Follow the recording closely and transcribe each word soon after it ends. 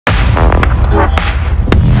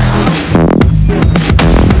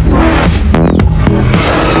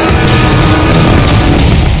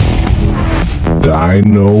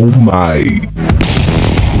DINO-MITE.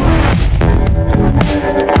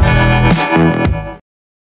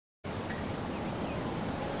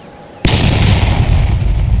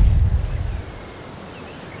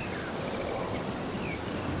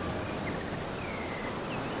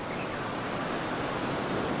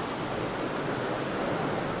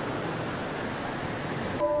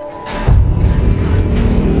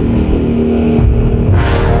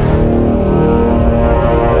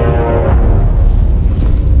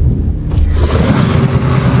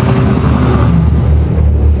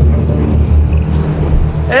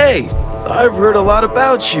 I've heard a lot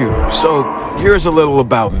about you, so here's a little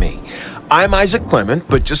about me. I'm Isaac Clement,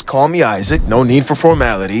 but just call me Isaac, no need for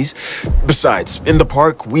formalities. Besides, in the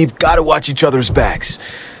park, we've got to watch each other's backs.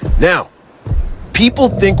 Now, people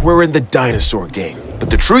think we're in the dinosaur game, but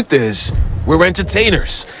the truth is, we're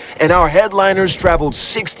entertainers, and our headliners traveled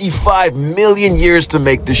 65 million years to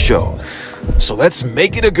make the show. So let's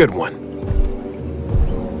make it a good one.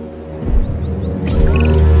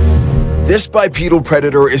 This bipedal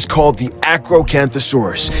predator is called the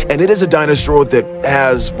Acrocanthosaurus, and it is a dinosaur that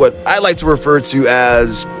has what I like to refer to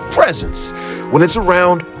as presence. When it's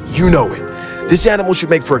around, you know it. This animal should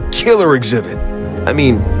make for a killer exhibit. I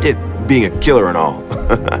mean, it being a killer and all.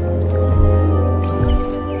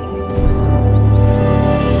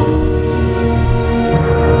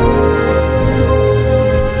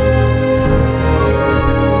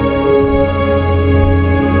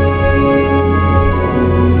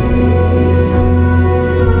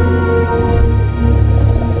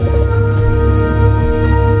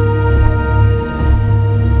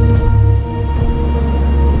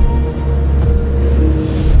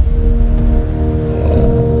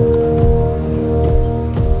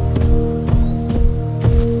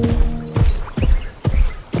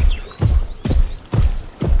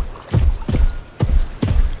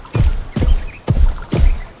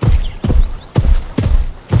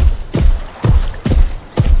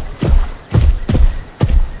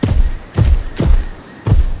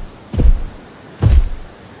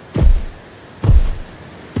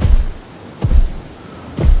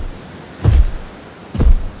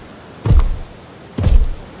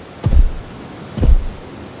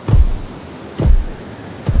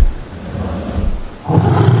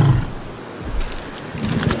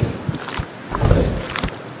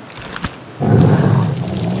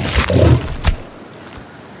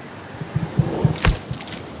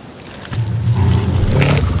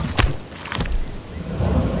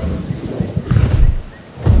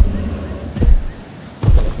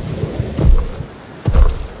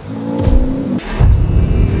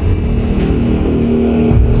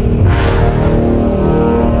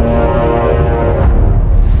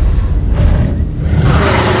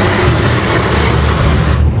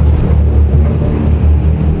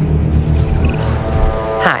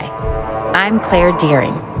 Claire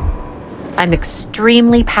Deering. I'm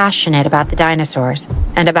extremely passionate about the dinosaurs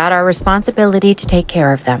and about our responsibility to take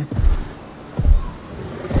care of them.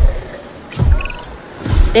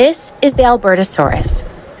 This is the Albertosaurus,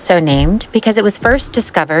 so named because it was first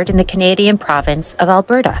discovered in the Canadian province of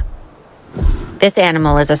Alberta. This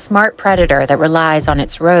animal is a smart predator that relies on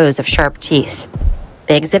its rows of sharp teeth.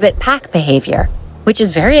 They exhibit pack behavior, which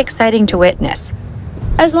is very exciting to witness,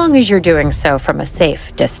 as long as you're doing so from a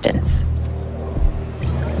safe distance.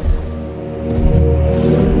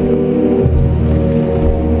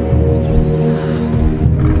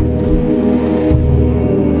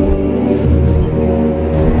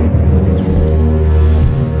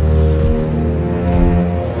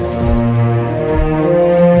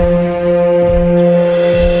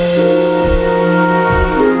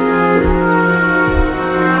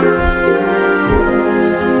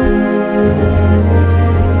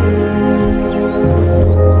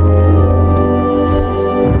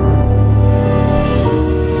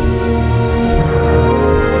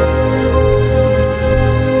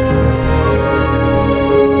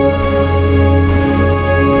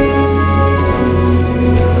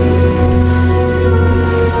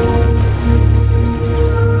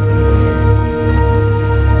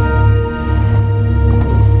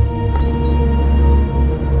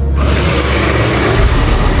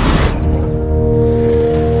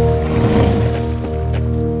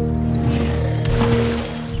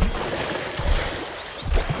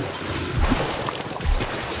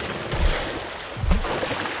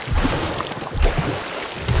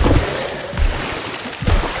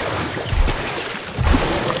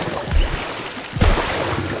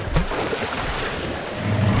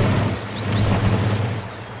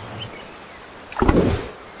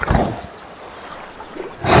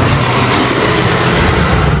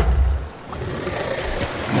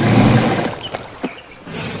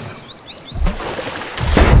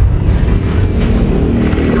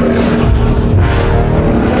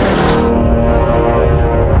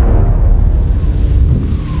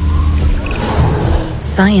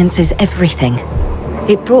 Science is everything.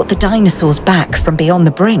 It brought the dinosaurs back from beyond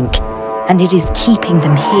the brink, and it is keeping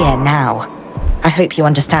them here now. I hope you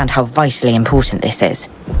understand how vitally important this is.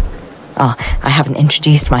 Ah, I haven't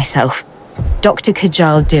introduced myself. Dr.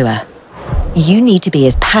 Kajal Dua. You need to be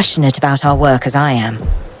as passionate about our work as I am.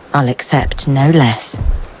 I'll accept no less.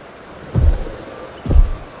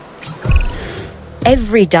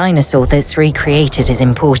 Every dinosaur that's recreated is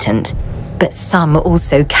important, but some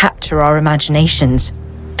also capture our imaginations.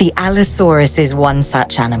 The Allosaurus is one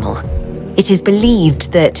such animal. It is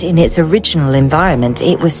believed that in its original environment,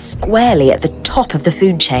 it was squarely at the top of the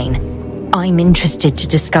food chain. I'm interested to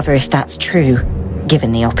discover if that's true,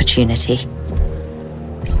 given the opportunity.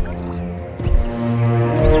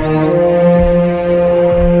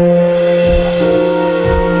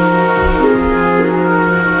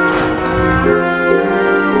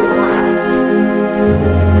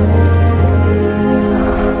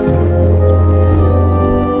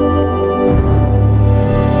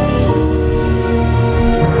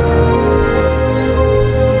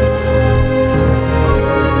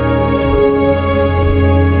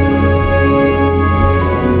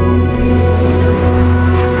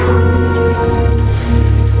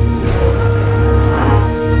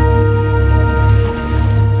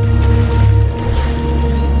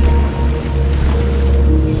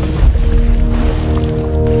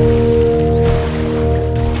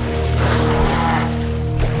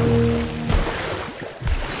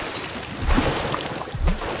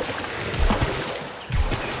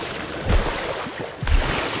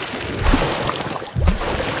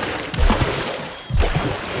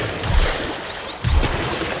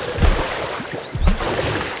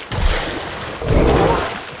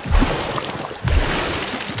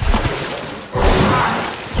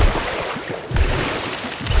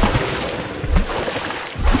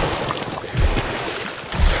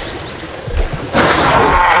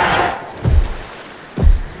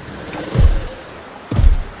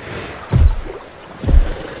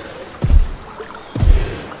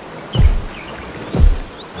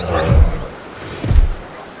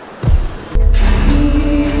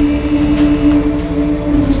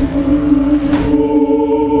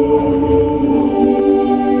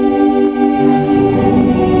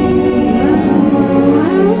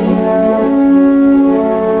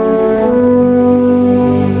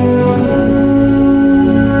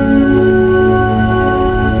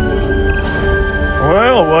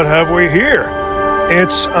 Here.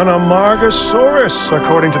 It's an Amargasaurus,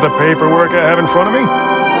 according to the paperwork I have in front of me.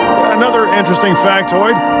 Another interesting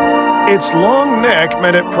factoid, its long neck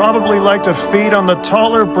meant it probably liked to feed on the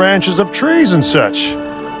taller branches of trees and such.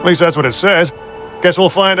 At least that's what it says. Guess we'll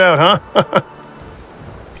find out, huh?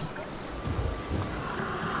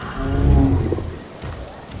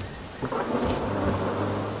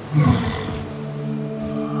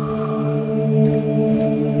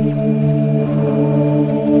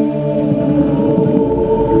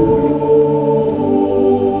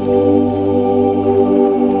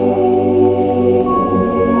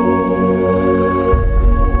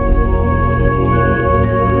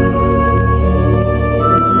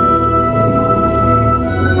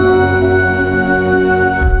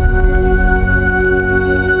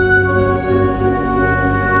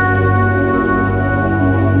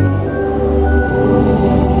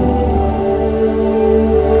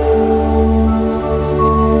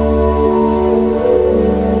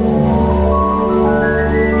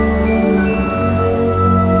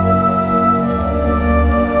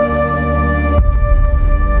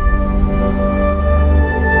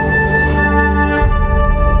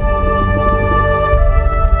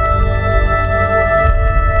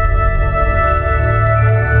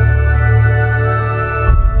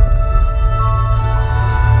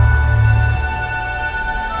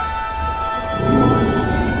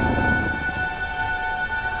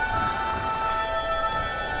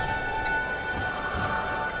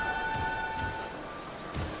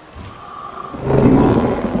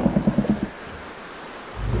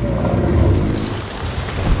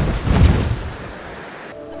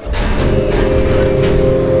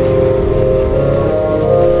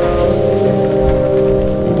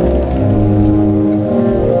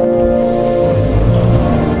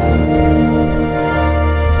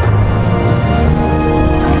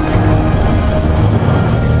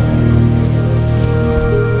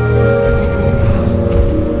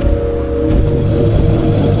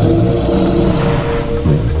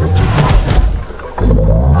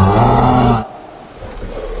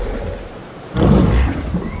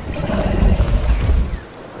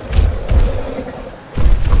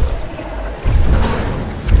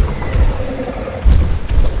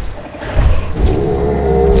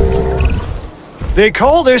 They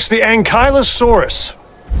call this the Ankylosaurus.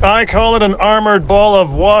 I call it an armored ball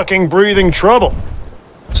of walking, breathing trouble.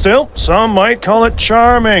 Still, some might call it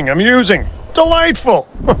charming, amusing, delightful.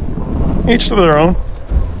 Each to their own.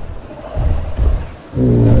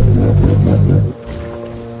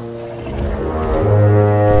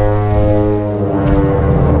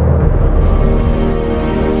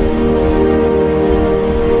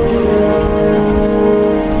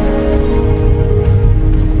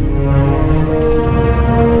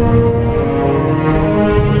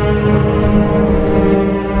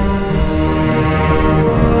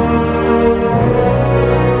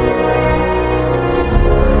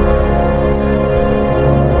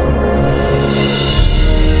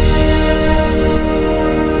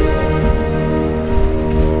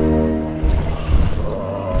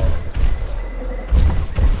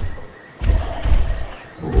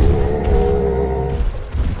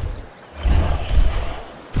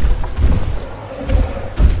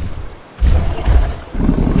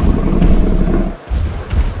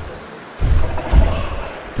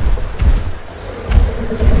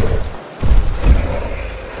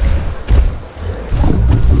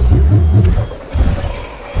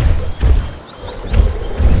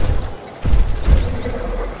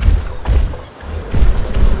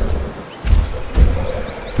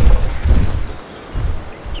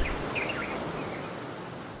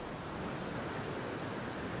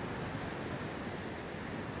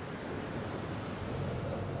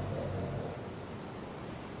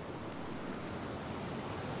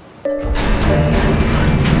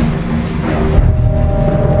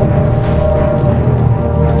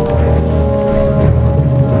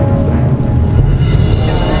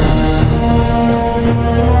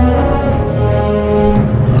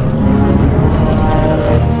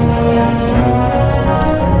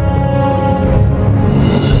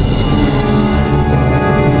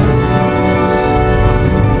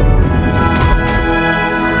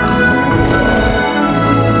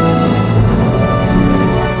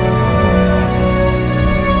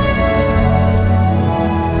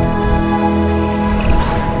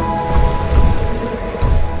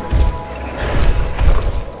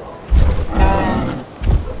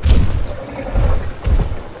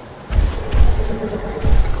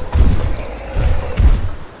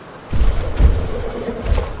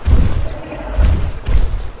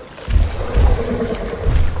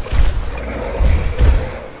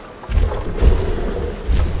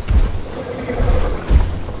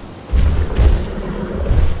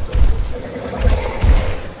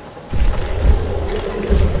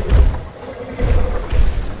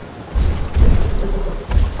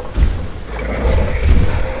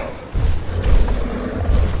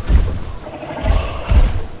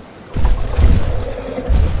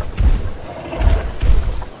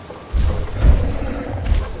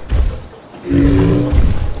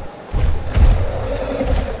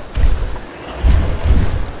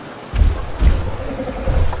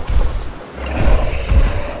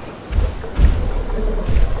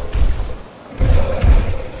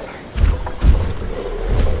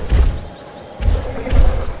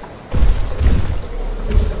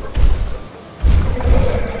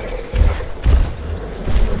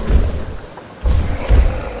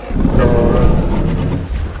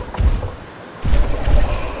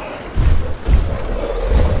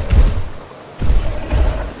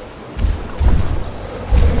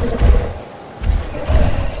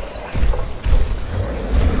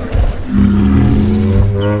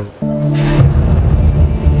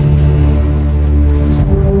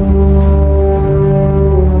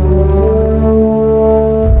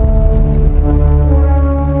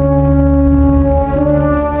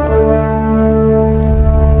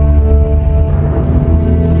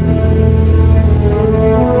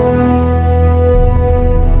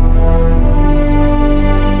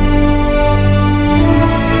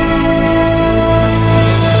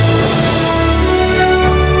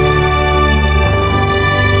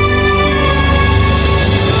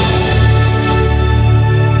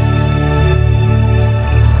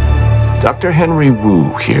 Dr. Henry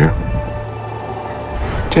Wu here,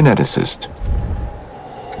 geneticist.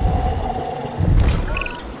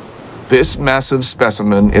 This massive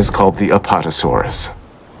specimen is called the Apatosaurus,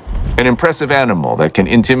 an impressive animal that can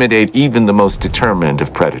intimidate even the most determined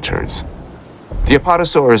of predators. The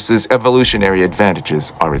Apatosaurus's evolutionary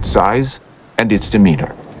advantages are its size and its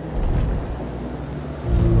demeanor.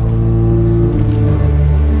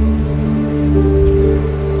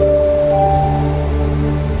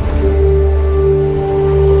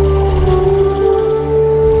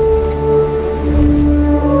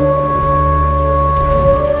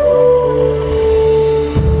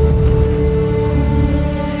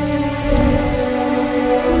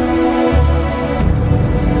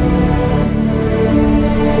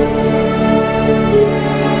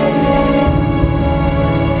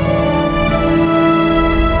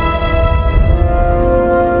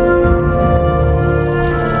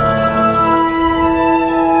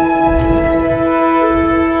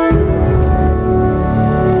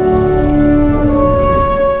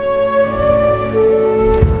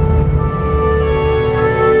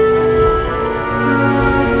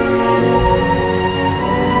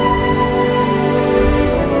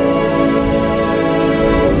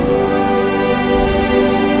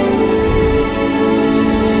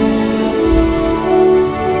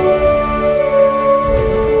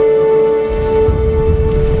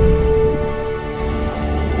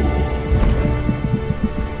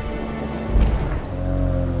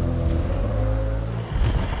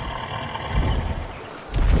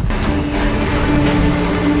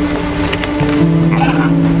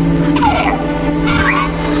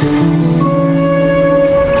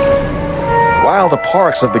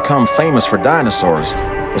 parks have become famous for dinosaurs,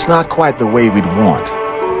 it's not quite the way we'd want.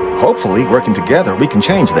 Hopefully, working together, we can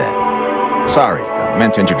change that. Sorry, I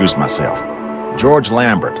meant to introduce myself. George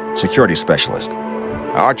Lambert, security specialist.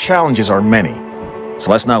 Our challenges are many, so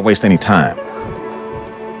let's not waste any time.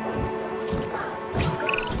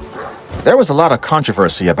 There was a lot of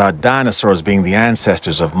controversy about dinosaurs being the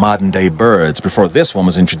ancestors of modern-day birds before this one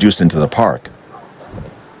was introduced into the park.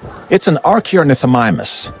 It's an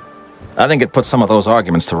Archaeornithomimus. I think it puts some of those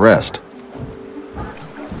arguments to rest.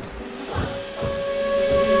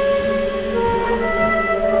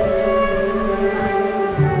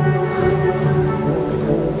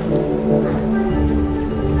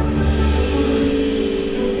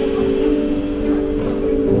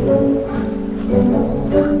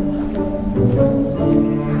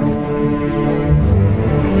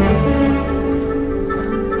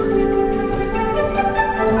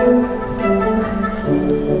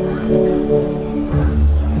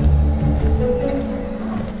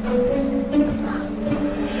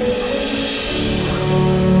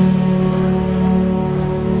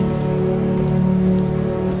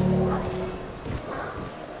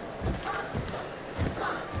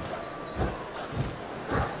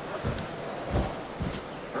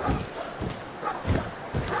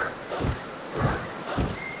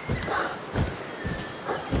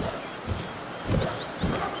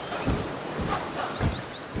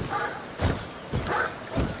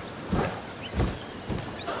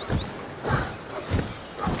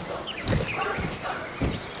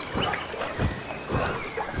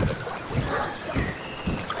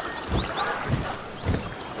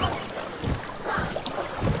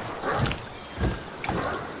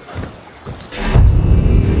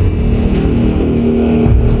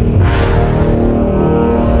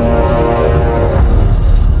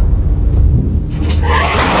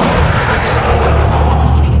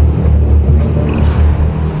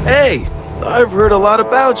 I've heard a lot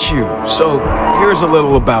about you, so here's a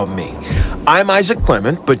little about me. I'm Isaac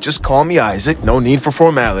Clement, but just call me Isaac, no need for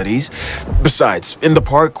formalities. Besides, in the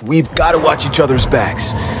park, we've got to watch each other's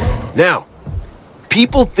backs. Now,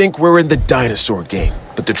 people think we're in the dinosaur game,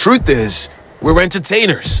 but the truth is, we're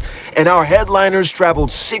entertainers, and our headliners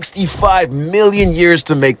traveled 65 million years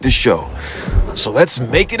to make the show. So let's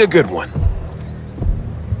make it a good one.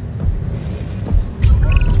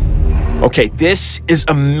 Okay, this is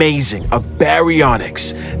amazing, a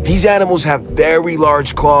Baryonyx. These animals have very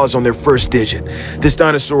large claws on their first digit. This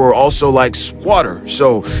dinosaur also likes water,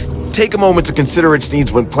 so take a moment to consider its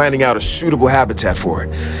needs when planning out a suitable habitat for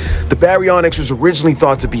it. The Baryonyx was originally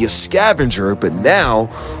thought to be a scavenger, but now,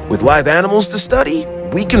 with live animals to study,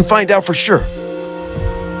 we can find out for sure.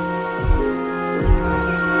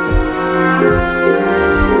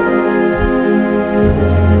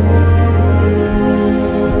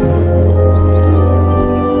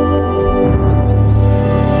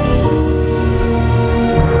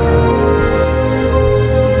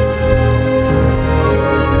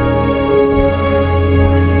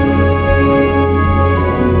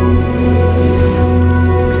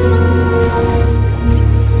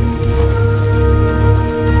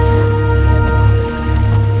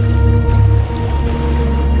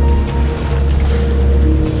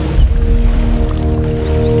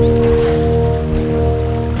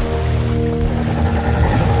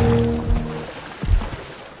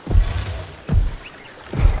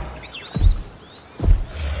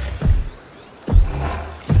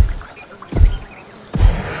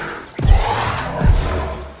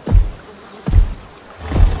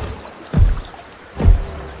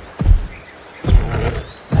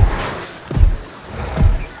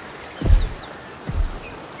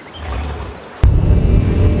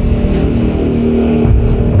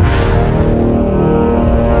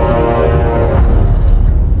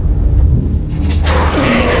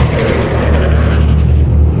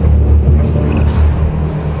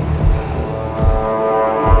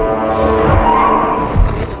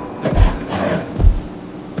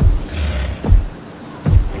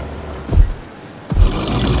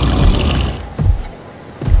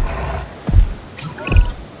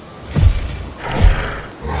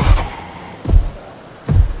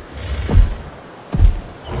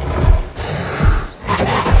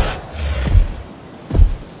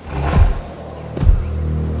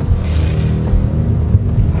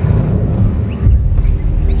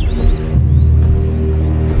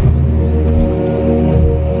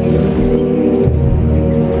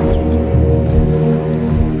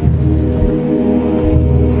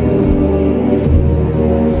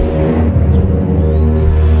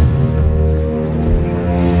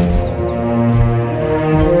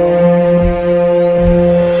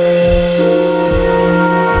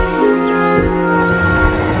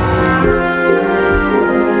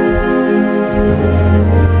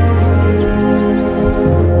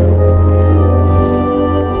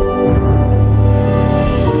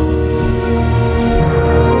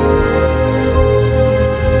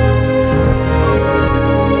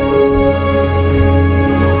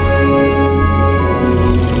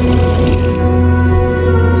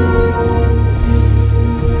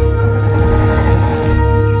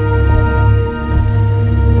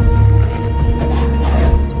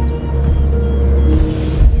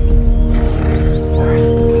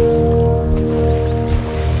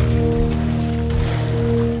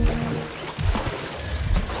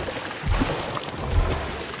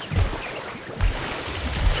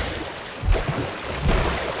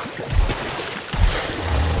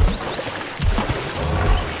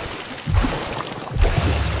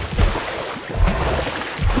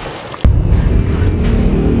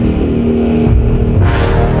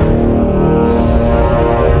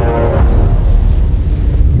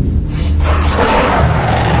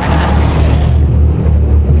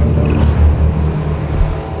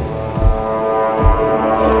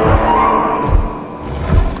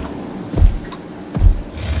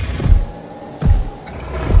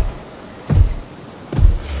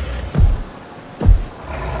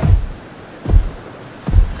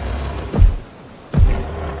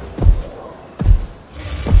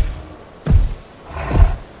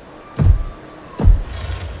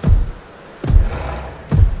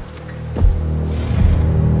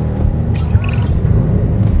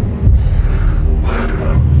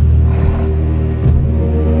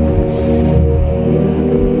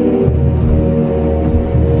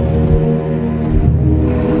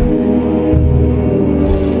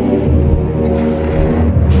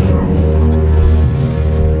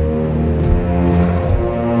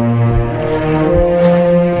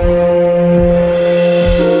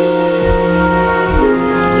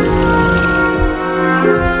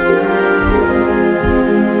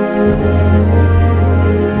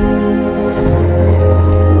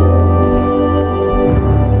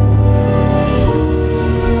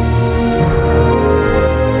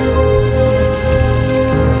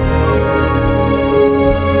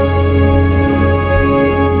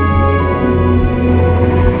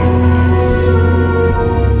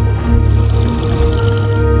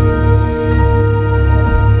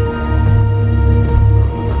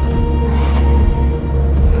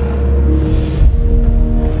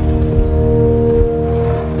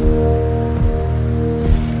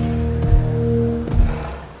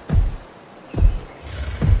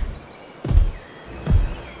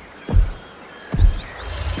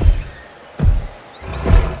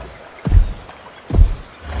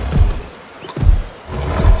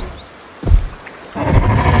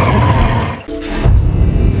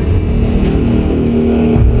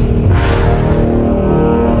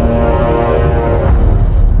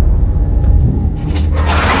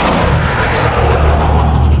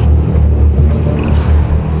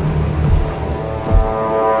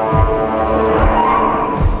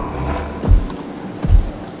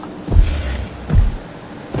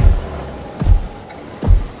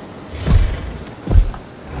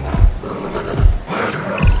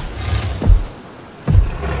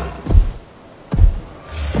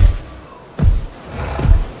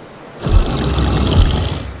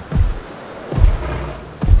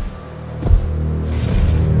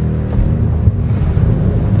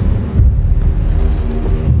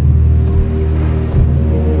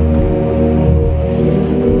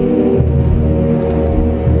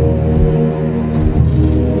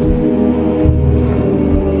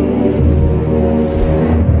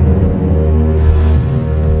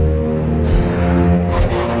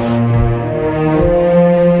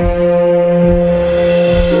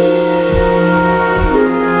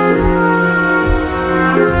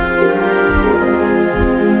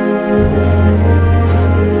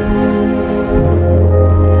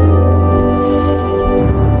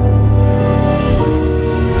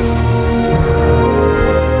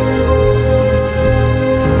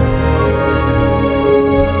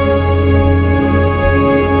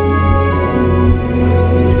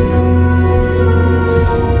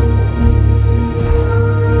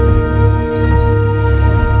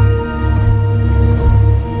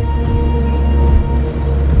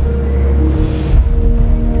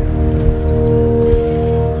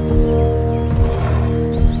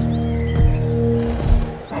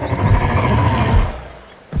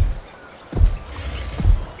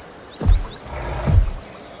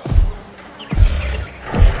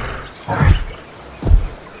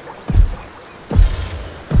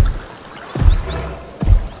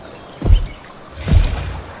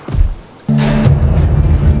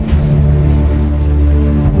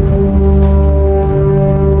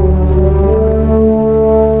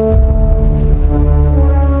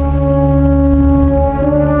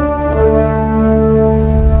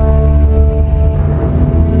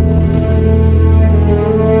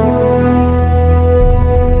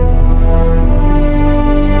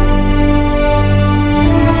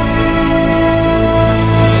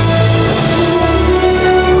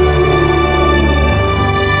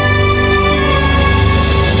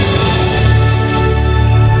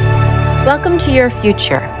 your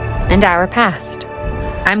future and our past.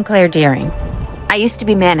 I'm Claire Deering. I used to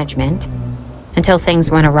be management until things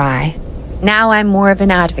went awry. Now I'm more of an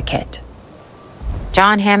advocate.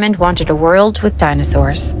 John Hammond wanted a world with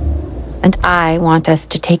dinosaurs, and I want us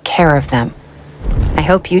to take care of them. I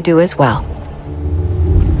hope you do as well.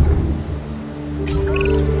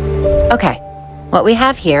 Okay, what we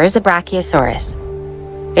have here is a Brachiosaurus.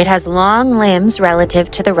 It has long limbs relative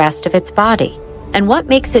to the rest of its body, and what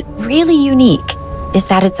makes it really unique is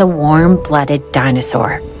that it's a warm-blooded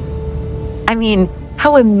dinosaur. I mean,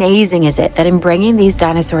 how amazing is it that in bringing these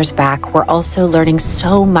dinosaurs back, we're also learning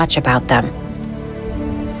so much about them?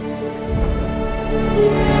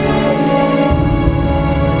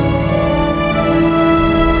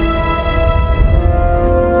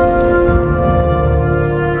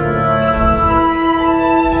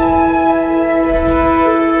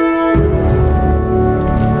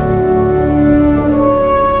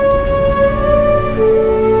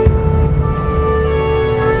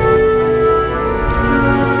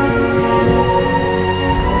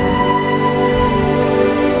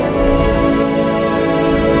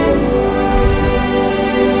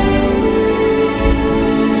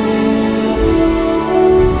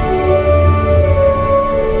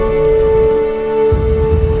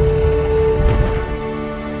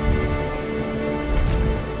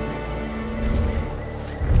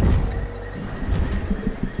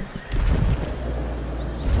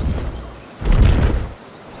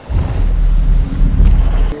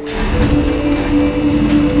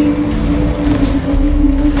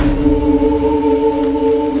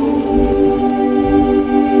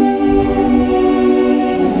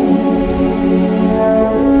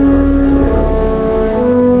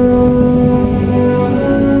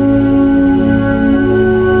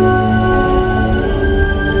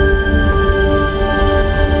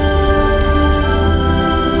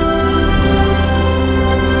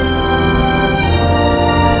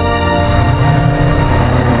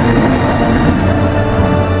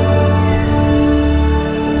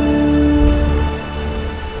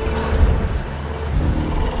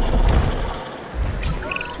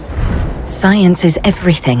 Science is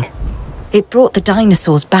everything. It brought the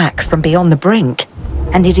dinosaurs back from beyond the brink,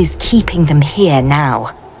 and it is keeping them here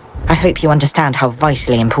now. I hope you understand how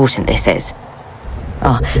vitally important this is.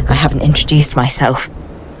 Oh, I haven't introduced myself.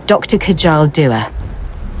 Dr. Kajal Dua.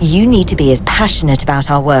 You need to be as passionate about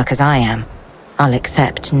our work as I am. I'll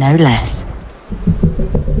accept no less.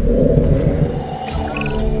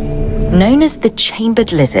 Known as the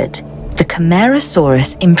chambered lizard, the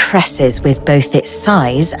Camarasaurus impresses with both its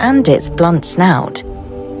size and its blunt snout.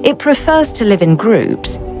 It prefers to live in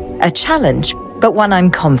groups, a challenge, but one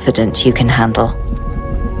I'm confident you can handle.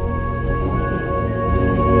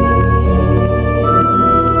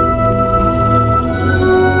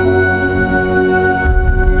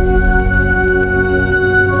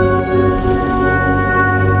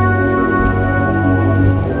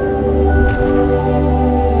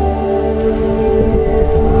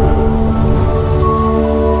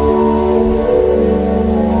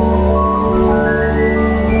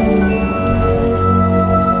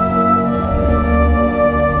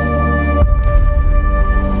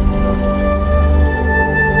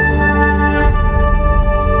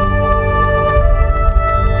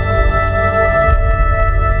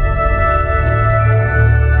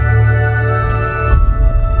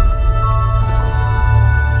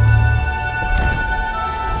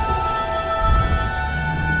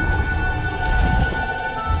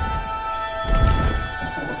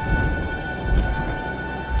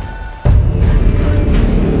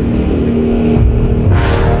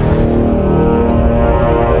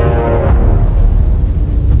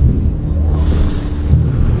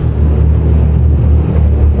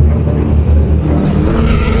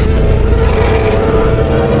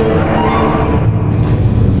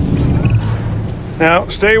 Now,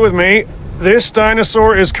 stay with me. This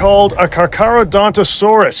dinosaur is called a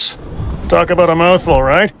Carcharodonthosaurus. Talk about a mouthful,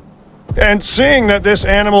 right? And seeing that this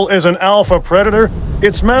animal is an alpha predator,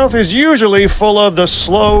 its mouth is usually full of the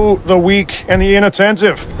slow, the weak, and the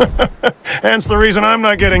inattentive. Hence the reason I'm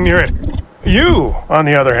not getting near it. You, on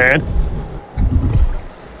the other hand,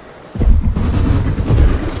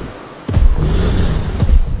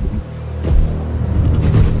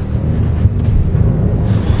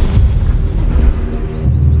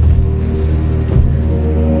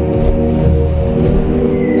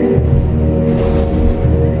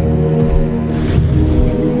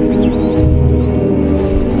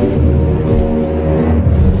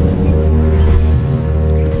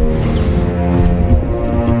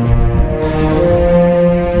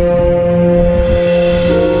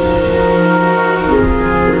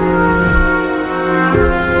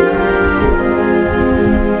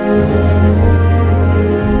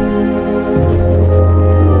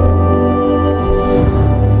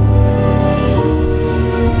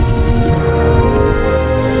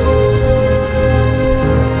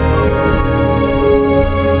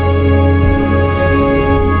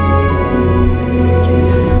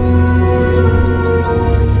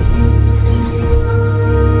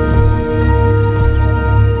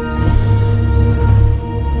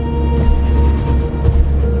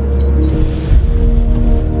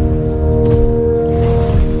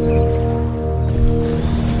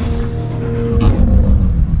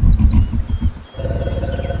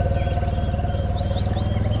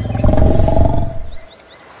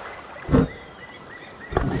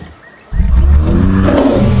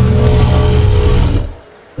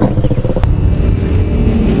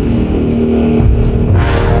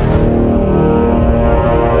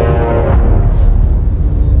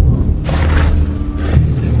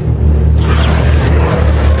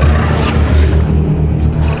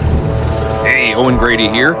 Owen Grady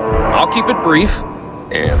here. I'll keep it brief,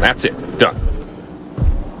 and that's it. Done.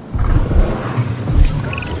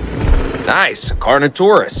 Nice,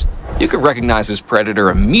 Carnotaurus. You could recognize this predator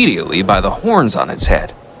immediately by the horns on its head,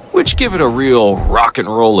 which give it a real rock and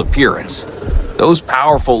roll appearance. Those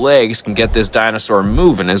powerful legs can get this dinosaur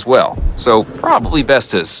moving as well, so probably best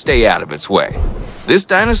to stay out of its way. This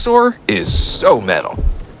dinosaur is so metal.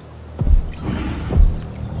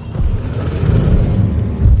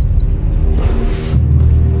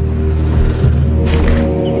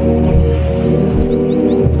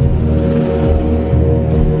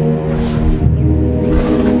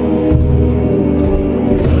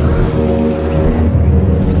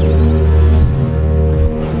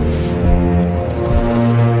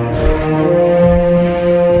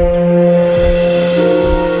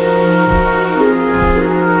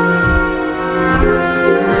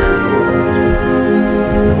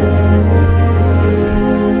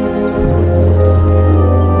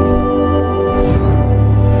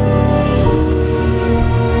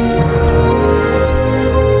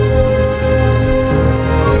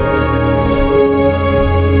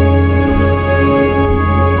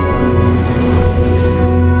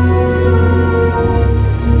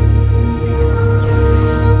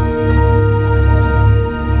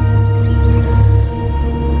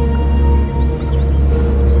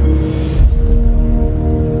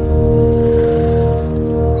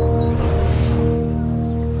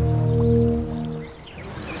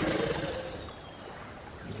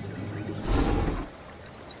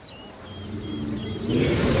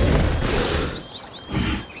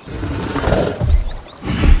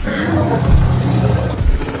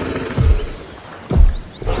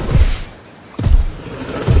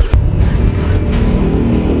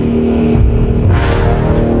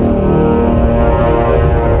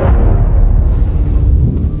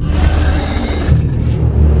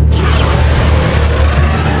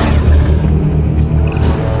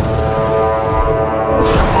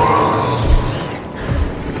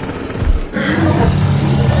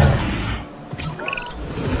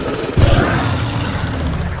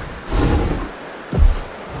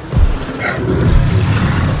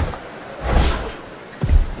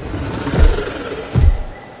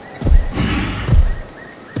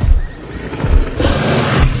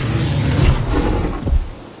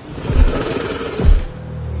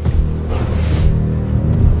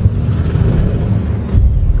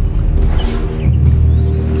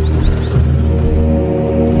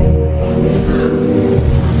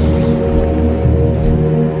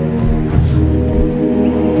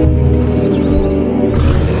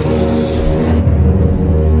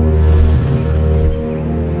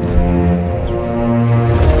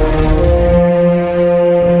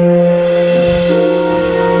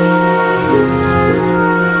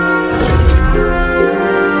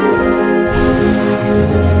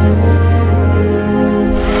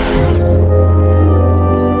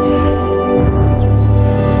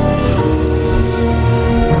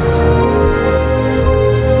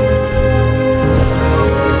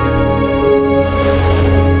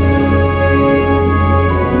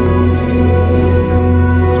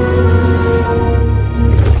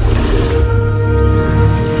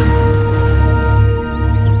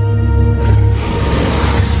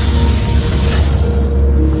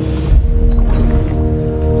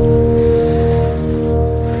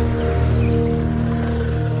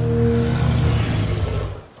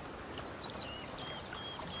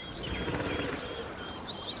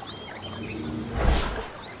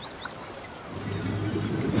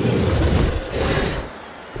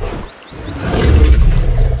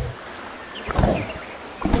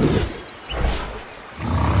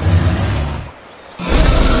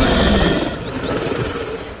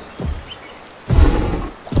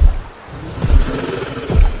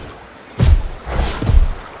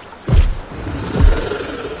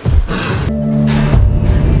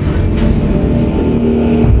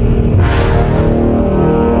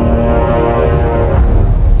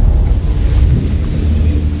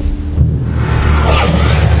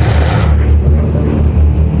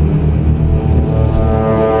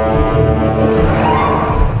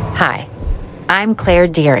 I'm Claire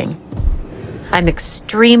Deering. I'm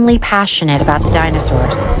extremely passionate about the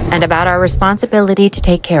dinosaurs and about our responsibility to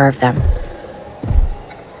take care of them.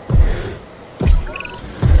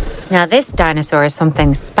 Now, this dinosaur is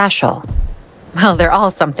something special. Well, they're all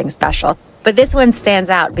something special, but this one stands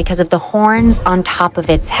out because of the horns on top of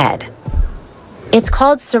its head. It's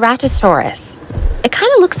called Ceratosaurus. It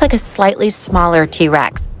kind of looks like a slightly smaller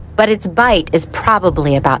T-Rex, but its bite is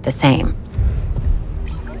probably about the same.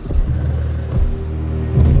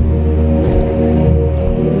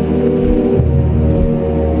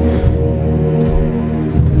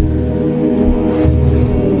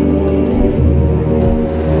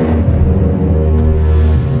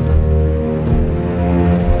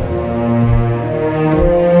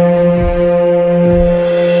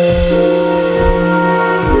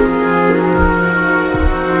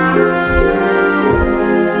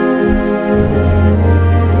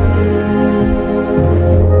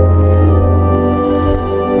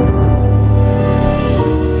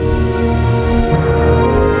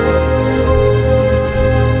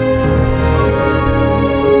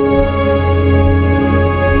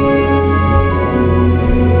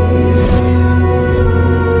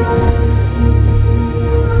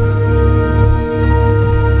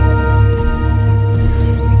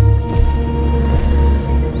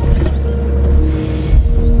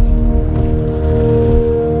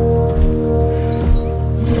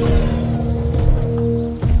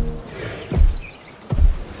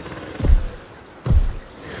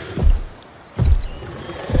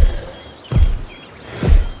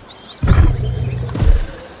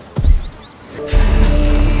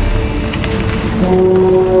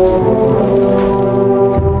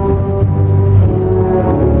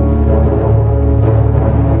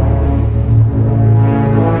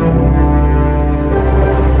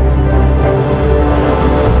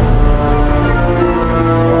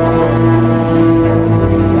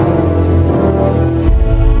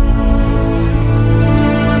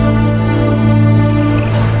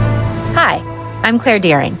 I'm Claire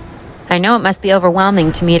Deering. I know it must be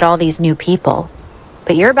overwhelming to meet all these new people,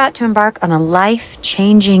 but you're about to embark on a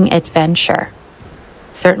life-changing adventure.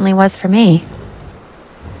 It certainly was for me.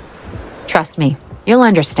 Trust me, you'll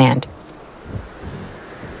understand.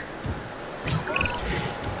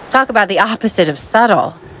 Talk about the opposite of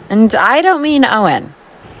subtle. And I don't mean Owen.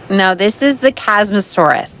 No, this is the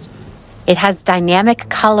Chasmosaurus. It has dynamic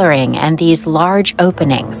coloring and these large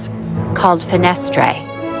openings, called fenestrae,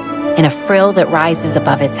 in a frill that rises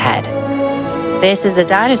above its head. This is a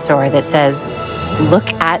dinosaur that says,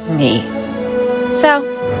 "Look at me." So,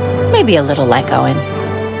 maybe a little like Owen.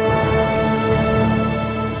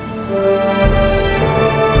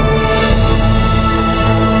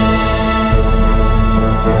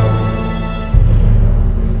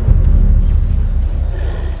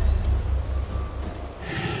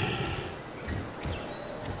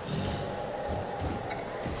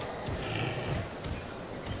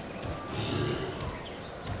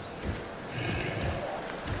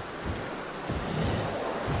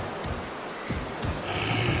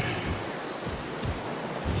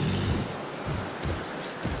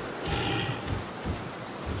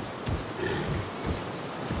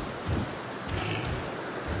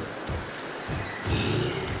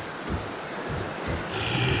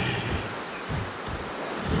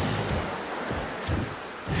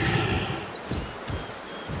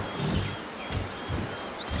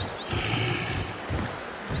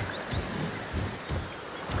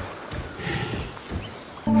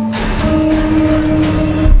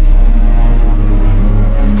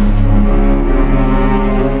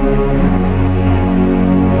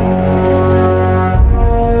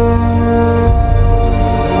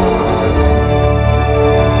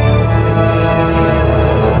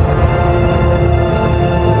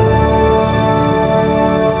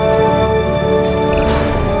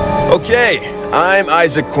 Okay, I'm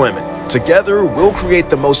Isaac Clement. Together, we'll create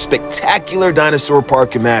the most spectacular dinosaur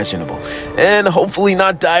park imaginable, and hopefully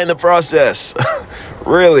not die in the process.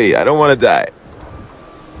 Really, I don't want to die.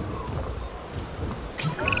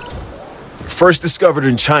 First discovered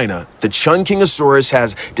in China, the Chungkingosaurus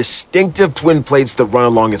has distinctive twin plates that run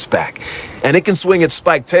along its back, and it can swing its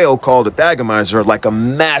spiked tail, called a thagomizer, like a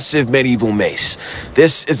massive medieval mace.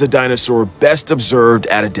 This is a dinosaur best observed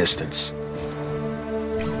at a distance.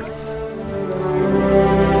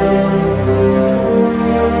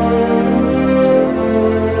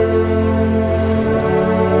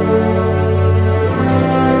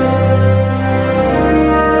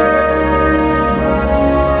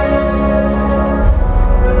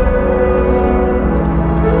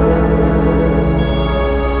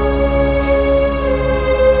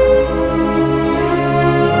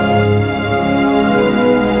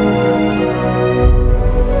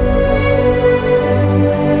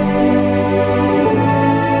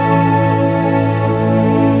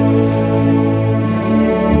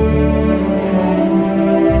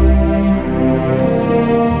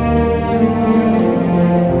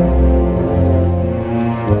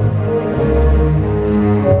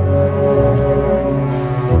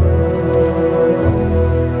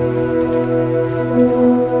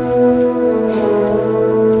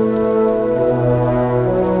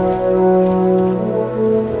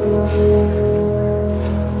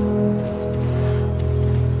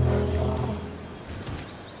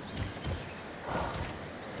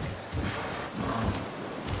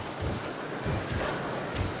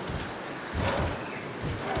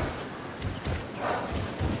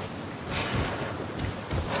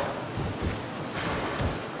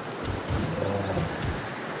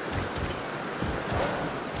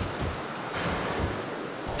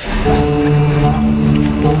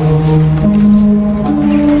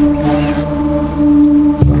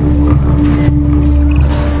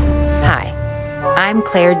 I'm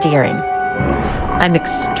Claire Deering. I'm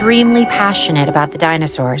extremely passionate about the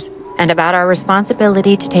dinosaurs and about our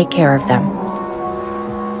responsibility to take care of them.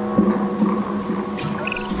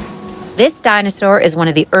 This dinosaur is one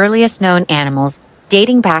of the earliest known animals,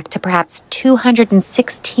 dating back to perhaps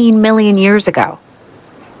 216 million years ago.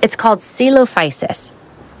 It's called Coelophysis.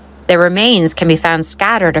 Their remains can be found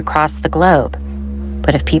scattered across the globe.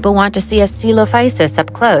 But if people want to see a Coelophysis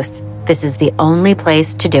up close, this is the only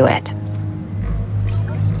place to do it.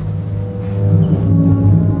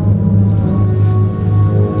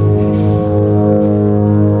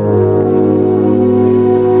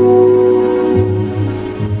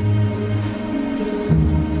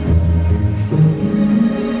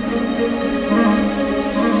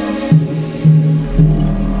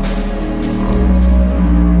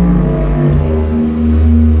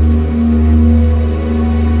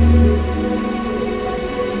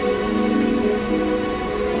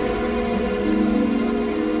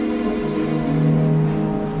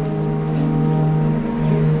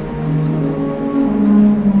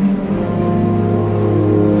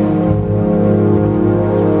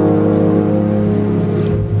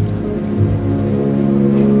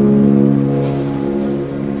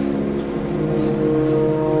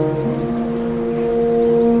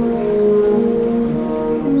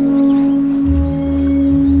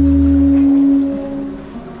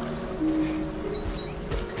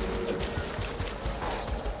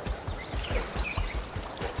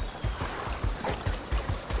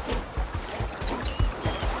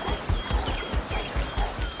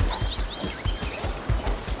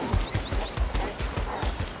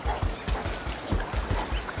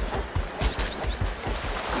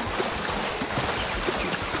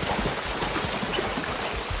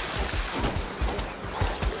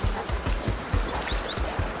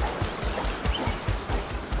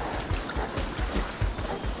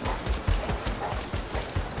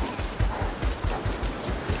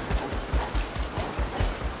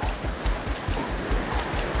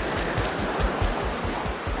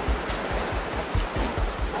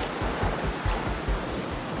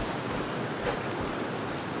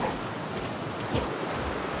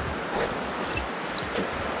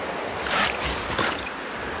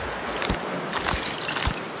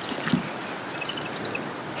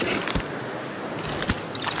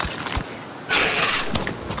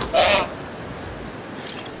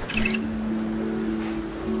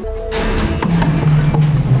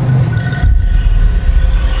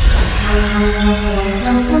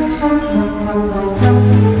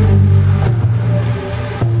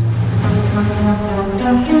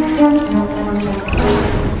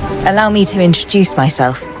 Allow me to introduce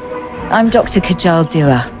myself. I'm Dr. Kajal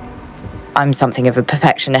Dua. I'm something of a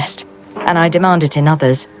perfectionist, and I demand it in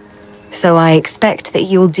others. So I expect that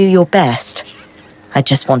you'll do your best. I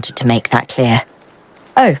just wanted to make that clear.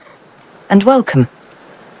 Oh, and welcome.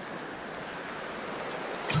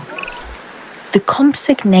 The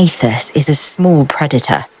Compsognathus is a small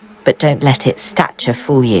predator, but don't let its stature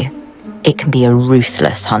fool you. It can be a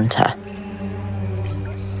ruthless hunter.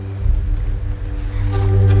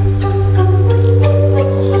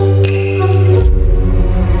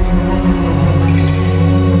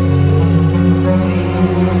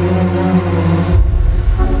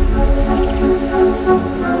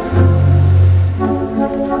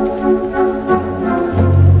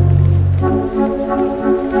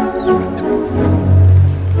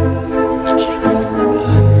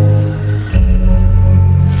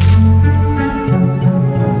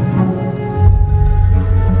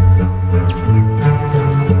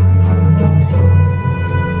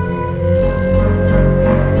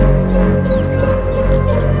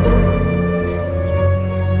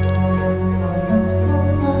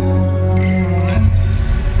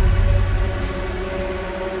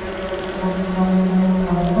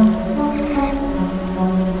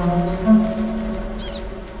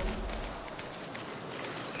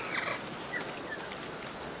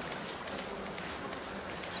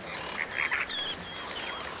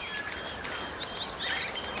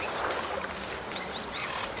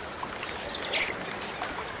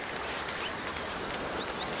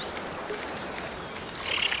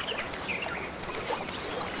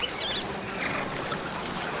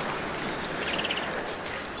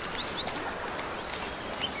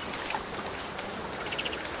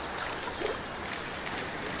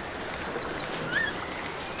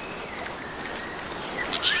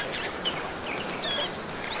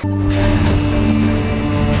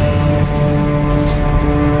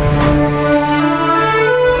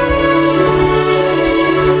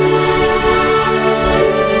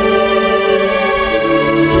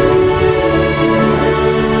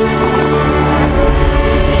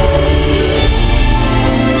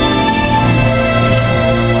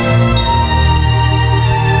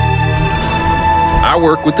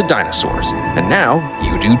 Work with the dinosaurs, and now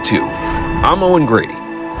you do too. I'm Owen Grady.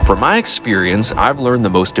 From my experience, I've learned the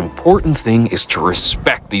most important thing is to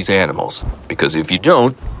respect these animals, because if you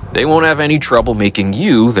don't, they won't have any trouble making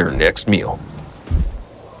you their next meal.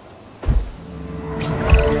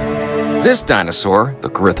 This dinosaur, the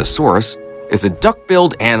Corythosaurus, is a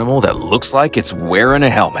duck-billed animal that looks like it's wearing a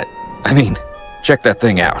helmet. I mean, check that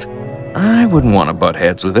thing out. I wouldn't want to butt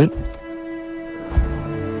heads with it.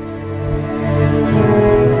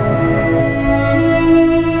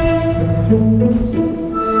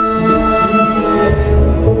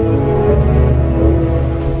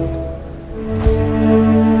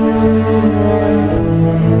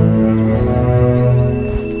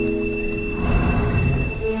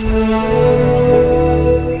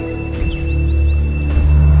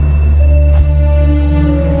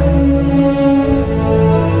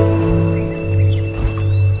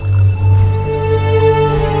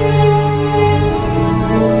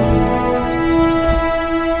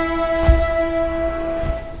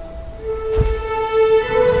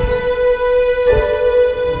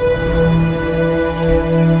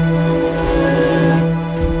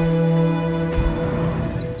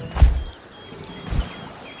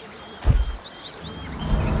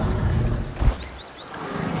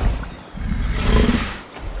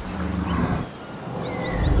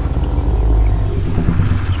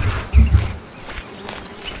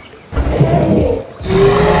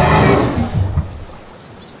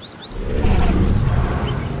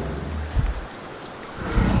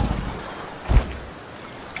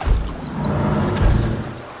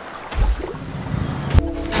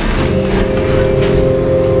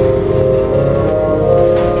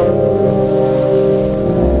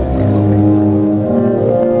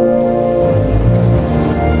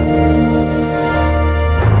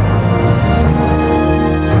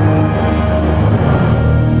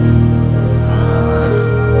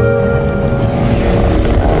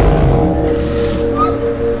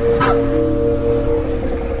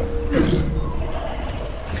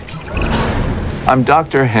 I'm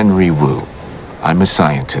Dr. Henry Wu. I'm a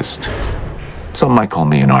scientist. Some might call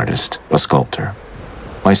me an artist, a sculptor.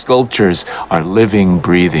 My sculptures are living,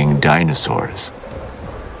 breathing dinosaurs.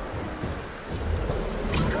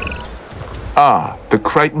 Ah, the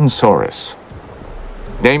Crichtonsaurus.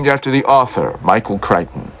 Named after the author, Michael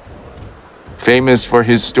Crichton. Famous for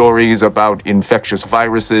his stories about infectious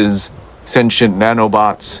viruses, sentient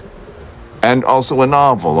nanobots, and also a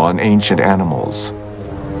novel on ancient animals,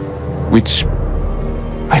 which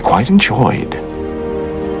I quite enjoyed.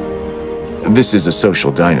 This is a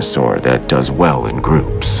social dinosaur that does well in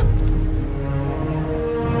groups.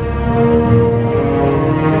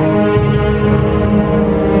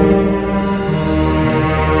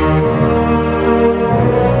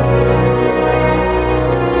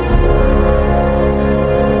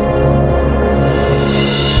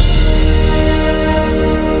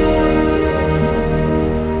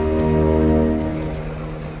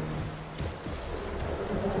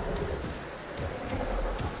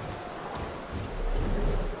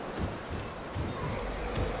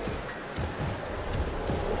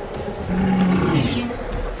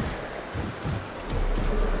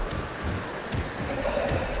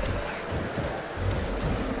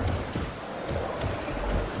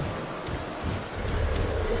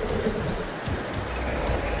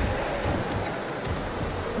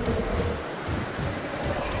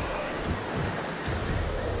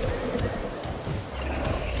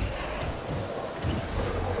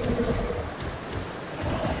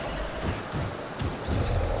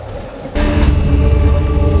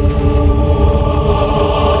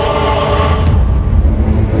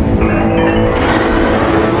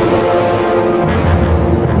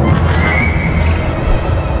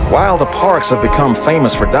 While the parks have become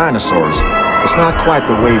famous for dinosaurs, it's not quite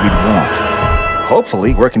the way we'd want.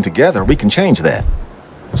 Hopefully, working together, we can change that.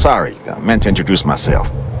 Sorry, I meant to introduce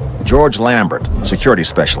myself. George Lambert, security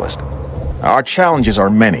specialist. Our challenges are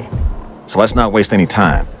many, so let's not waste any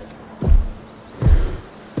time.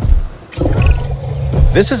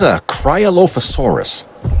 This is a Cryolophosaurus,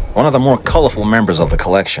 one of the more colorful members of the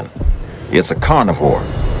collection. It's a carnivore,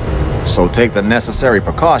 so take the necessary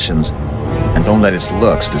precautions and don't let its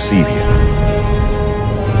looks deceive you.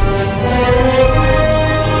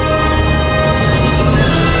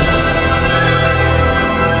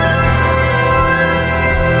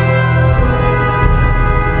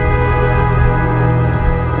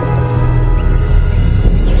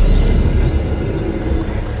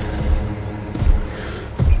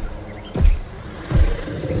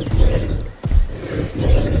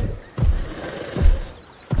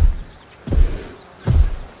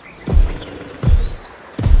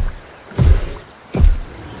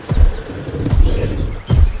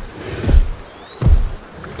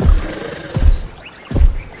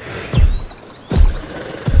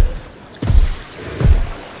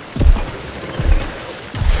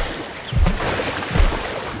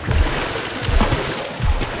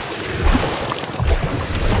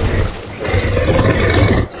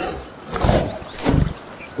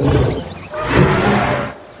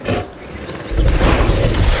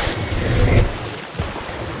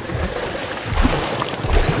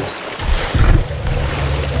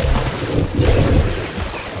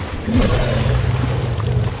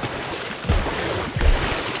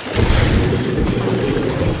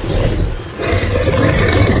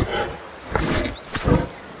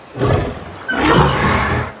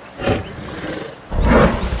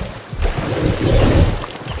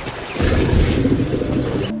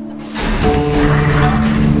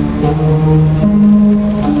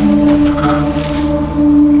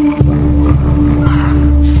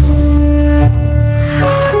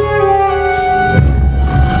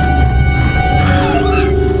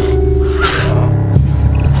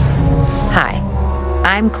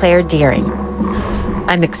 I'm Claire Deering.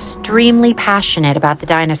 I'm extremely passionate about the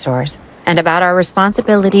dinosaurs and about our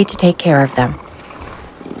responsibility to take care of them.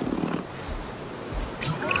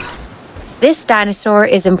 This dinosaur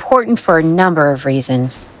is important for a number of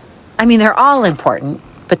reasons. I mean, they're all important,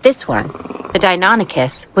 but this one, the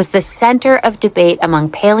Deinonychus, was the center of debate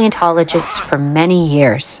among paleontologists for many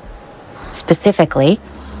years. Specifically,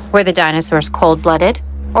 were the dinosaurs cold-blooded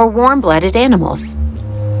or warm-blooded animals?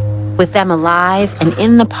 With them alive and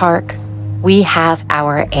in the park, we have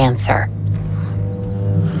our answer.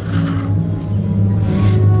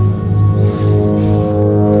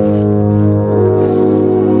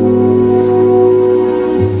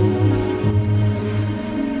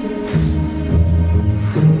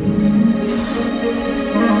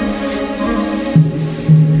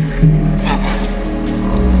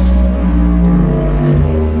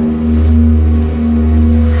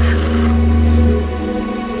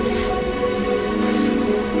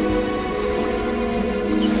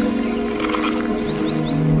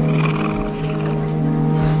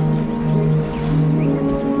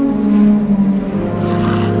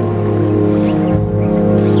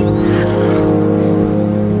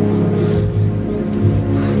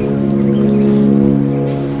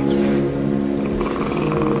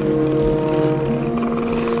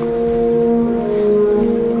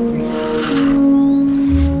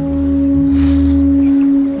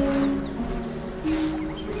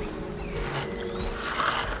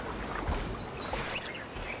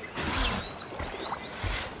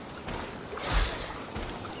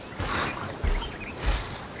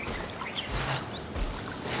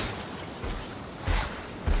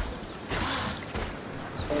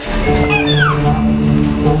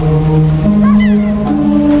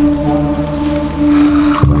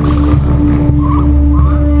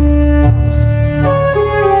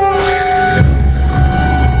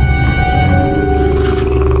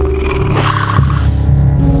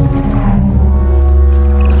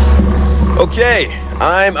 Okay,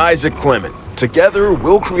 I'm Isaac Clement. Together,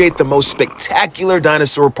 we'll create the most spectacular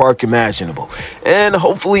dinosaur park imaginable, and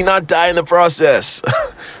hopefully not die in the process.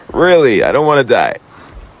 Really, I don't want to die.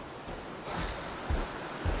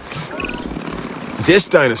 This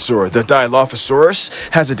dinosaur, the Dilophosaurus,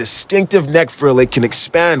 has a distinctive neck frill it can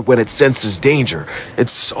expand when it senses danger.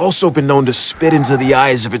 It's also been known to spit into the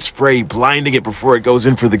eyes of its prey, blinding it before it goes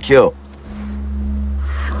in for the kill.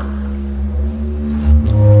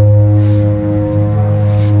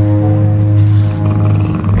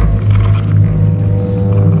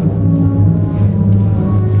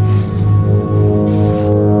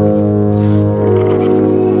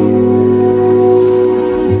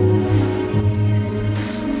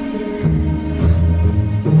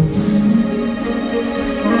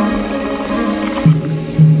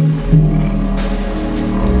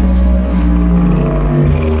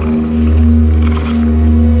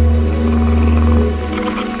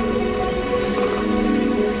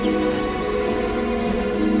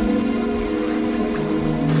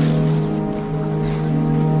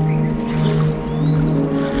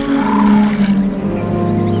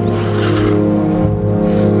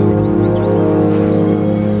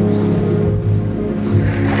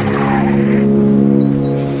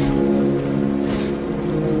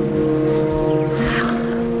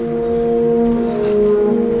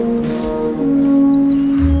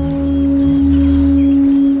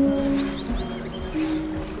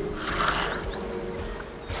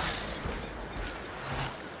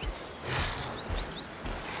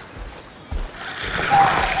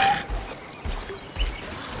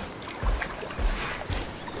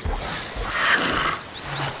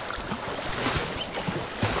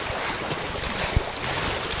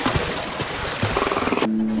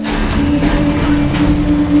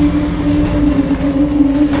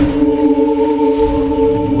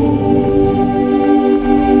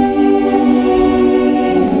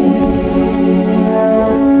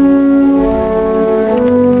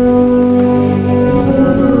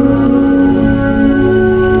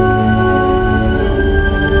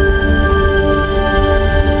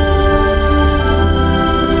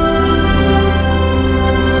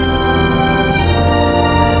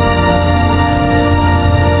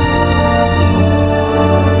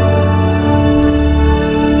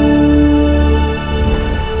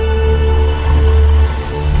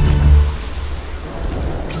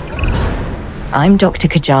 I'm Dr.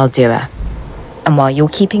 Kajal Dua, and while you're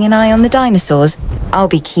keeping an eye on the dinosaurs, I'll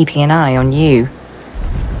be keeping an eye on you.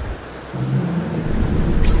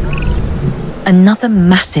 Another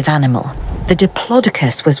massive animal, the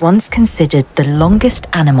Diplodocus was once considered the longest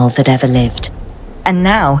animal that ever lived. And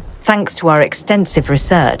now, thanks to our extensive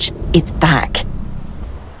research, it's back.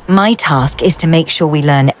 My task is to make sure we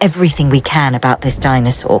learn everything we can about this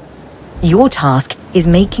dinosaur. Your task is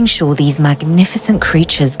making sure these magnificent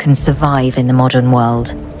creatures can survive in the modern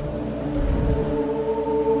world.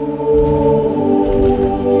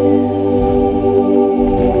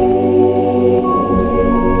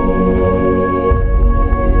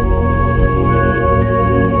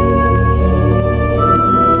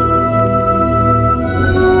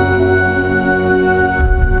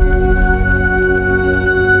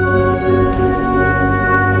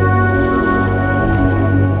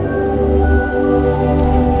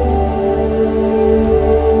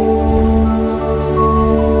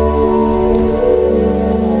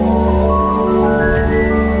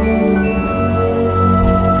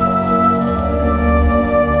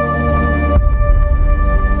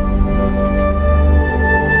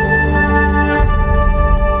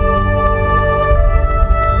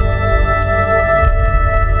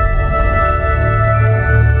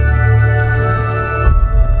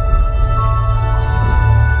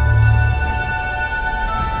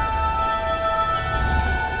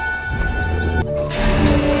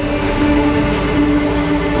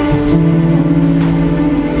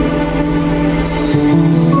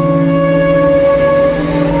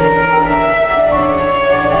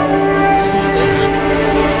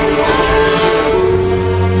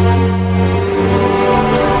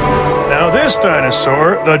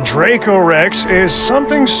 Dinosaur, the Dracorex, is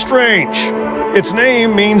something strange. Its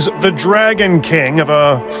name means the Dragon King of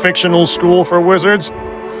a fictional school for wizards.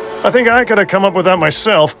 I think I could have come up with that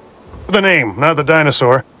myself. The name, not the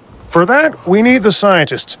dinosaur. For that, we need the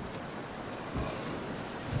scientists.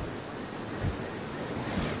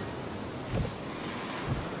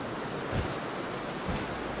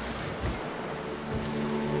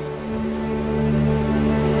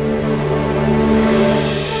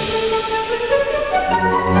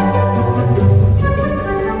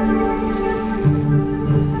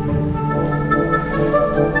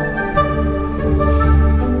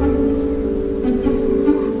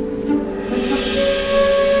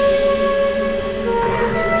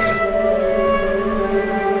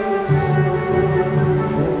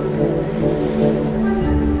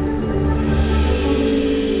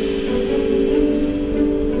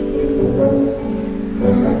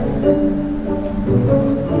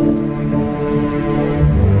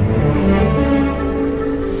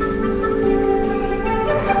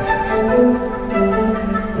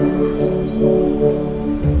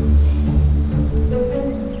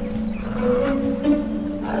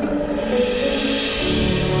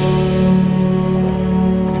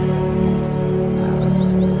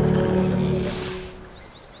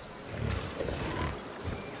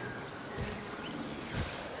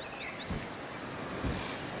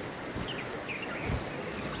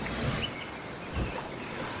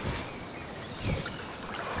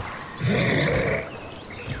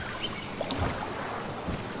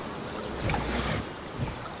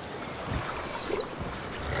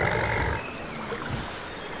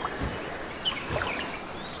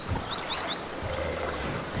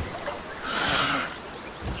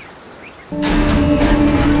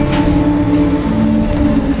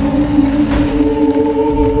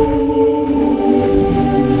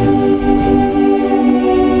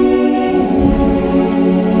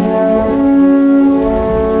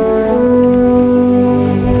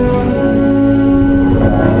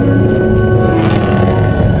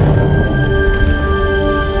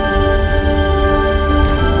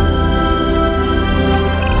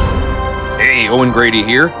 Owen Grady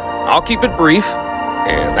here. I'll keep it brief,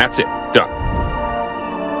 and that's it. Done.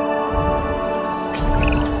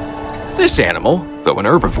 This animal, though an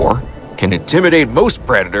herbivore, can intimidate most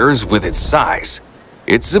predators with its size.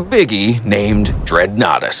 It's a biggie named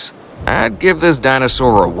Dreadnoughtus. I'd give this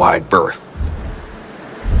dinosaur a wide berth.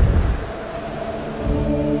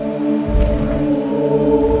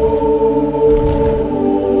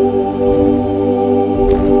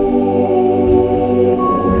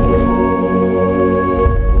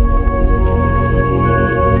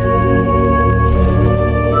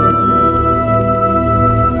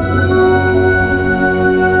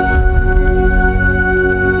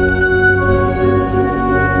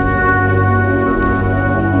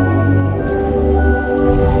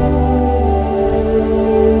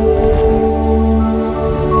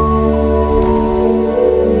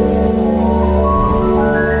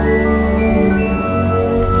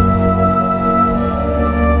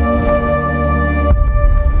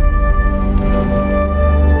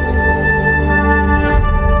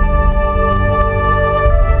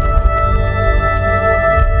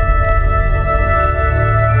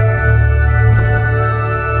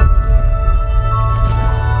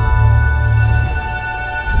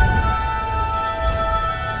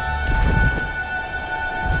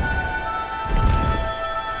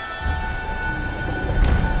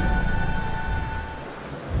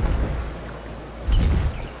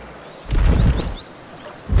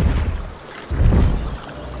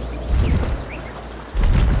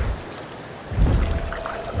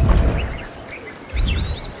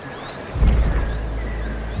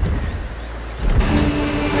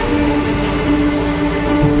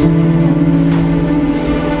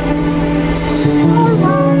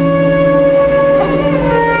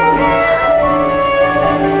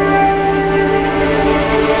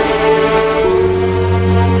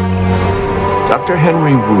 Dr.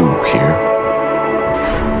 Henry Wu here,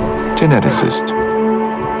 geneticist.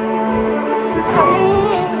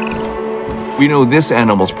 We know this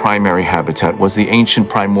animal's primary habitat was the ancient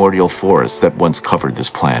primordial forest that once covered this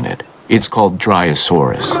planet. It's called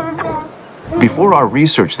Dryosaurus. Before our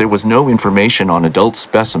research, there was no information on adult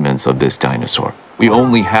specimens of this dinosaur. We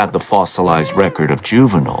only had the fossilized record of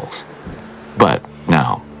juveniles. But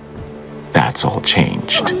now, that's all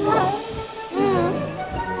changed.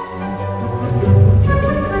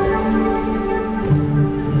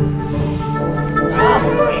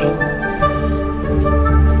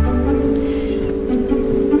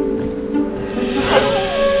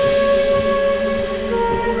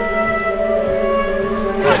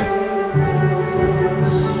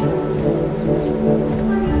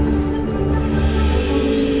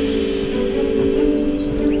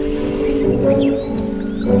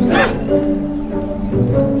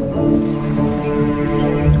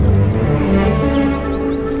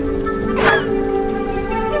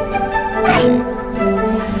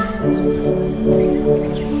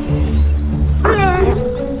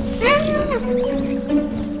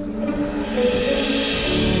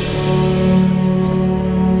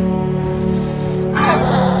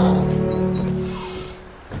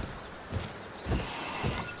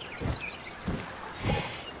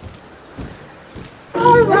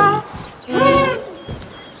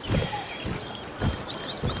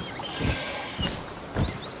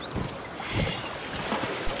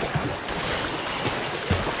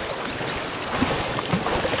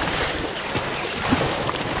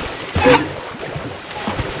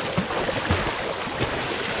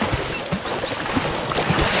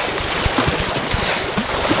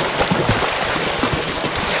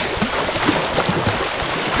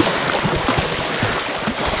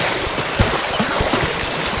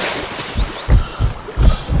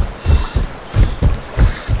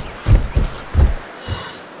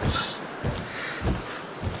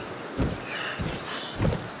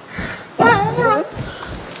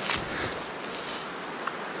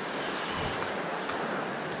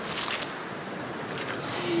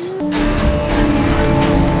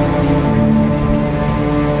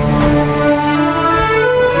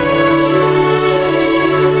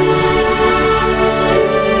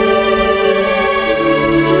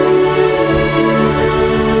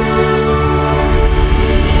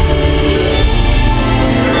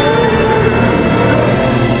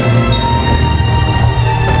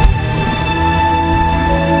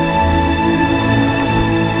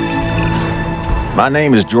 My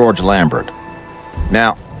name is George Lambert.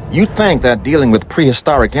 Now, you'd think that dealing with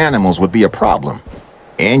prehistoric animals would be a problem.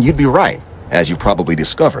 And you'd be right, as you probably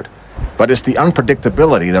discovered. But it's the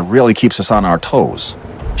unpredictability that really keeps us on our toes.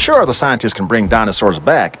 Sure, the scientists can bring dinosaurs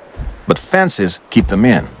back, but fences keep them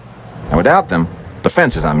in. And without them, the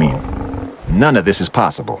fences, I mean, none of this is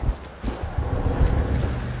possible.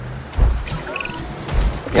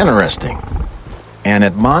 Interesting. An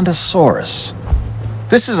Edmontosaurus.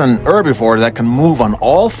 This is an herbivore that can move on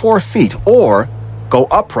all 4 feet or go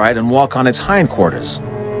upright and walk on its hindquarters.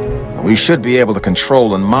 We should be able to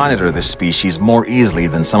control and monitor this species more easily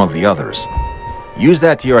than some of the others. Use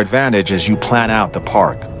that to your advantage as you plan out the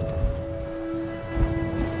park.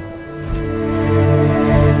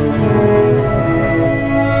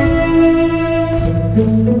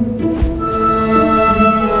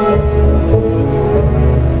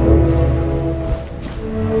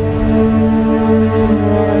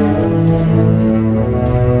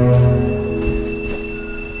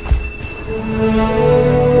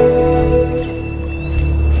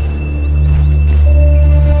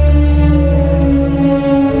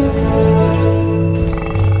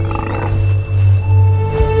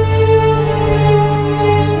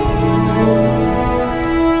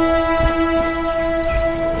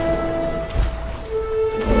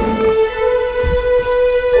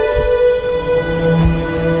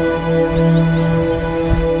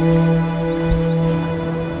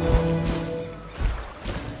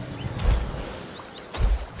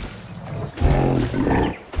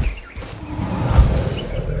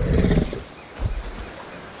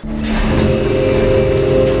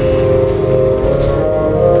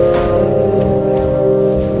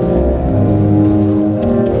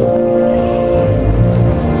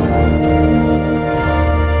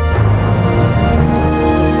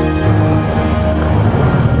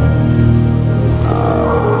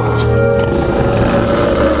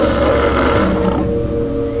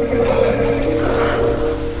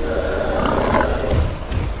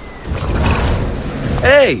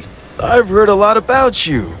 I've heard a lot about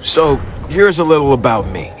you, so here's a little about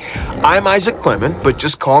me. I'm Isaac Clement, but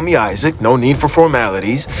just call me Isaac, no need for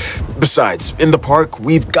formalities. Besides, in the park,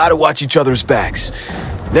 we've got to watch each other's backs.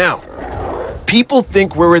 Now, people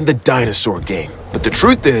think we're in the dinosaur game, but the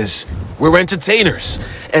truth is, we're entertainers,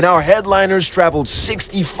 and our headliners traveled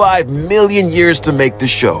 65 million years to make the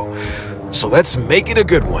show. So let's make it a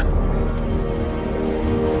good one.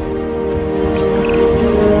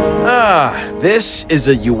 This is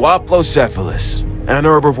a Euoplocephalus, an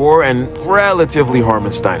herbivore and relatively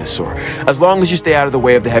harmless dinosaur, as long as you stay out of the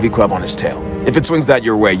way of the heavy club on his tail. If it swings that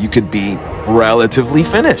your way, you could be relatively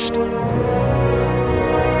finished.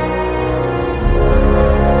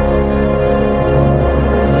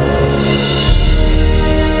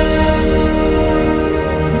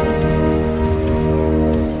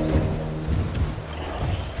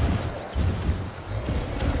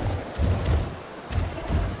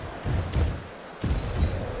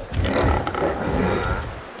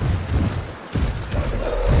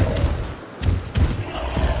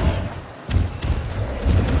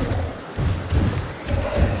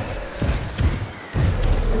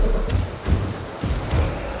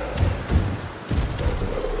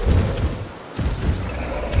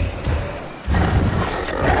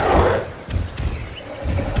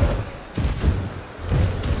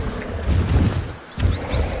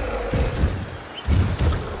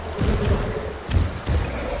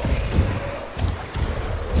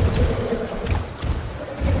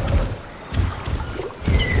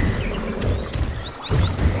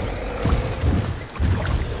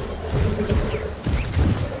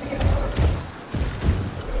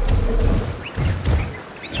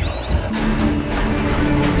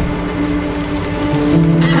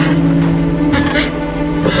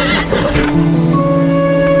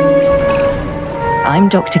 I'm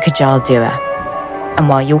Dr. Kajal Dua, and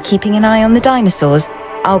while you're keeping an eye on the dinosaurs,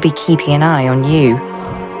 I'll be keeping an eye on you.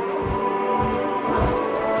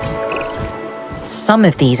 Some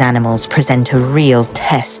of these animals present a real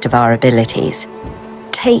test of our abilities.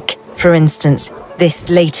 Take, for instance, this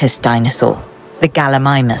latest dinosaur, the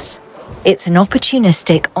Gallimimus. It's an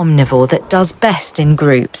opportunistic omnivore that does best in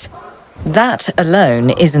groups. That alone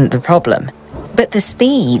isn't the problem, but the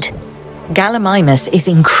speed. Gallimimus is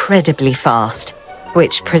incredibly fast,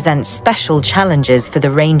 which presents special challenges for the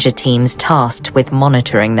ranger teams tasked with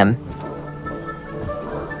monitoring them.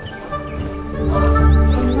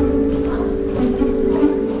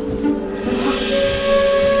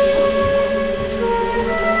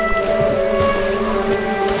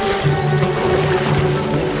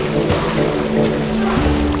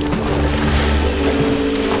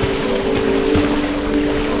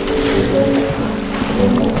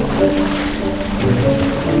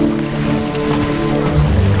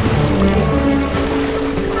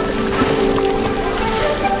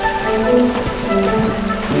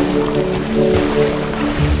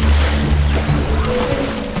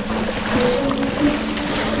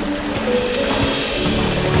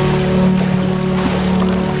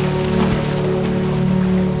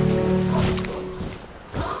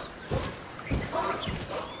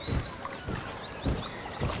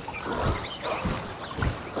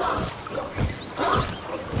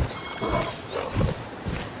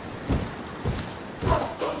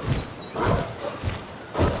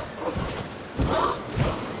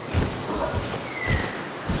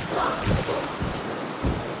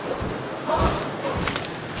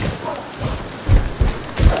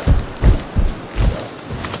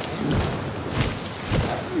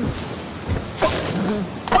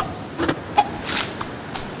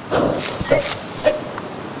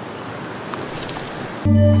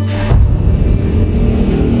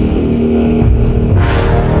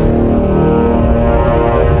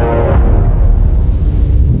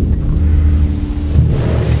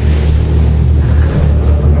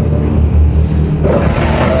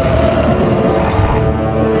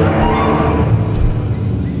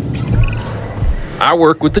 I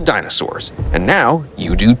work with the dinosaurs, and now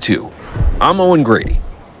you do too. I'm Owen Grady.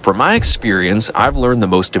 From my experience, I've learned the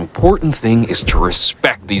most important thing is to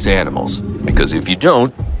respect these animals, because if you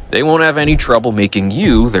don't, they won't have any trouble making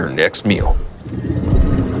you their next meal.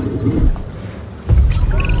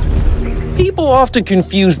 People often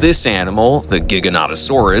confuse this animal, the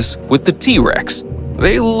Giganotosaurus, with the T-Rex.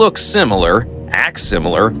 They look similar, act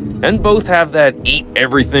similar, and both have that eat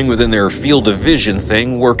everything within their field of vision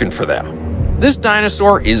thing working for them. This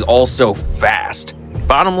dinosaur is also fast.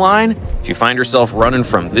 Bottom line, if you find yourself running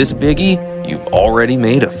from this biggie, you've already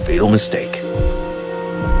made a fatal mistake.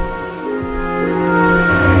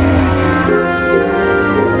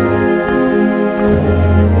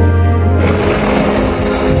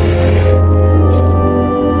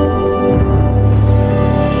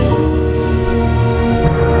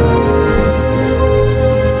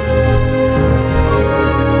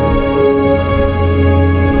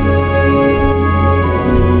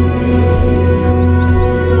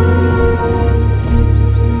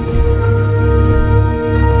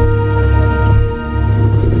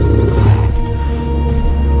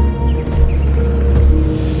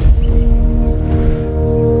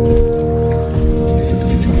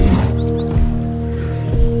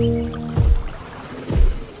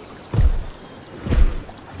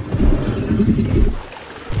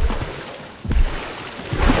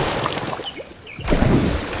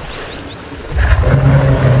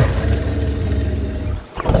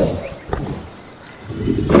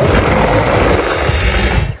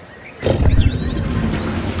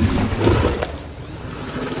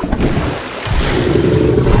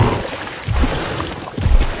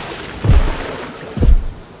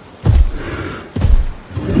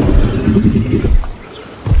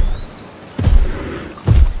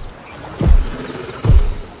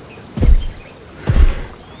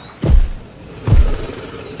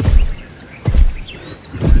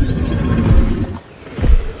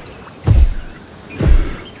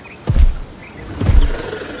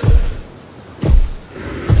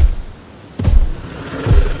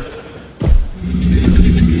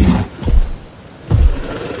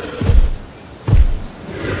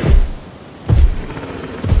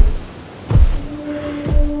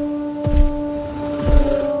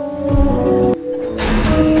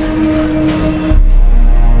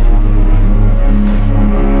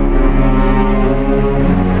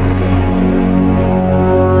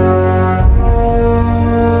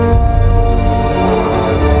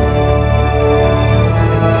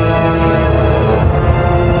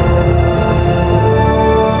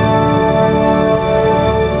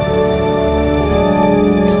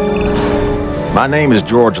 My name is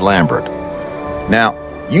George Lambert. Now,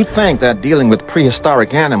 you'd think that dealing with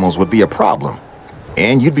prehistoric animals would be a problem.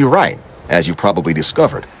 And you'd be right, as you've probably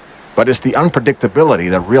discovered. But it's the unpredictability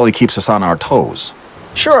that really keeps us on our toes.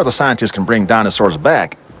 Sure, the scientists can bring dinosaurs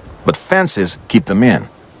back, but fences keep them in.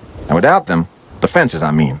 And without them, the fences, I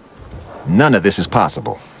mean, none of this is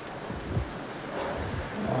possible.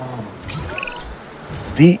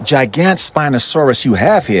 The gigant Spinosaurus you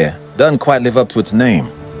have here doesn't quite live up to its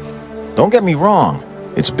name. Don't get me wrong,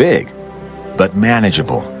 it's big, but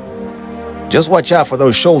manageable. Just watch out for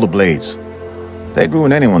those shoulder blades. They'd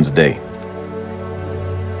ruin anyone's day.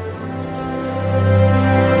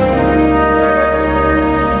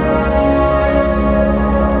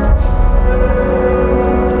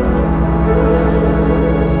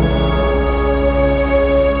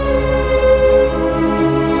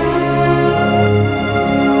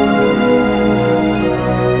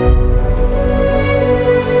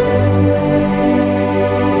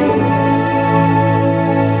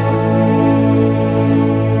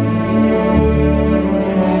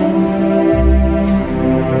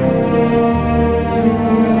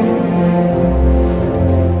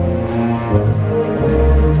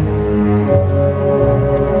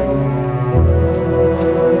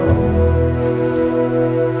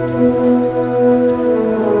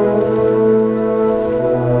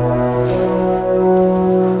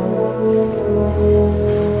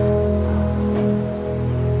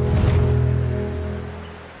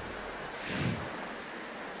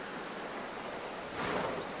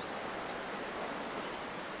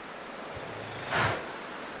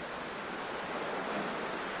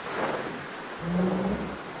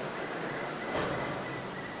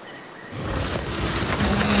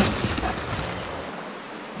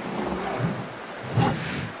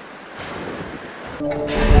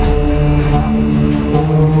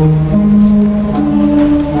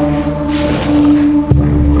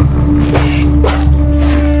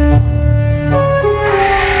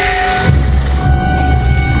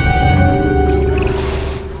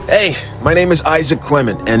 My name is Isaac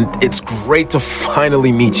Clement, and it's great to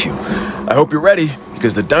finally meet you. I hope you're ready,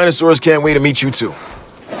 because the dinosaurs can't wait to meet you too.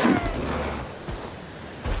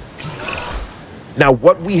 Now,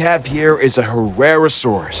 what we have here is a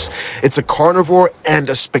Herrerasaurus. It's a carnivore and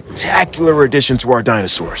a spectacular addition to our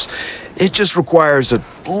dinosaurs. It just requires a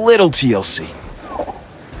little TLC.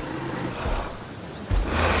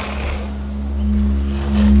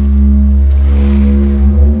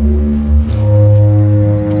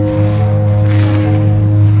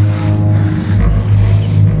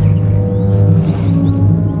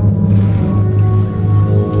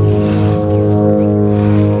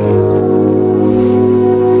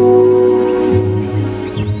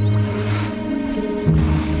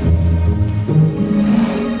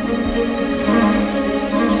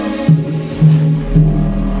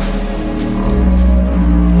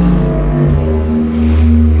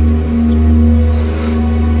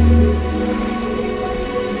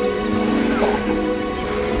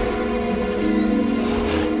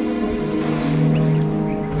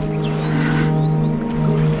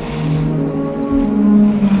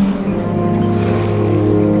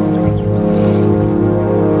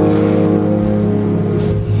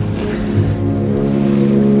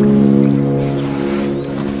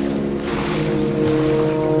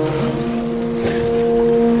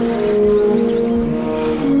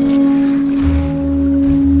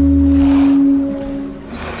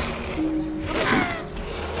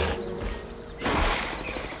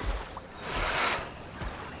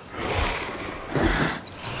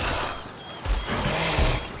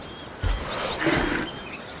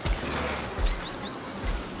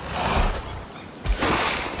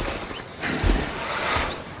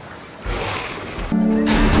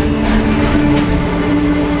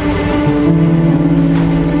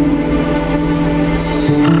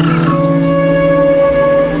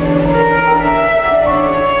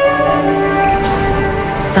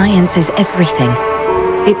 Science is everything.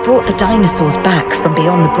 It brought the dinosaurs back from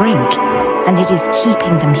beyond the brink, and it is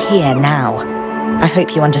keeping them here now. I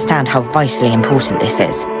hope you understand how vitally important this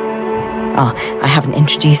is. I haven't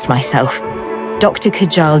introduced myself. Dr.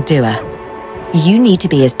 Kajal Dua. You need to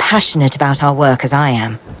be as passionate about our work as I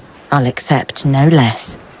am. I'll accept no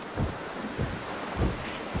less.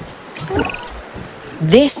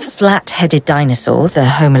 This flat-headed dinosaur, the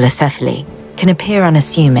Homalocephale, can appear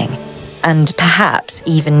unassuming, and perhaps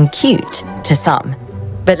even cute to some.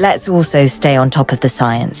 But let's also stay on top of the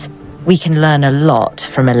science. We can learn a lot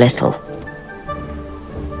from a little.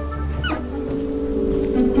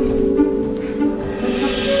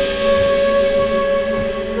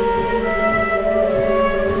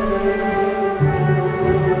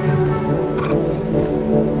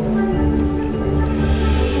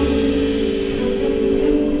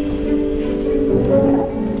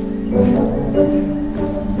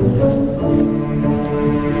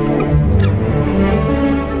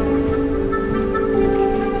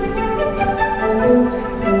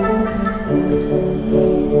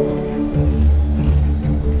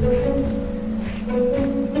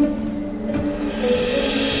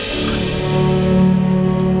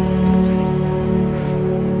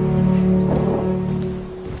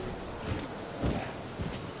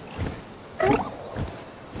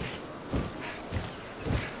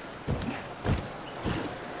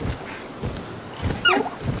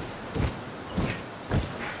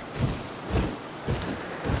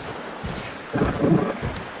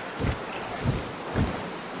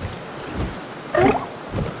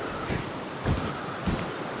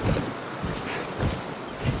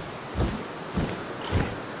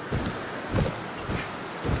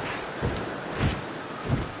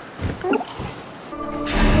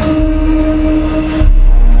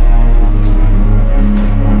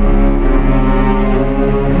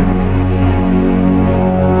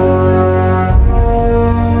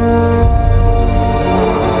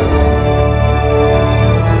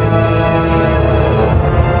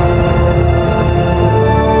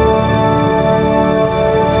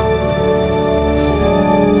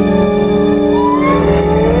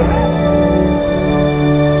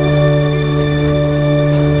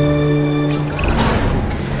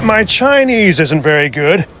 My Chinese isn't very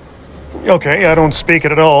good. Okay, I don't speak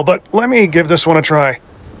it at all, but let me give this one a try.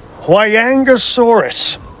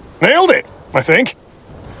 Huayangosaurus. Nailed it, I think.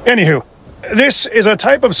 Anywho, this is a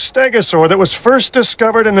type of stegosaur that was first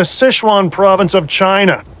discovered in the Sichuan province of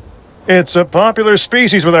China. It's a popular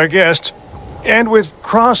species with our guests, and with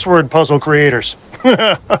crossword puzzle creators.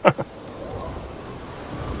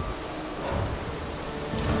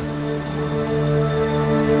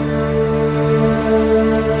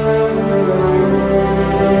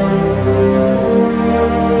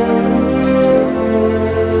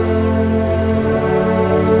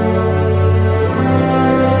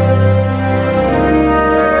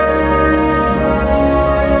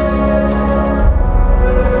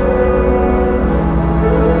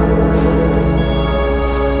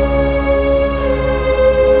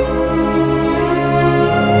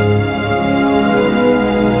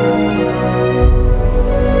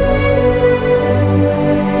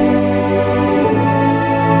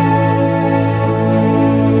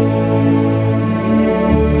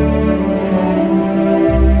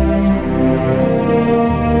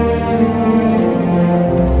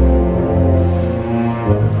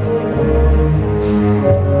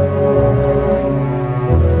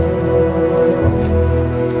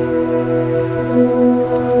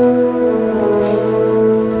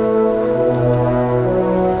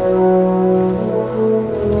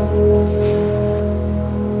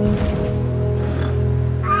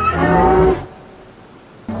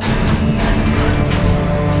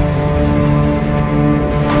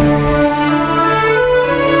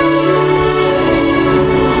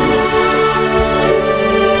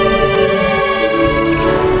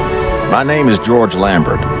 My name is George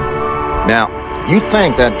Lambert. Now, you'd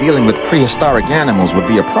think that dealing with prehistoric animals would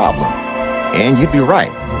be a problem. And you'd be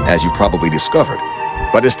right, as you probably discovered.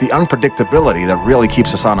 But it's the unpredictability that really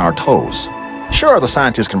keeps us on our toes. Sure, the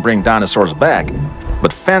scientists can bring dinosaurs back,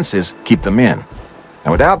 but fences keep them in.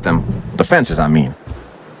 And without them, the fences, I mean,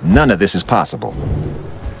 none of this is possible.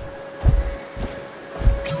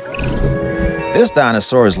 This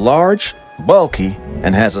dinosaur is large, bulky,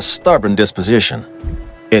 and has a stubborn disposition.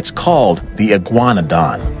 It's called the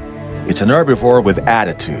iguanodon. It's an herbivore with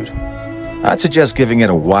attitude. I'd suggest giving it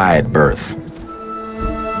a wide berth.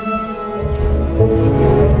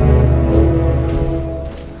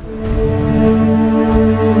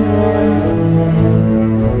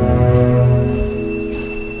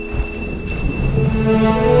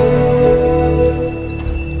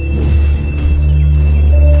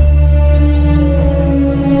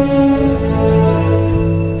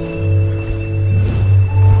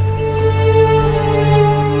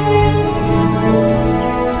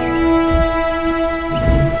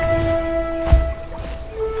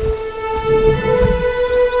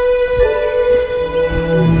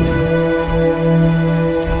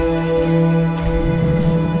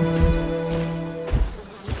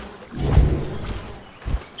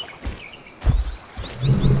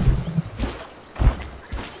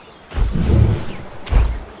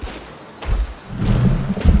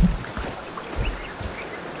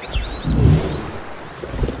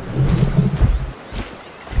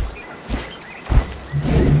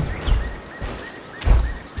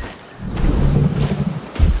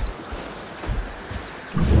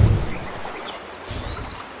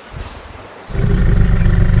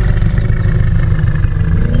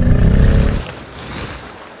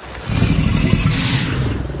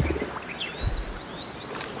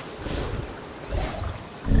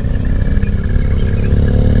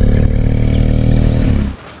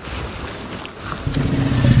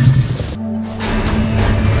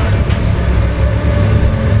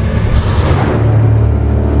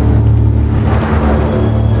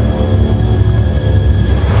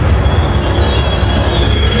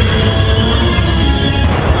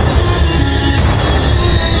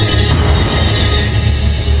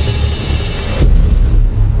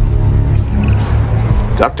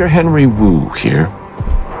 Dr. Henry Wu here,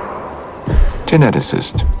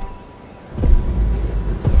 geneticist.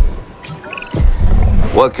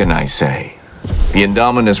 What can I say? The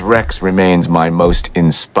Indominus Rex remains my most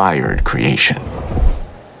inspired creation.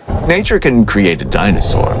 Nature can create a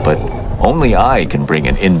dinosaur, but only I can bring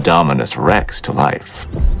an Indominus Rex to life.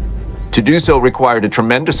 To do so required a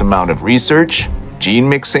tremendous amount of research, gene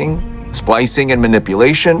mixing, splicing and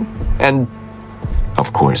manipulation, and,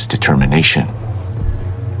 of course, determination.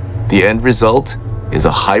 The end result is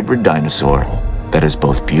a hybrid dinosaur that is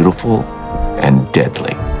both beautiful and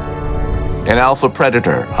deadly. An alpha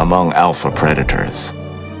predator among alpha predators.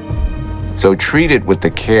 So treat it with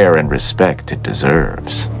the care and respect it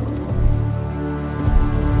deserves.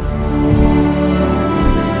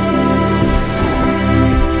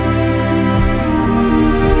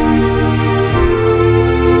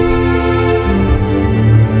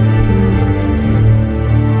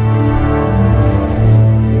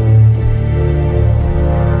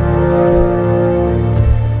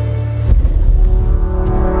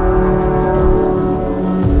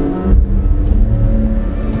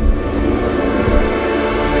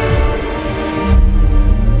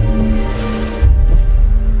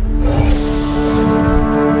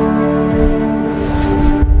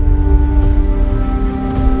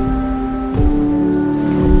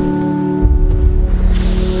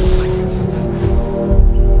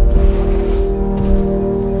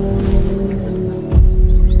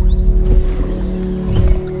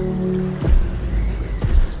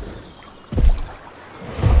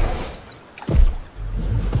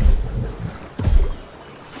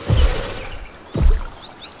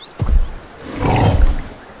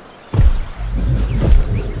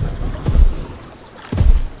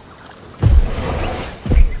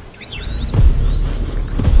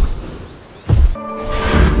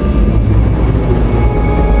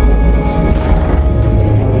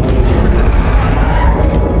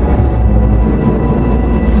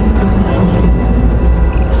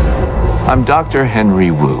 I'm Dr. Henry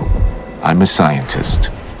Wu. I'm a scientist.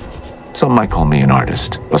 Some might call me an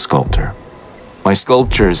artist, a sculptor. My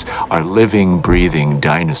sculptures are living, breathing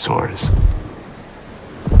dinosaurs.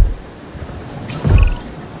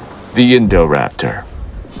 The Indoraptor.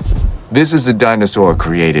 This is a dinosaur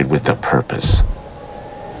created with a purpose.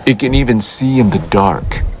 It can even see in the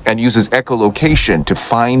dark and uses echolocation to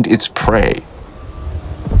find its prey.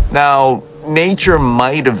 Now, nature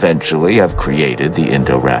might eventually have created the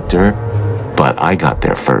Indoraptor, but I got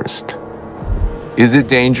there first. Is it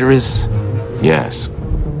dangerous? Yes.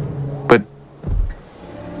 But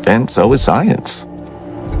then so is science.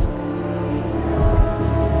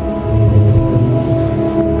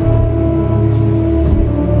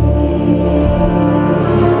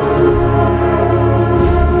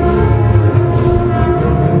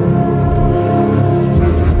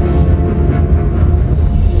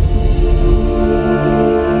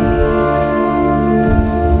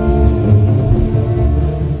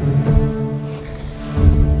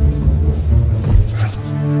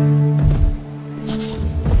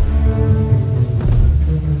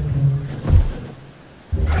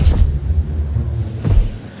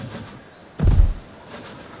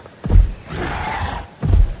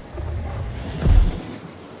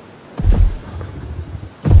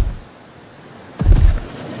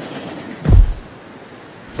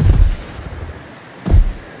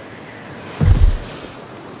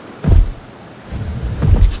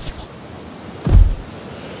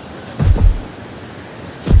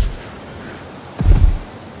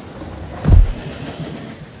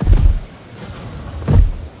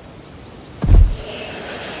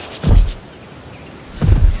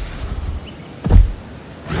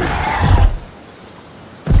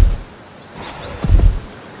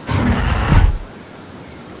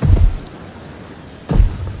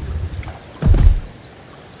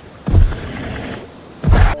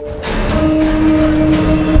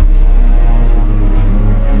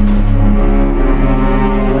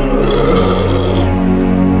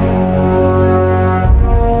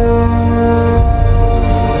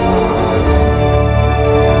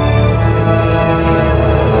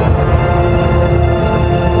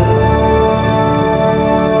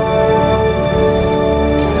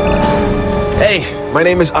 My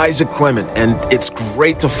name is Isaac Clement, and it's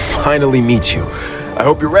great to finally meet you. I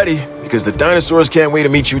hope you're ready, because the dinosaurs can't wait to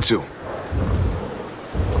meet you too.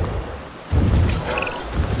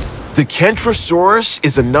 The Camarasaurus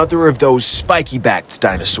is another of those spiky-backed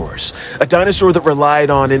dinosaurs. A dinosaur that relied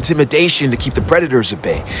on intimidation to keep the predators at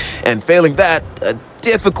bay, and failing that, a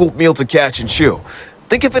difficult meal to catch and chew.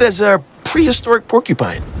 Think of it as a prehistoric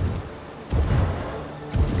porcupine.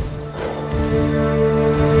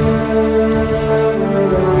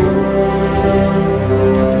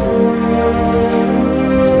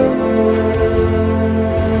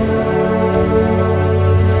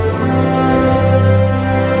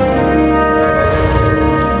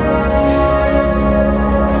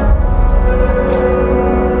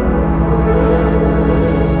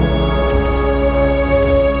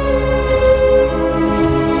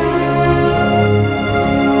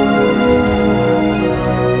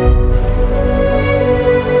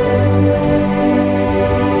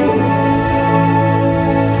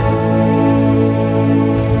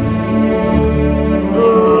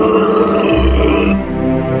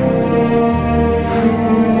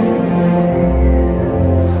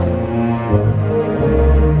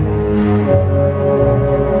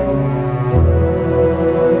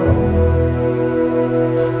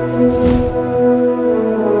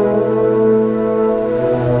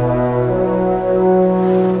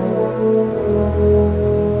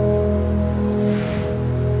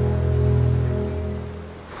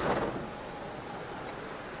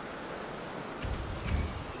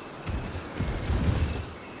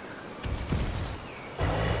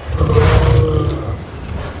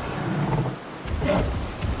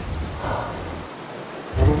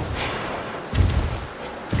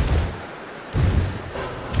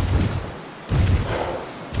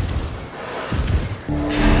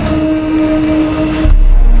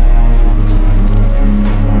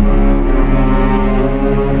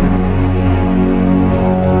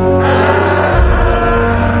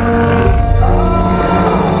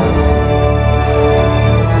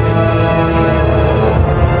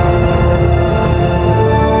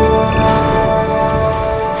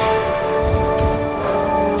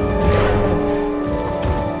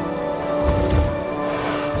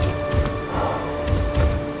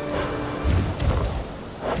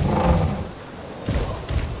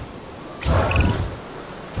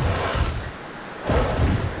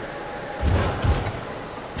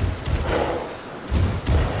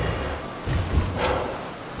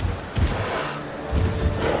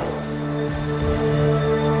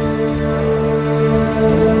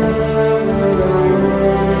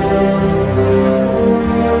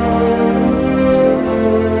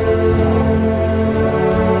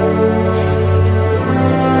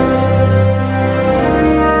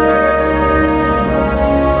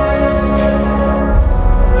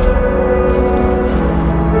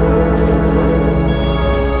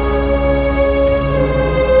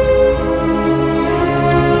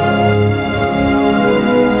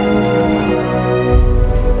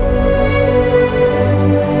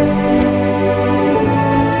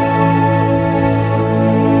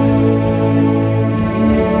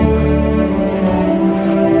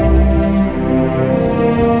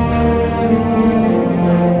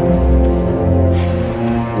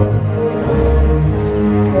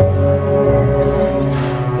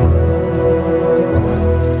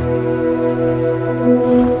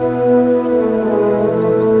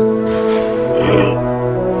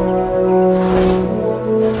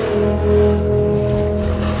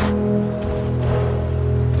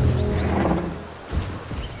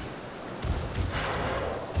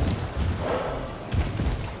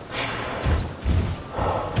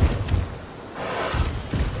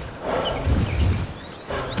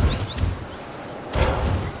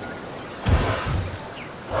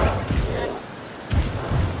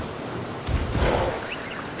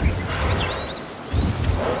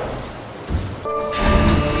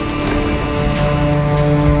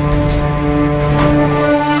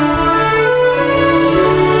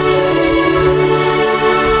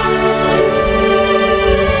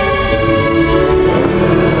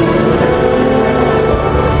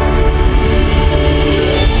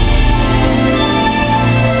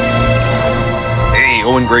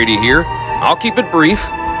 Brady here. I'll keep it brief,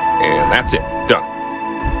 and that's it. Done.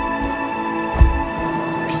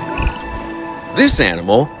 This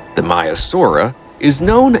animal, the Maiasaura, is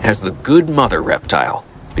known as the Good Mother reptile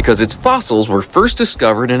because its fossils were first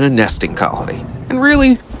discovered in a nesting colony. And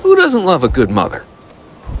really, who doesn't love a good mother?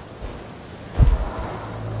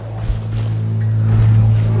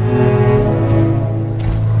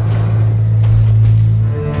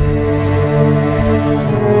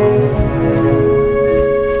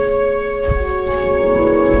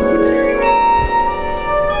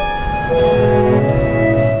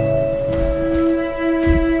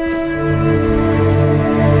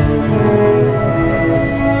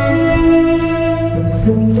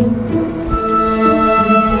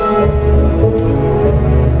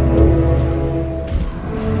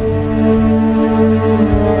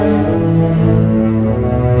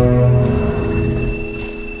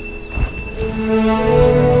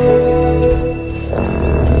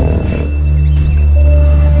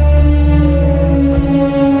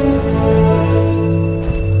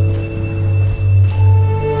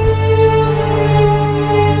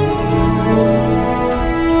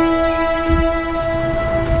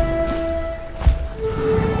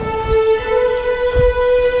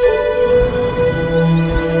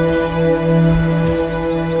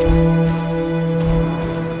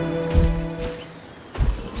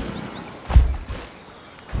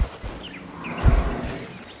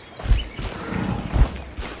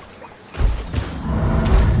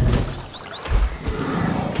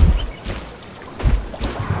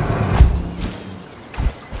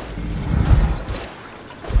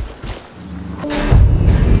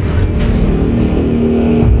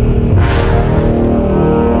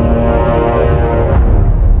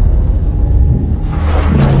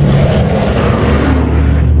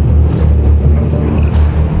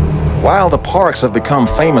 While the parks have become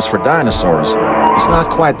famous for dinosaurs, it's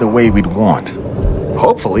not quite the way we'd want.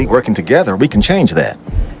 Hopefully, working together, we can change that.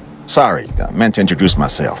 Sorry, I meant to introduce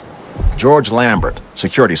myself. George Lambert,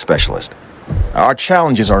 security specialist. Our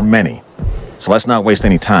challenges are many, so let's not waste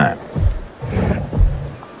any time.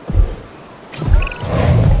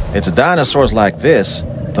 It's dinosaurs like this,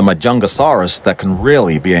 the Majungasaurus, that can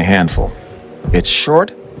really be a handful. It's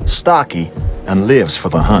short, stocky, and lives for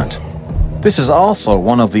the hunt. This is also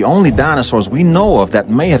one of the only dinosaurs we know of that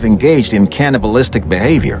may have engaged in cannibalistic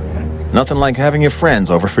behavior. Nothing like having your friends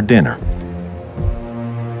over for dinner.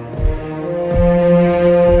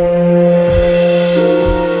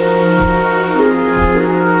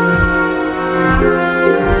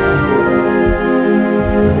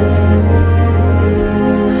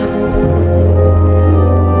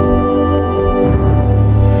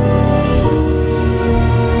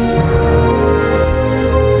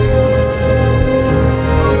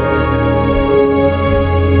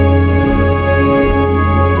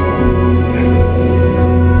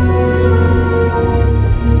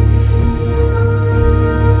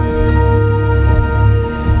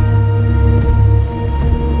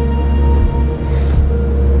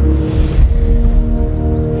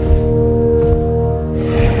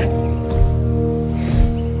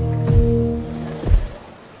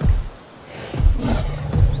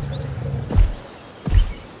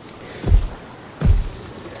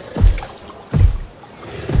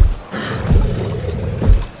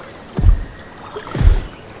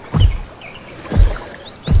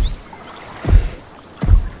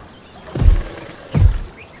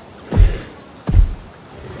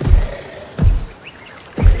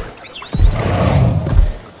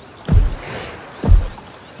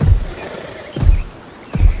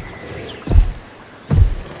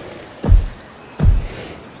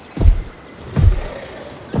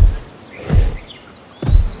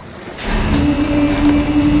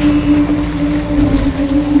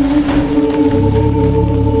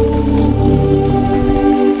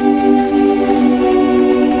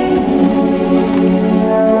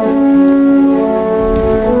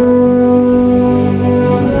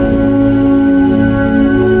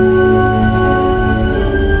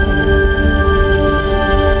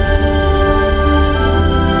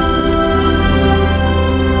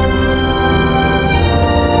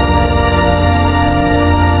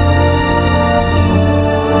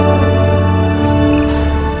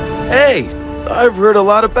 I've heard a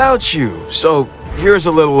lot about you, so here's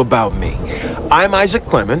a little about me. I'm Isaac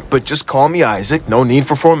Clement, but just call me Isaac, no need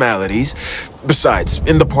for formalities. Besides,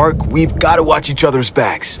 in the park, we've got to watch each other's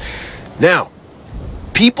backs. Now,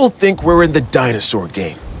 people think we're in the dinosaur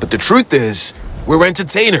game, but the truth is, we're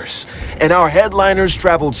entertainers, and our headliners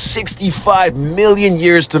traveled 65 million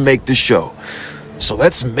years to make the show. So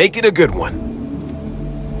let's make it a good one.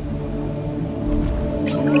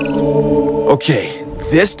 Okay,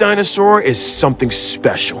 This dinosaur is something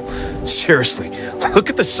special. Seriously, look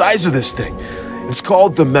at the size of this thing. It's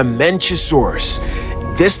called the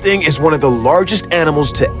Mamenchisaurus. This thing is one of the largest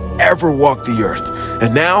animals to ever walk the earth.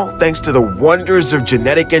 And now, thanks to the wonders of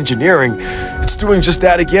genetic engineering, it's doing just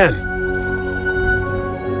that again.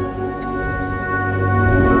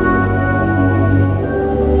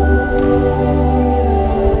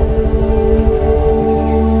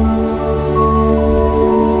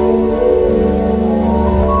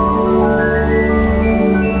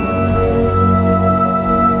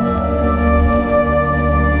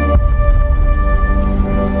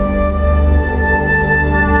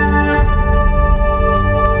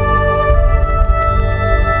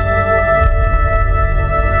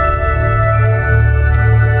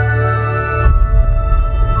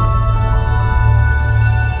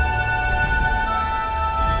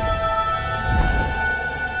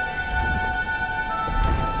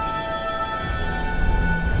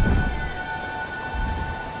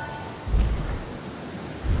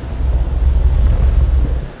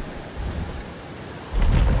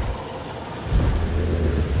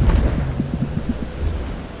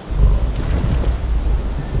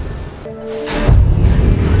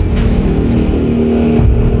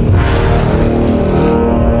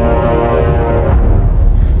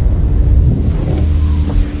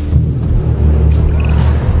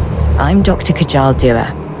 I'm Dr. Kajal Dua,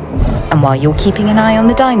 and while you're keeping an eye on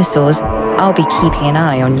the dinosaurs, I'll be keeping an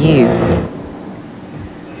eye on you.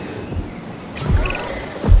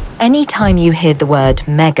 Anytime you hear the word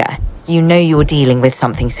mega, you know you're dealing with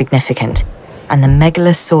something significant, and the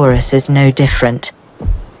Megalosaurus is no different.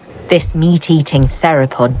 This meat-eating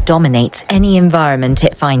theropod dominates any environment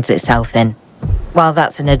it finds itself in. While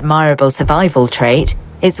that's an admirable survival trait,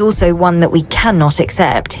 it's also one that we cannot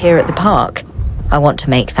accept here at the park. I want to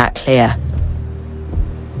make that clear.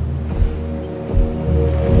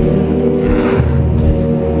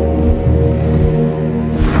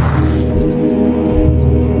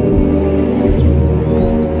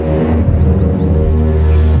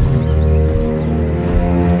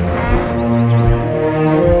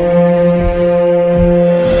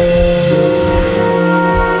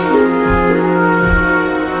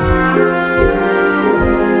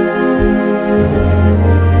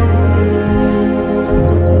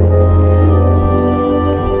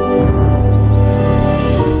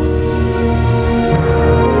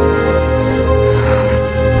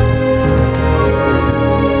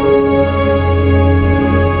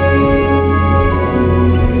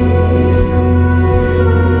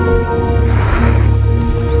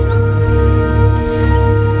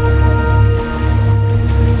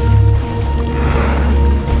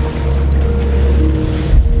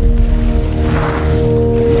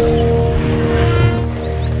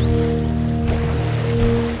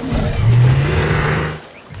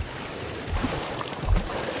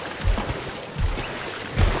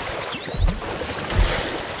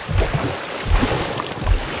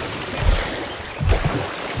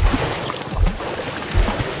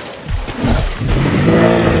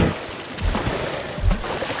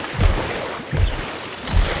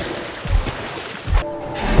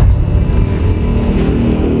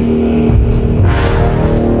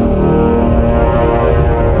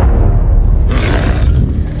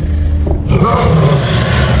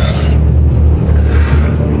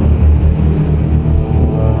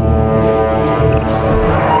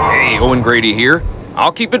 Grady here.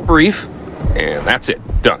 I'll keep it brief, and that's it.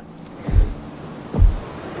 Done.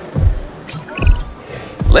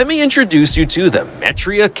 Let me introduce you to the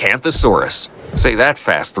Acrocanthosaurus. Say that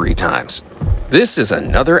fast 3 times. This is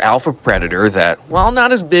another alpha predator that, while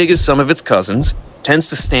not as big as some of its cousins, tends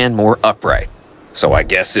to stand more upright. So I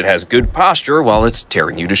guess it has good posture while it's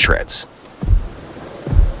tearing you to shreds.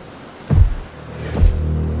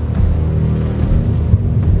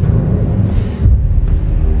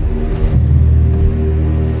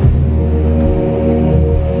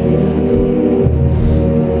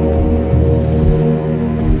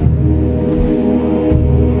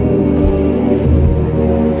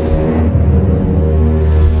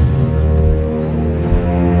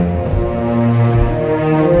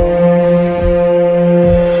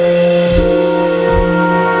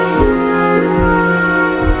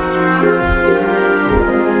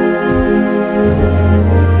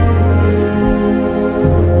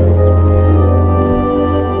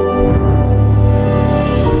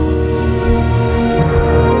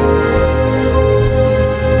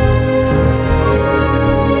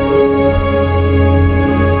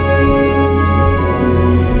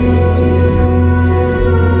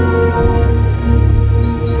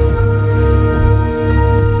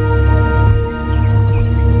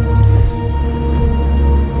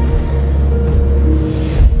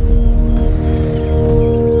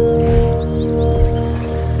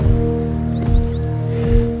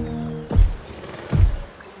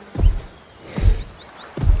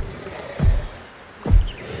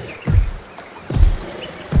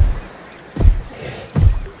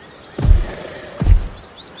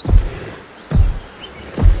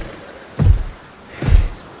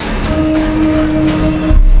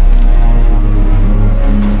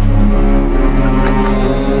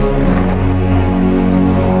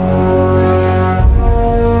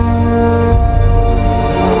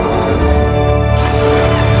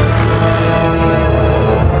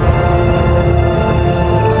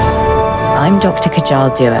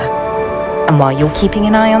 agile doer. And while you're keeping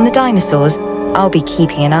an eye on the dinosaurs, I'll be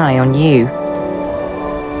keeping an eye on you.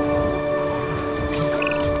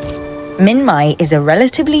 Minmi is a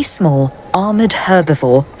relatively small, armored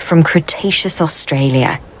herbivore from Cretaceous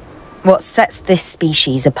Australia. What sets this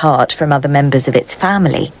species apart from other members of its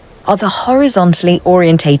family are the horizontally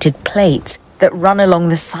orientated plates that run along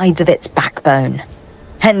the sides of its backbone.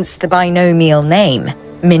 Hence the binomial name,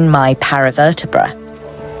 Minmi paravertebra.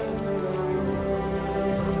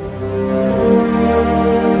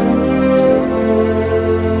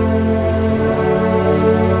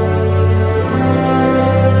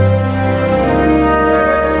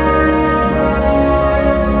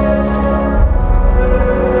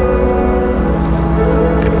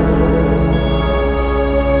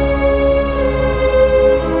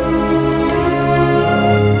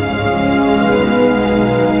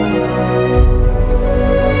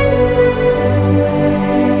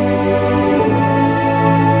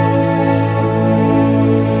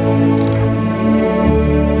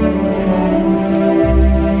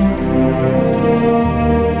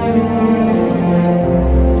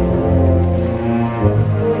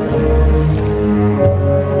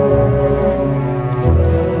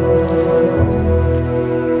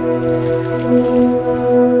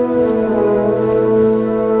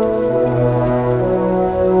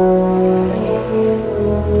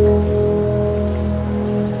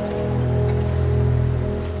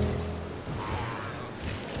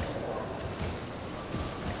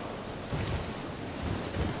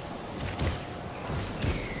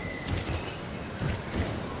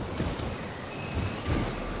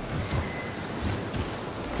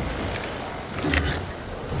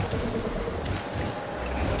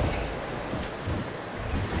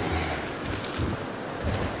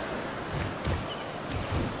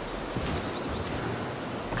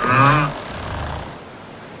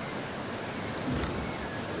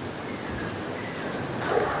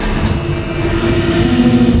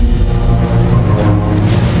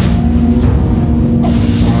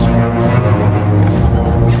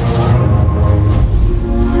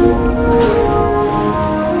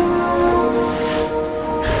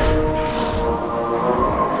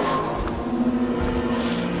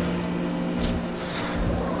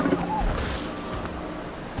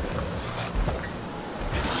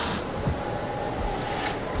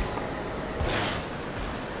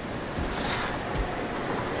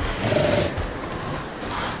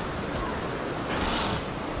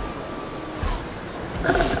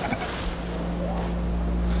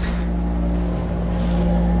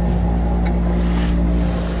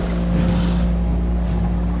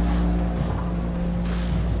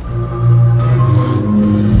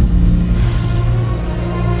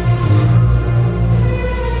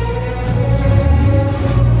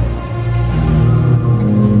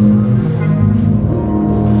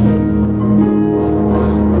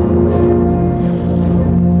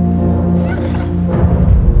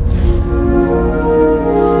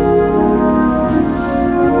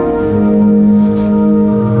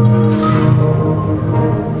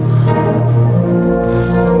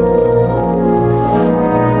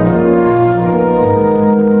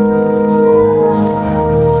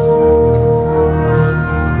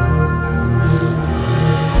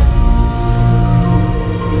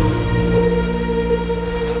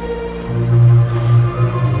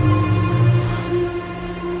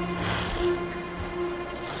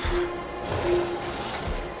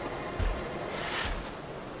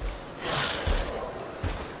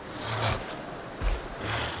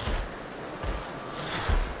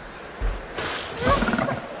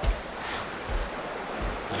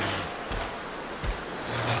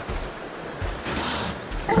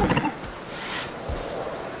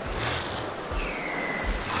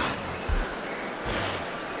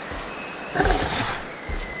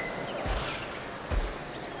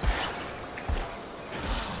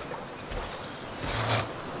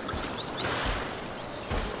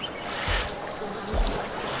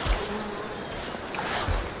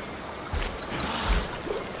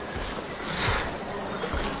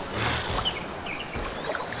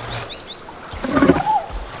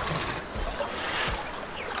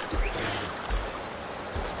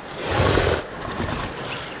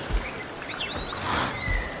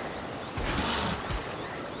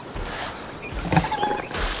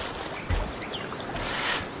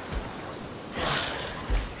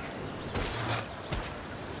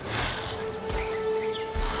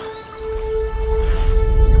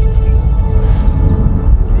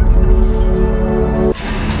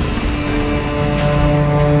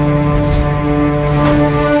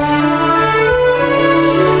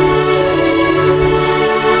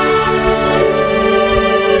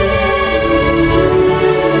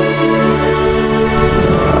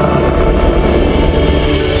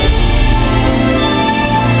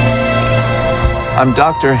 I'm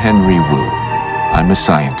Dr. Henry Wu. I'm a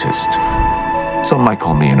scientist. Some might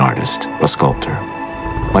call me an artist, a sculptor.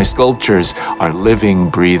 My sculptures are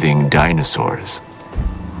living, breathing dinosaurs.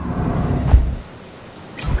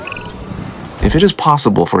 If it is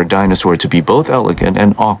possible for a dinosaur to be both elegant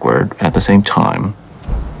and awkward at the same time,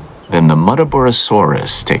 then the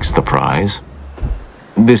Albertosaurus takes the prize.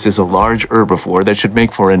 This is a large herbivore that should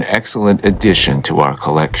make for an excellent addition to our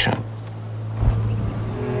collection.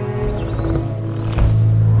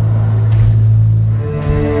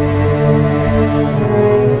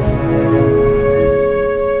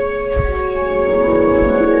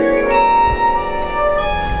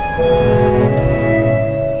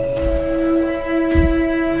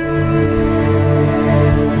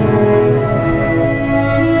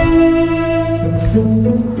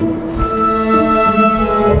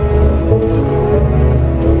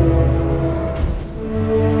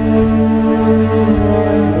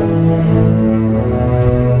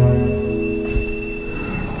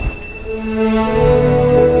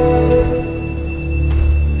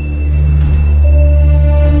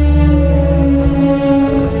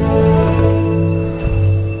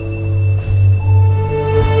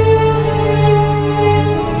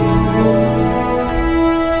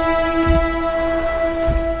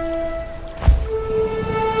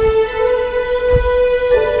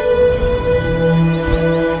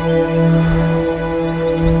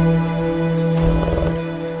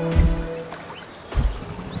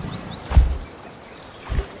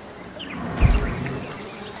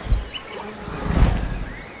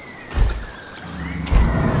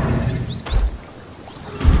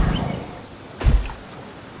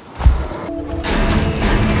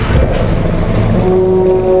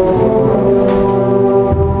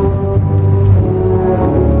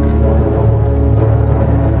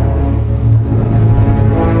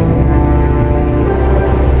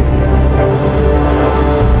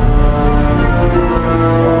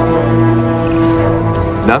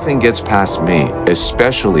 Nothing gets past me,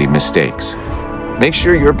 especially mistakes. Make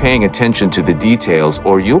sure you're paying attention to the details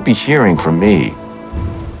or you'll be hearing from me.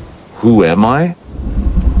 Who am I?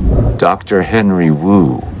 Dr. Henry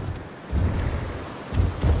Wu.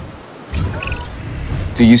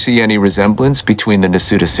 Do you see any resemblance between the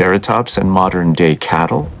Nasutoceratops and modern-day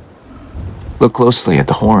cattle? Look closely at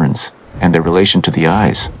the horns and their relation to the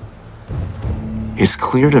eyes. It's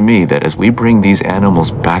clear to me that as we bring these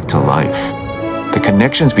animals back to life, the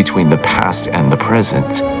connections between the past and the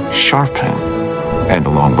present sharpen, and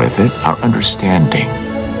along with it, our understanding.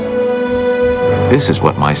 This is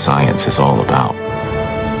what my science is all about.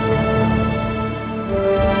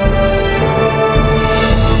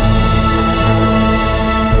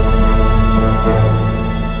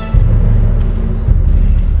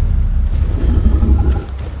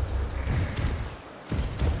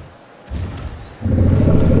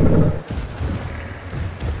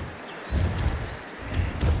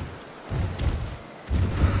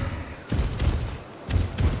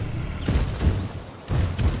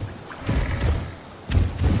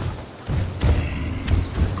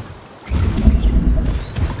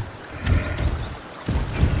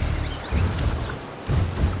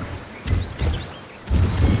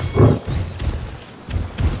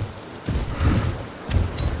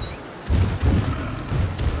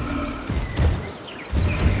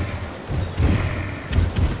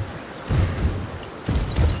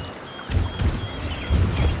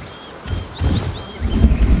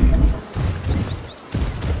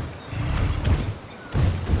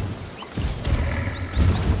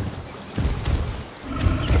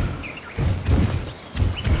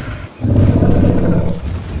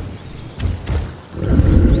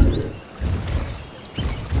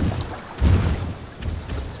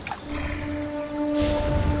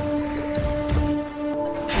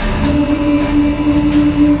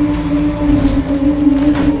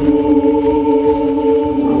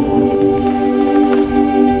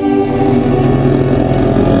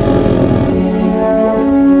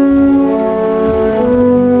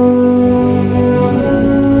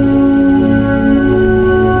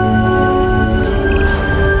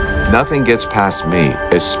 Nothing gets past me,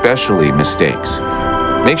 especially mistakes.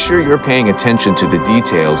 Make sure you're paying attention to the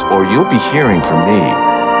details or you'll be hearing from me.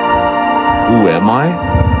 Who am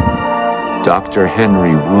I? Dr.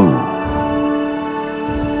 Henry Wu.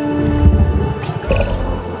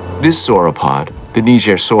 This sauropod, the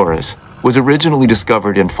Nigersaurus, was originally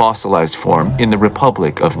discovered in fossilized form in the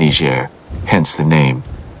Republic of Niger, hence the name.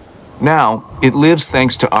 Now, it lives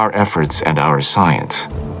thanks to our efforts and our science.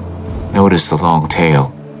 Notice the long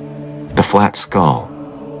tail, the flat skull.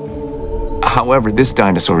 However, this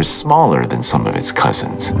dinosaur is smaller than some of its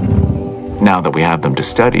cousins. Now that we have them to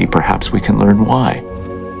study, perhaps we can learn why.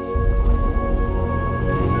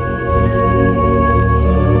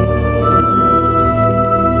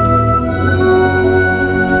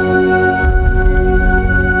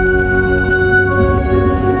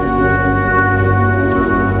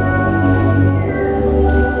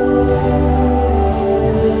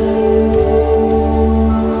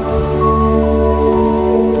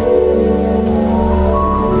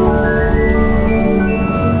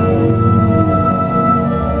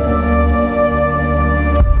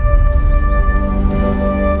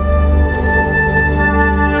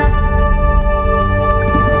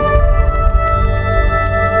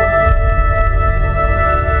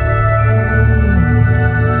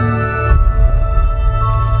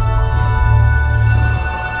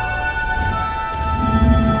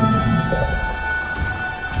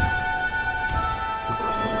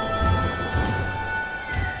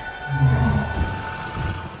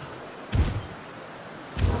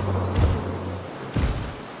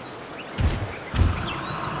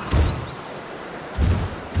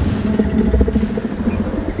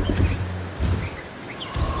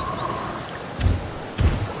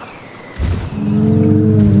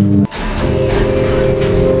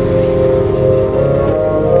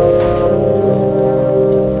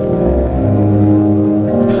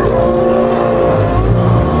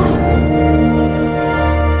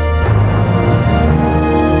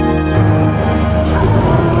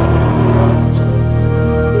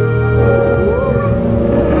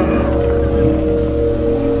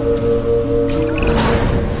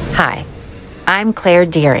 I'm Claire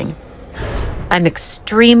Deering. I'm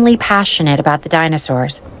extremely passionate about the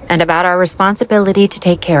dinosaurs and about our responsibility to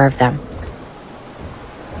take care of them.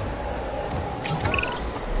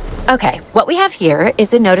 Okay, what we have here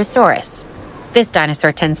is a Nodosaurus. This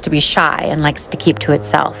dinosaur tends to be shy and likes to keep to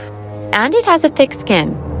itself. And it has a thick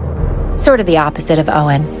skin. Sort of the opposite of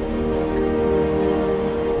Owen.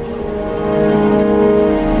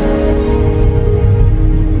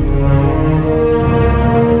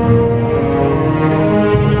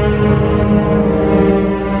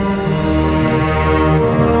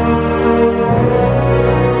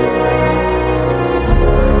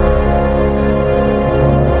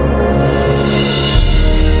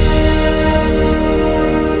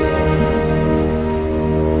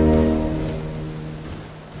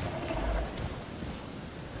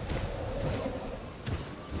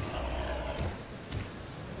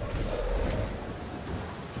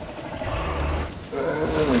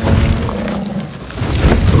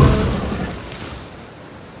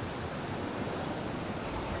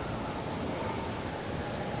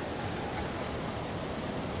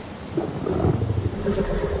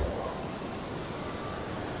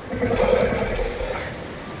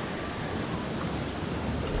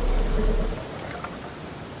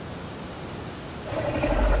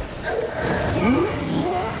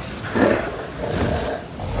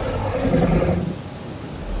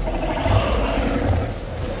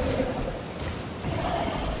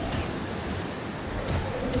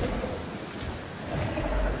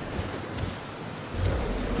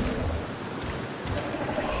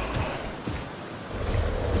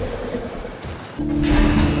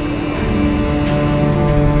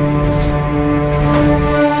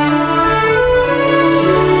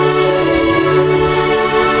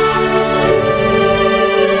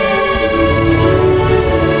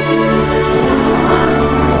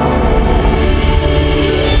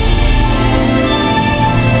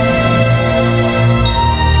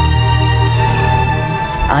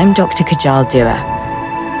 I'm Dr. Kajal Dua,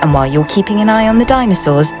 and while you're keeping an eye on the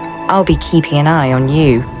dinosaurs, I'll be keeping an eye on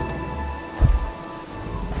you.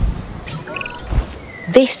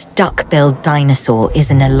 This duck-billed dinosaur is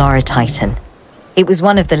an Allosaurus. It was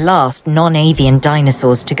one of the last non-avian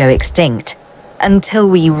dinosaurs to go extinct, until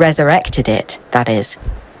we resurrected it, that is.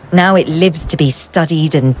 Now it lives to be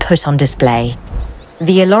studied and put on display.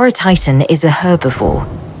 The Allosaurus is a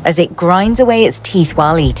herbivore. As it grinds away its teeth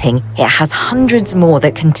while eating, it has hundreds more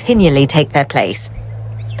that continually take their place.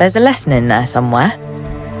 There's a lesson in there somewhere.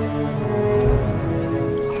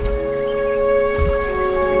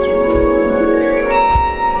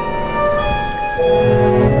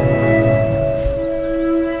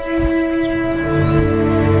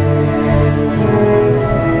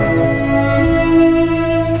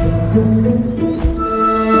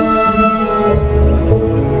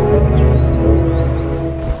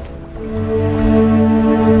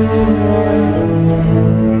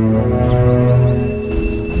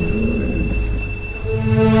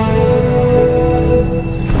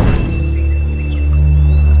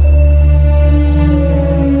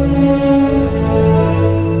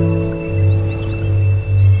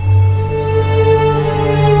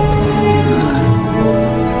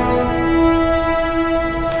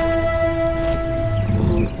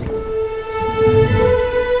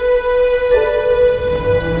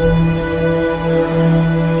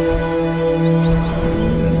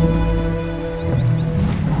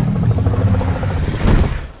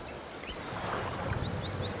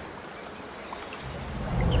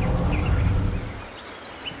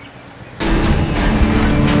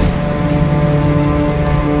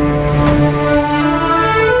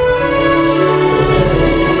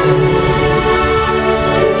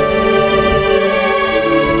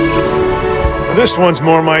 This one's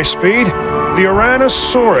more my speed. The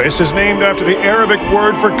Tyrannosaurus is named after the Arabic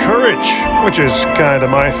word for courage, which is kinda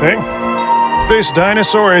my thing. This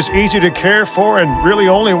dinosaur is easy to care for and really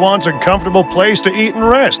only wants a comfortable place to eat and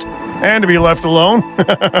rest, and to be left alone.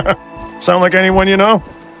 Sound like anyone you know?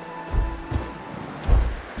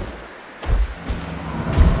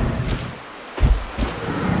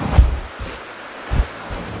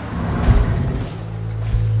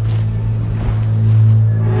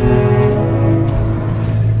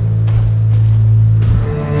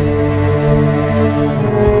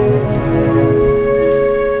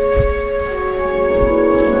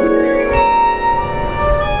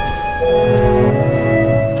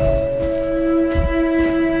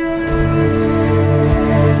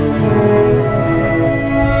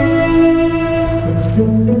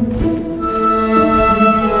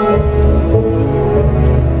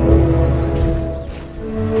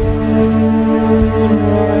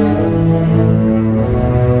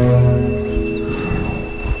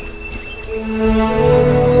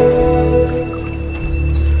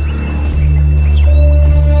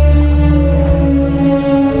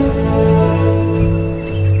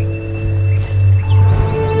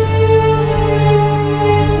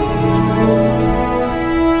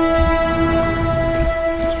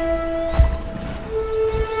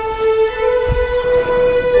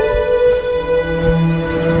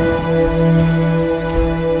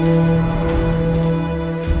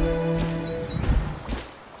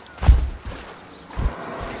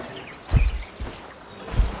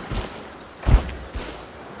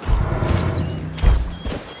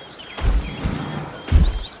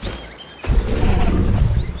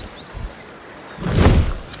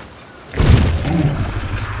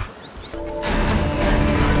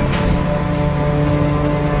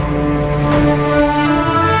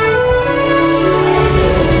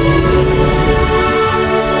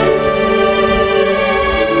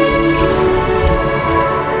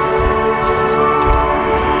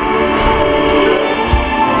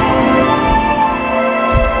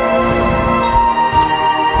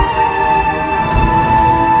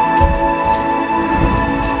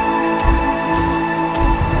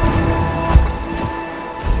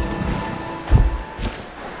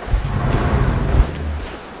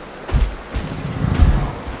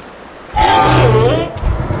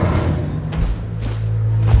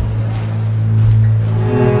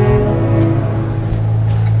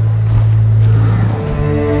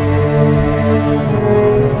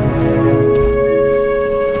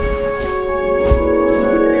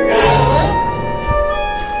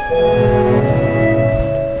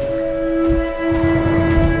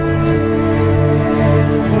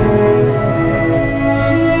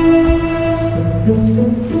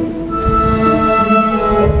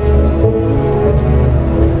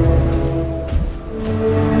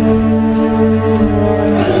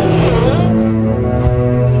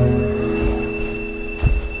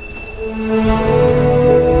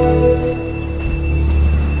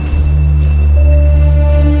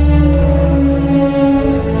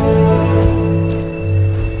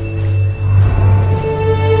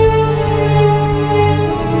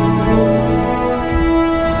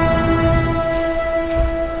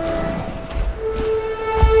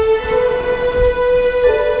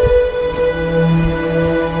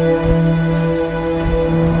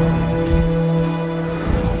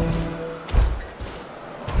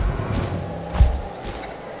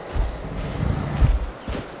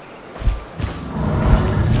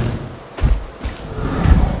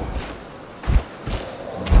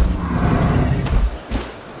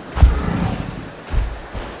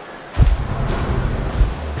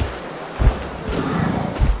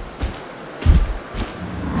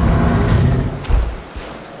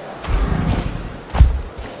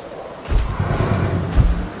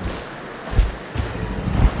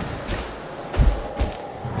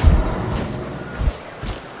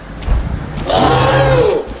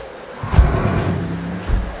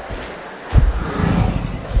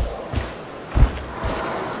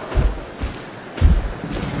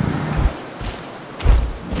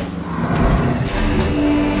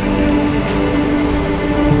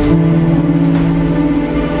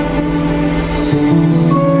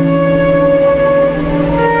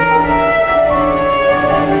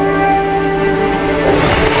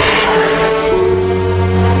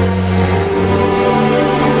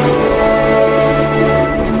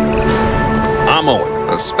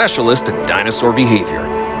 specialist in dinosaur behavior.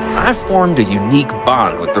 I've formed a unique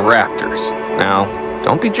bond with the raptors. Now,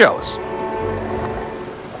 don't be jealous.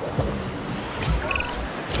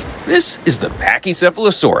 This is the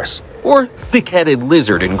Pachycephalosaurus, or thick-headed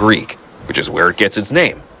lizard in Greek, which is where it gets its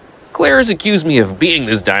name. Claire's accused me of being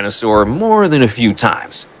this dinosaur more than a few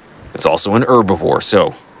times. It's also an herbivore,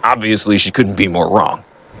 so obviously she couldn't be more wrong.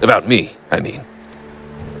 About me, I mean.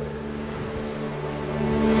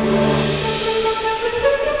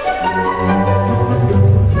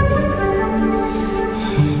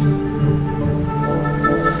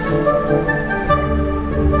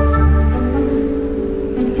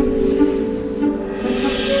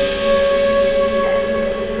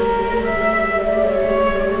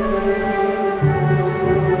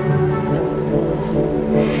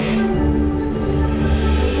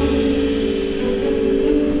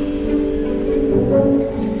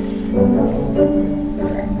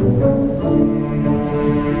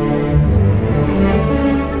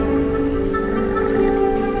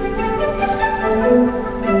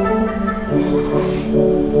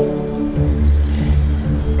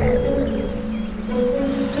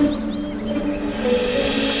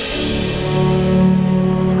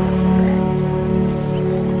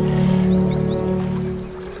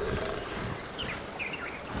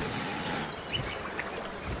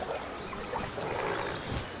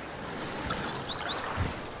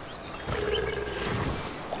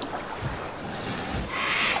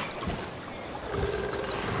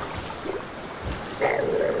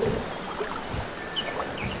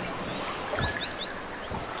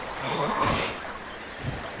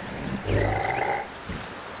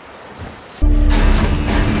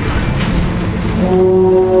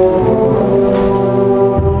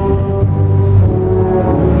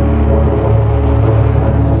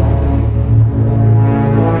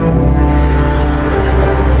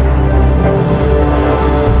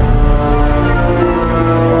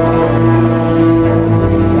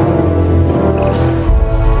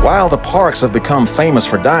 While the parks have become famous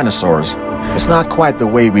for dinosaurs, it's not quite the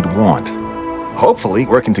way we'd want. Hopefully,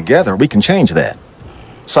 working together, we can change that.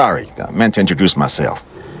 Sorry, I meant to introduce myself.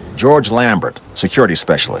 George Lambert, security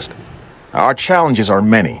specialist. Our challenges are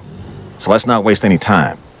many, so let's not waste any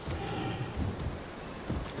time.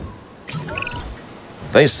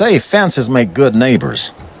 They say fences make good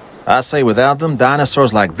neighbors. I say without them,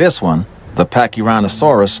 dinosaurs like this one, the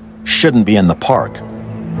Pachyrhinosaurus, shouldn't be in the park.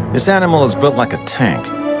 This animal is built like a tank,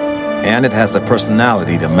 and it has the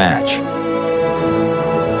personality to match.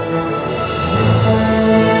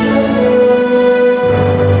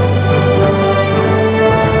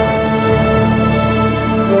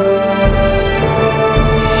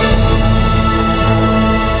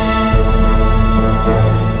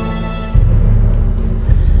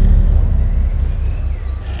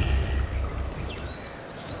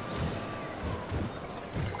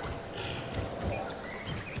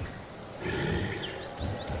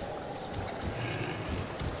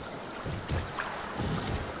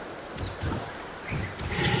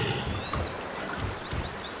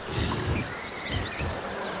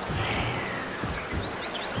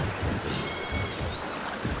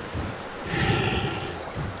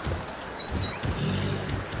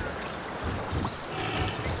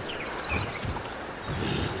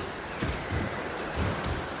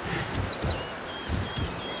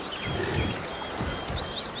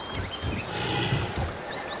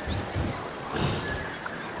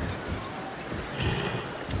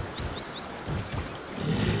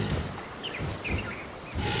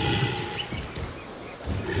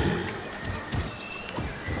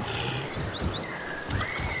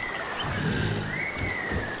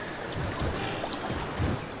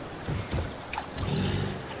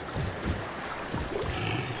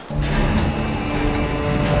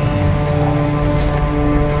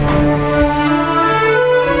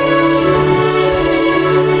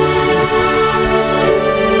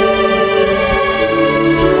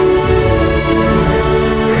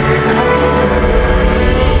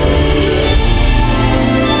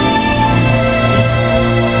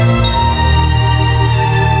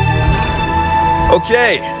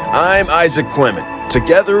 Okay, I'm Isaac Clement.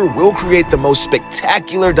 Together, we'll create the most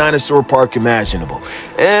spectacular dinosaur park imaginable,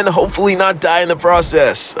 and hopefully not die in the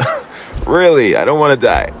process. Really, I don't want to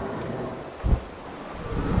die.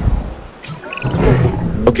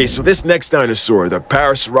 Okay, so this next dinosaur, the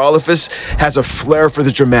Carcharodonthosaurus, has a flair for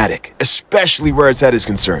the dramatic, especially where its head is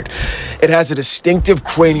concerned. It has a distinctive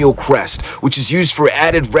cranial crest, which is used for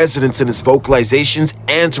added resonance in its vocalizations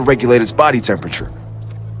and to regulate its body temperature.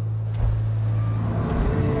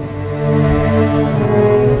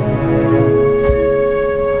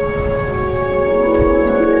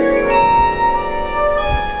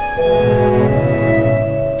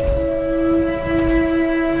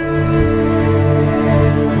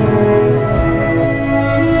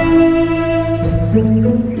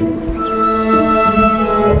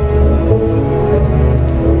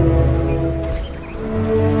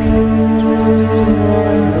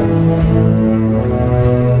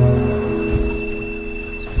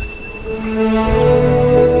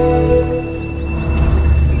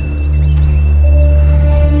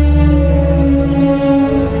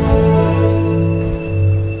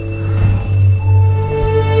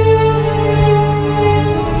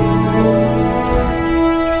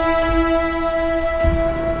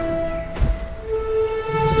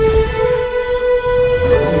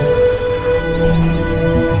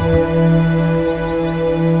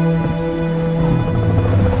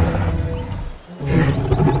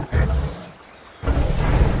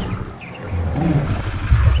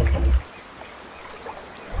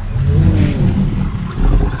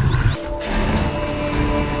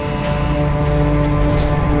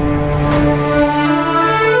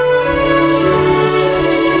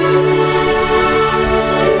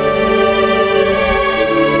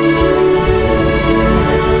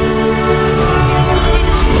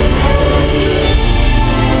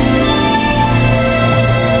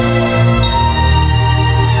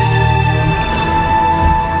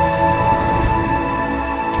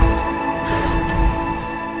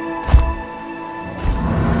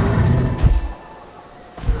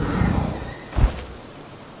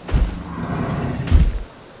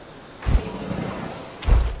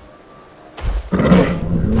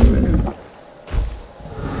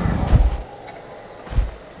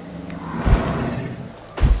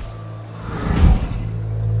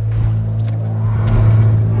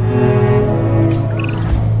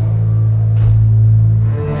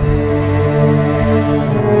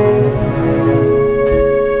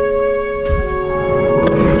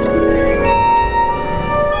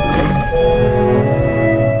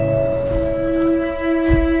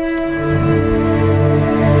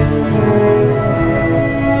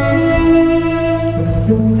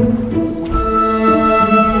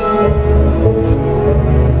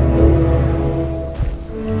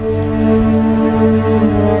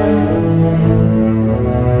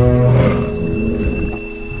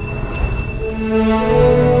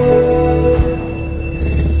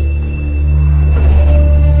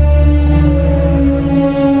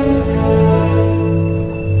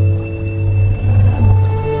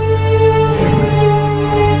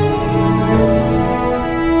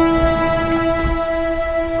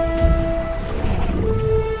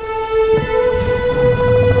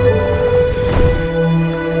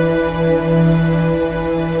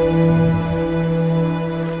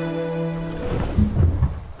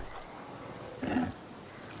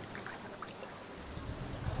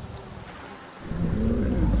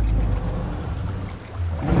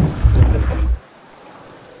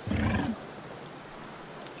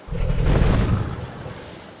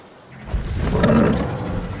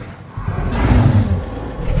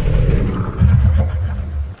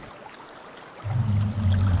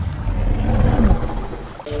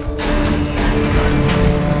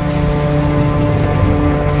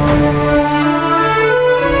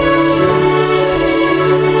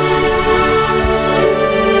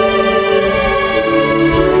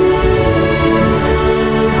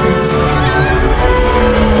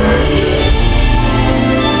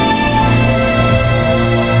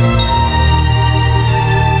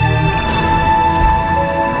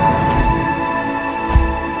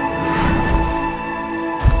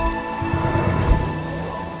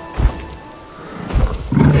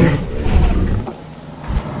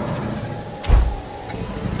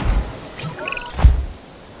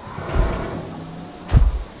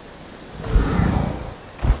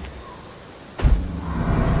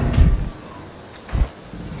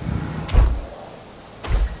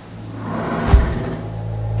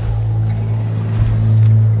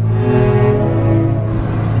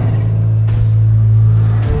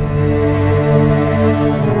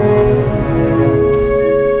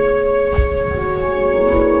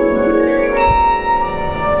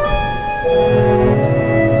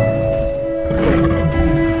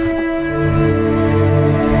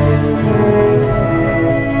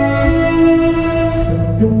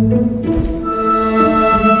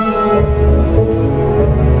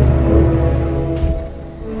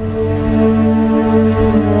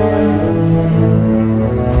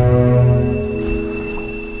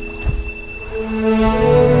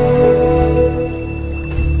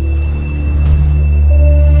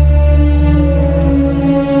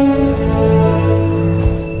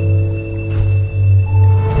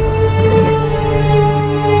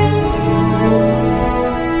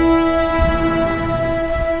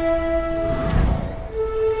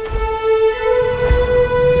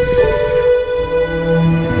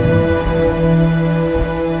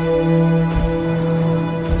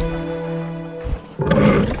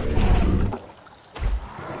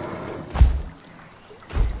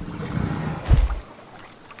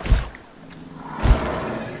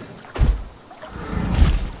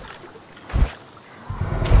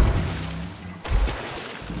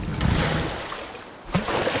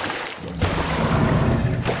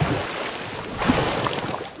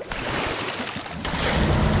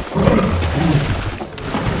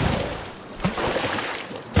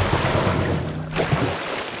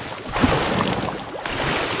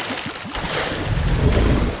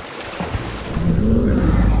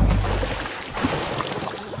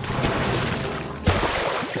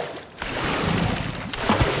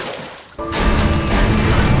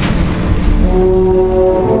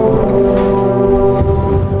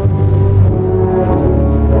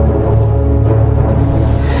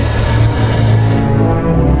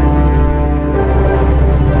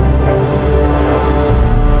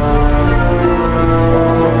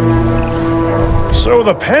 So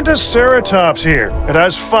the Pentaceratops here, it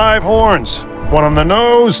has 5 horns. 1 on the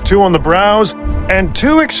nose, 2 on the brows, and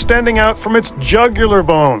 2 extending out from its jugular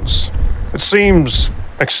bones. It seems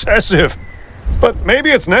excessive, but maybe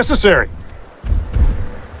it's necessary.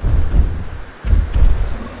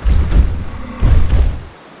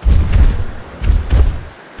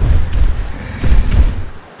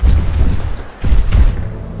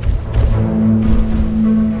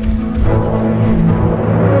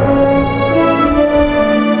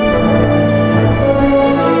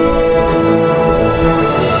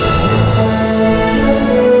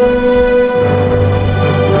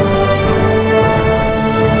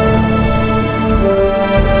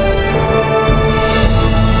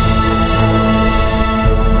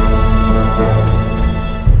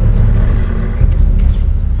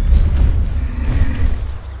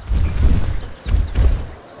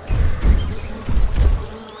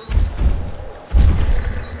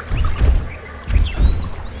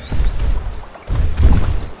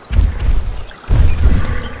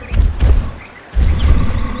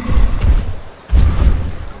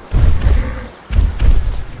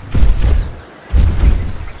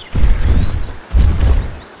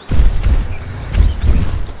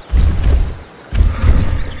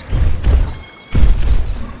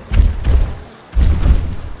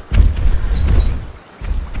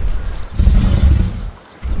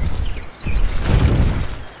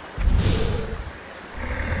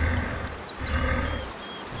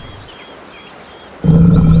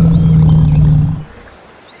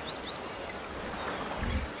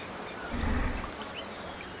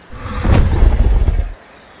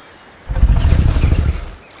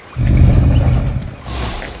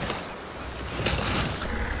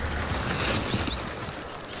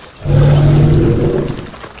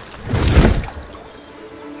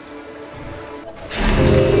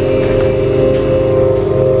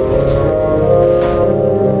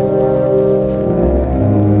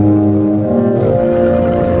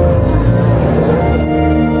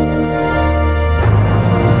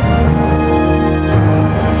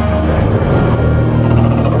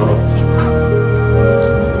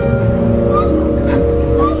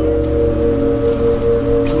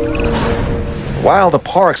 While the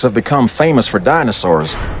parks have become famous for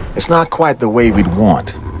dinosaurs, it's not quite the way we'd want.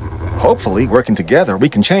 Hopefully, working together, we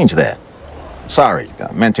can change that. Sorry,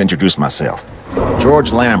 I meant to introduce myself.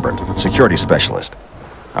 George Lambert, security specialist.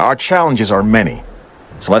 Our challenges are many,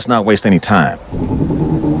 so let's not waste any time.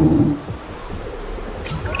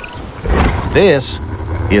 This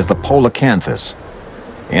is the Coelacanthus,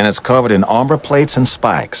 and it's covered in armor plates and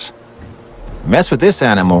spikes. Mess with this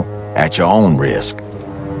animal at your own risk.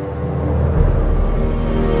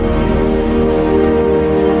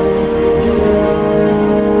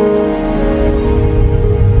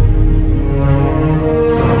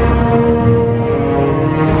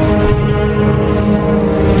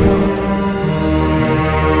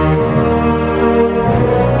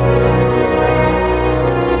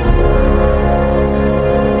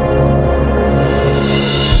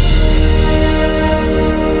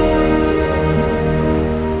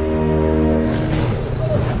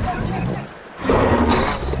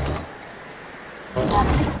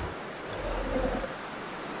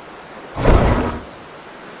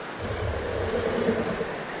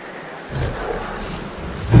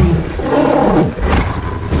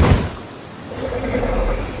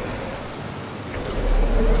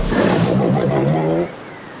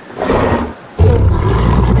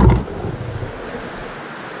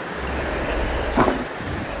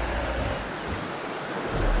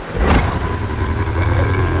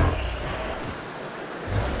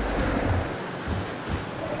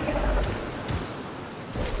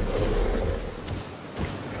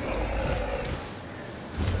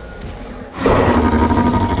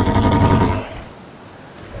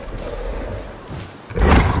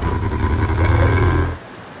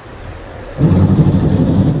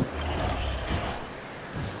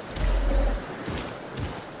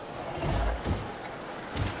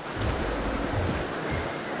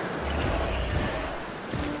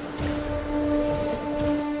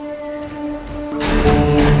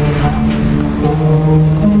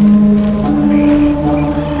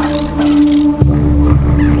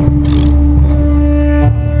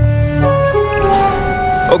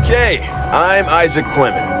 Okay, I'm Isaac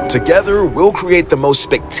Clement. Together, we'll create the most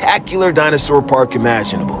spectacular dinosaur park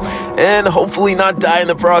imaginable, and hopefully not die in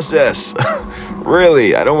the process.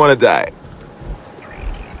 Really, I don't want to die.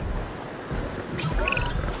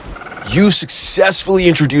 You successfully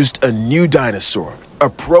introduced a new dinosaur, a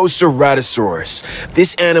Ceratosaurus.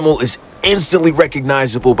 This animal is instantly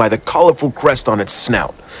recognizable by the colorful crest on its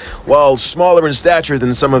snout. While smaller in stature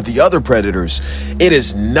than some of the other predators, it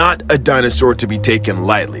is not a dinosaur to be taken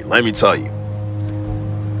lightly, let me tell you.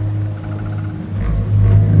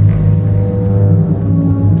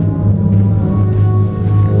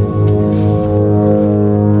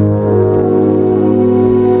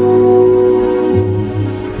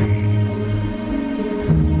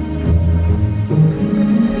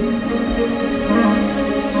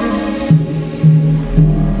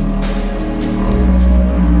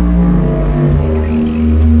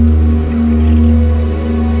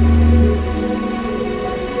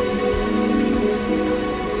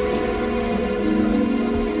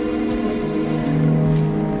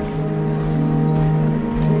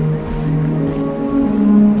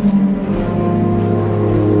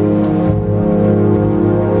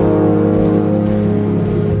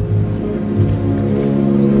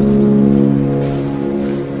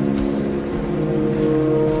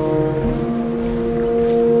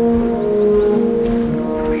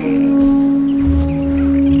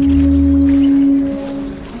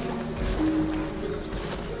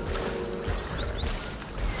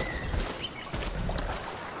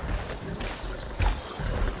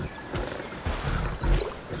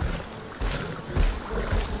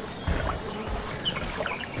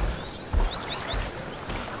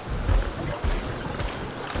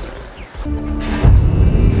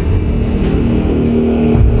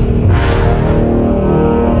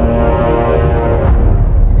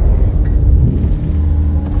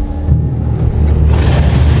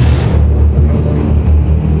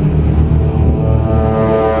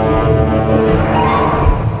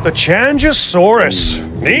 The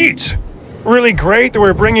Chungkingosaurus. Neat. Really great that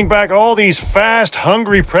we're bringing back all these fast,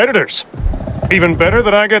 hungry predators. Even better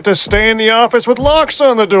that I get to stay in the office with locks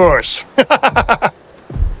on the doors.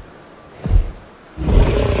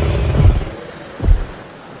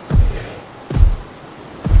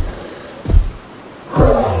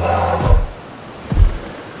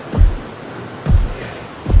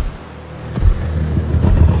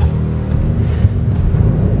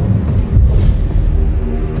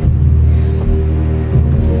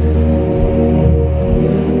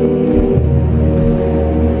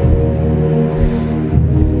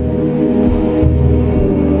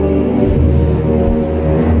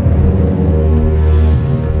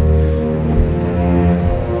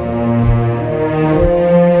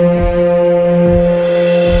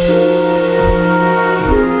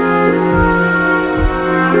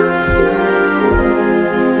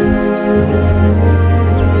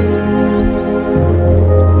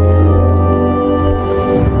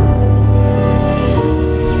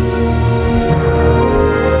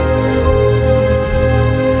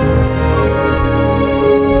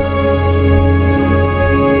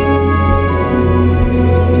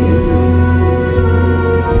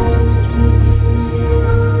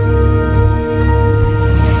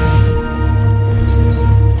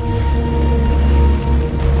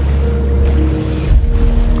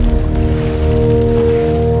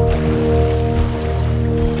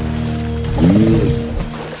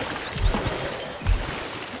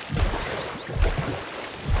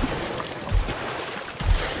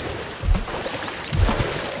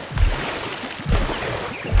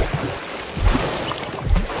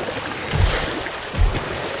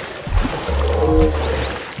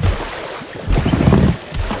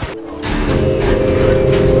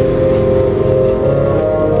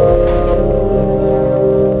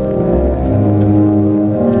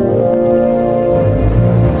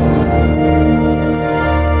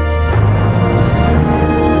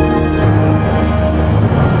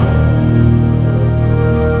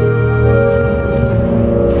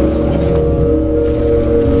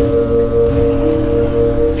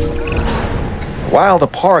 While the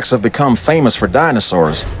parks have become famous for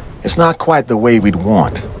dinosaurs, it's not quite the way we'd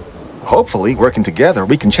want. Hopefully, working together,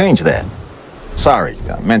 we can change that. Sorry,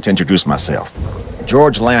 I meant to introduce myself.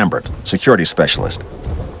 George Lambert, security specialist.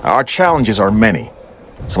 Our challenges are many,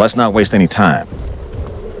 so let's not waste any time.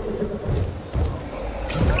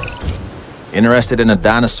 Interested in a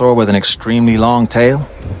dinosaur with an extremely long tail?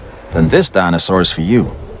 Then this dinosaur is for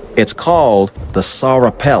you. It's called the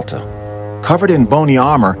Sauropelta. Covered in bony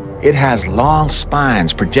armor, it has long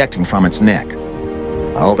spines projecting from its neck.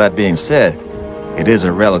 All that being said, it is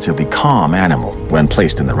a relatively calm animal when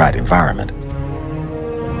placed in the right environment.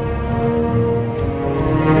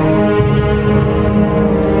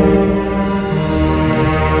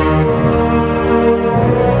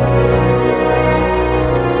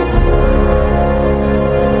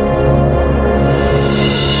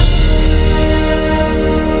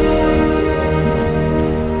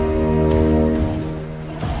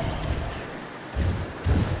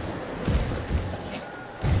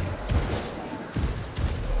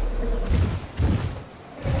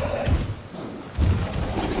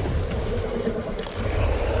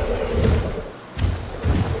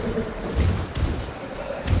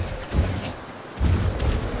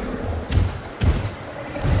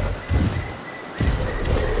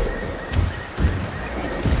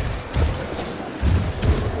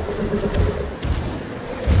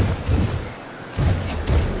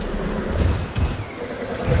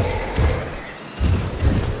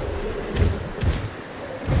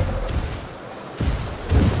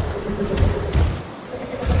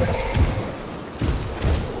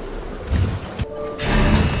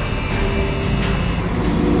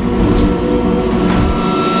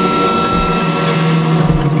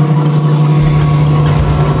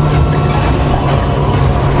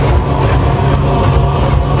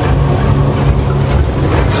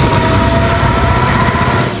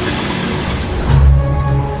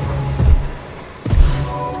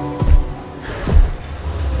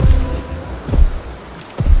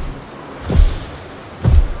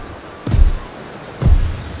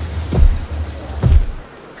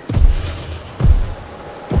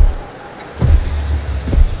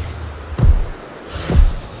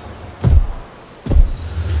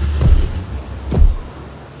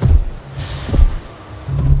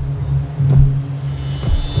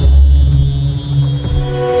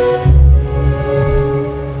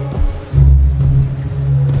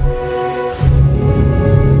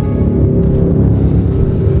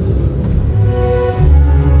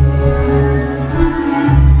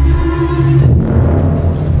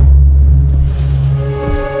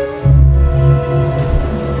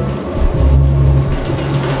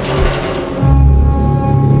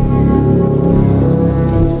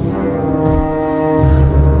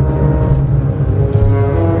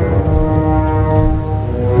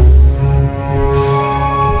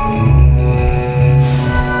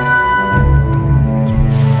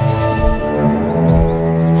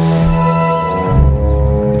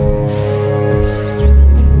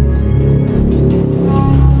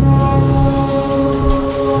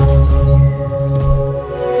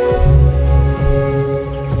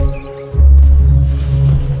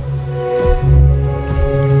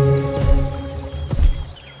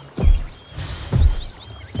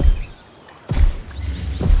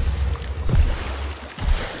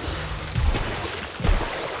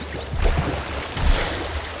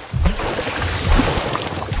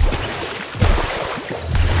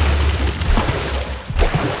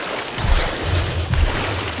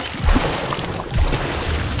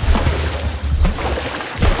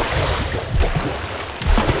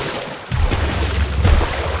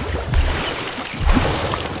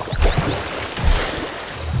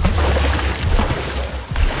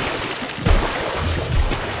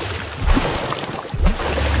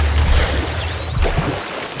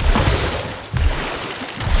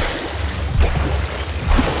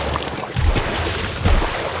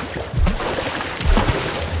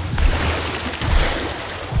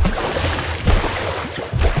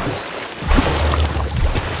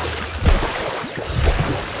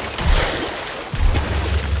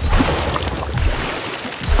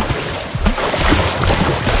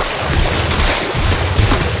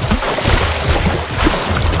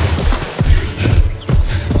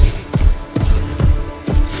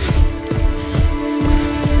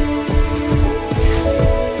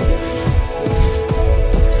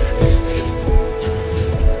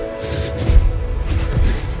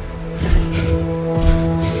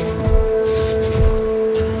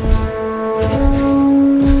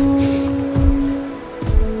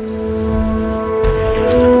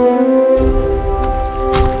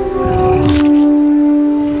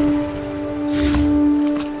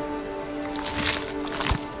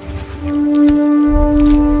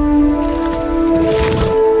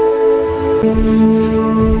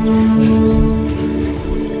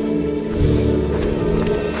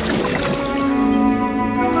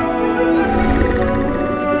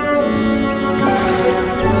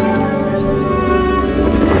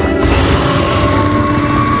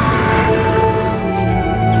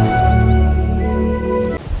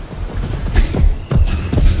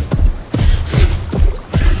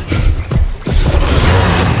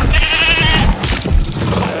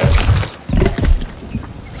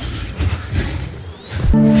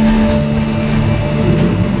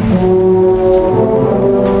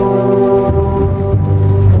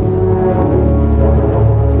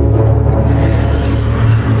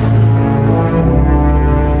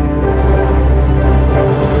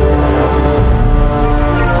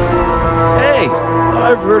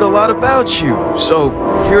 about you, so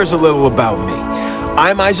here's a little about me.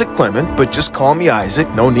 I'm Isaac Clement, but just call me Isaac,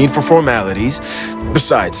 no need for formalities.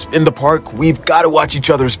 Besides, in the park, we've got to watch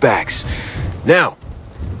each other's backs. Now,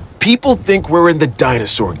 people think we're in the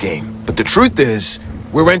dinosaur game, but the truth is,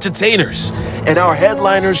 we're entertainers, and our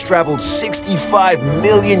headliners traveled 65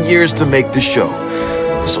 million years to make the show.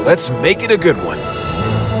 So let's make it a good one.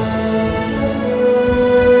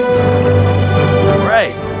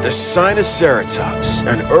 Right, the Sinoceratops,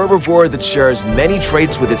 an herbivore that shares many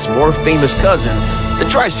traits with its more famous cousin, the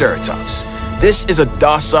Triceratops. This is a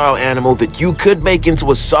docile animal that you could make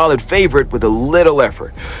into a solid favorite with a little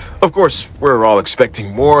effort. Of course, we're all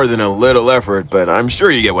expecting more than a little effort, but I'm sure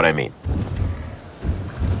you get what I mean.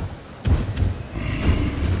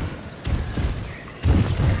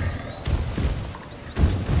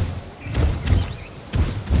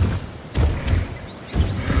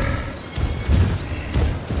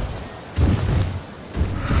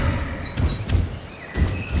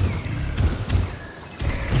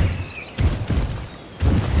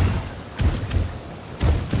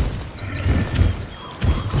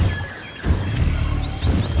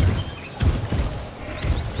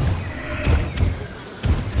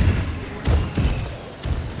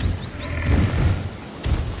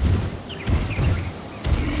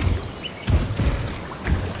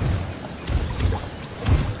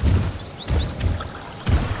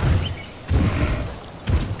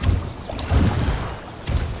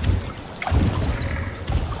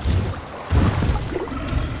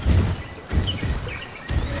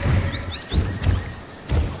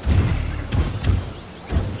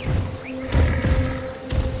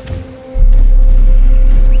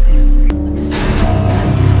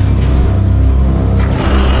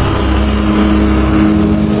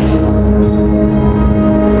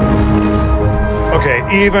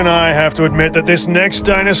 Even I have to admit that this next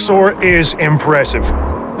dinosaur is impressive.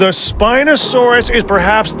 The Spinosaurus is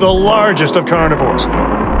perhaps the largest of carnivores.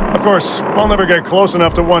 Of course, I'll never get close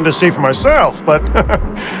enough to one to see for myself, but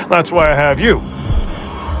that's why I have you.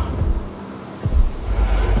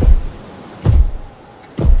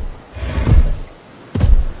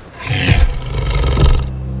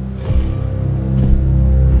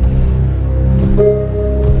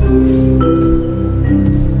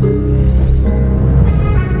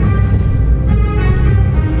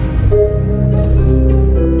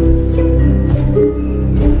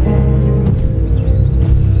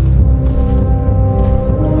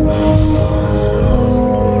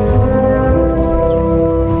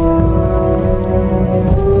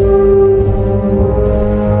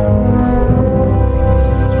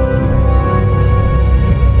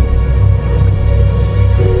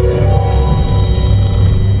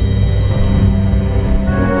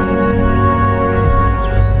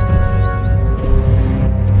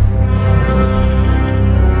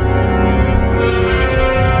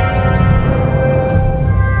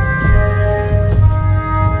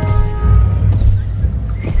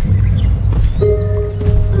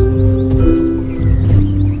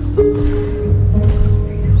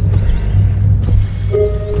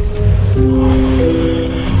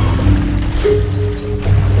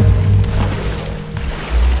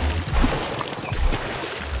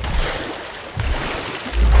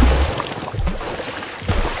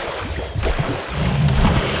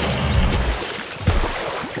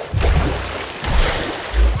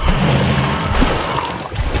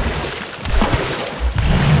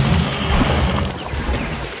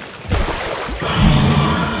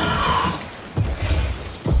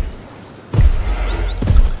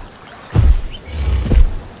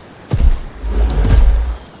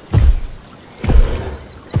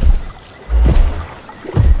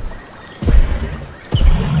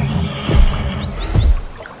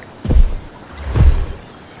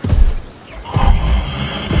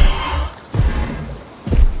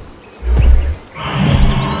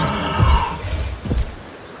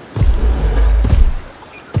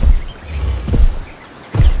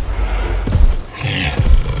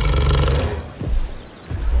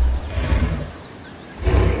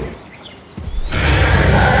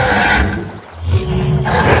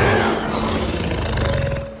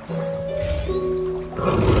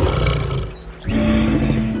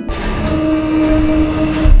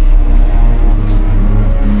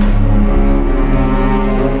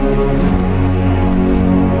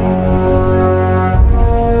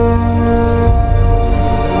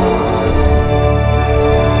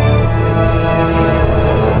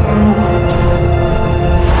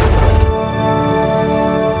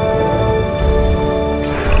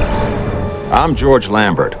 I'm George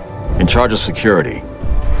Lambert, in charge of security.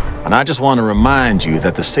 And I just want to remind you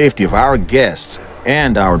that the safety of our guests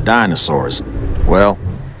and our dinosaurs, well,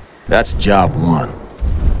 That's job one.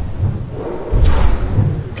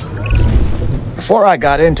 Before I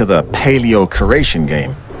got into the paleo-curation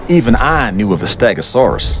game, even I knew of the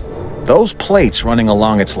Stegosaurus. Those plates running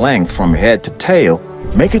along its length from head to tail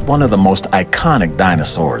make it one of the most iconic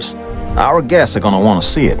dinosaurs. Our guests are gonna want to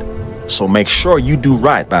see it, so make sure you do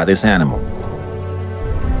right by this animal.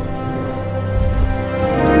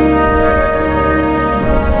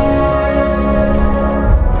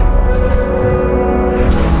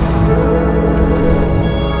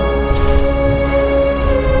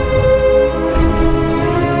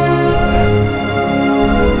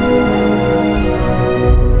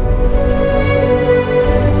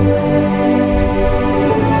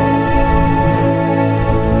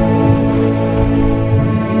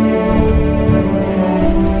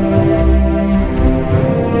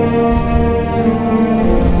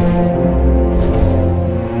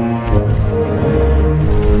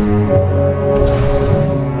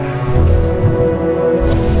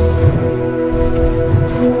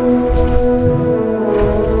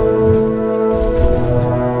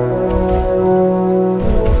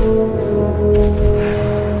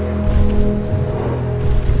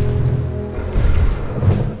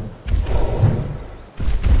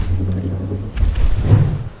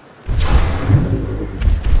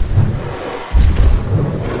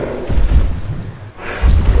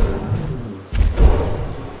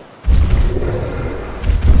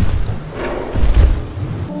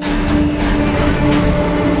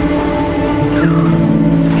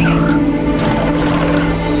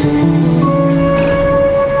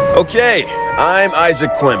 Okay, I'm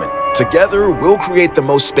Isaac Clement. Together, we'll create the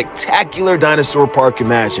most spectacular dinosaur park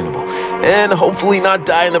imaginable, and hopefully not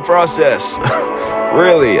die in the process.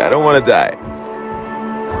 Really, I don't want to die.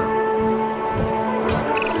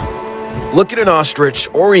 Look at an ostrich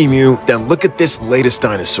or emu, then look at this latest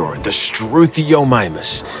dinosaur, the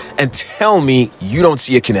Struthiomimus, and tell me you don't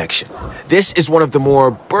see a connection. This is one of the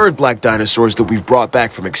more bird-like dinosaurs that we've brought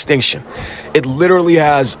back from extinction. It literally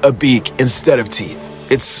has a beak instead of teeth.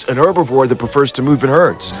 It's an herbivore that prefers to move in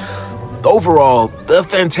herds. Overall, a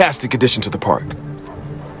fantastic addition to the park.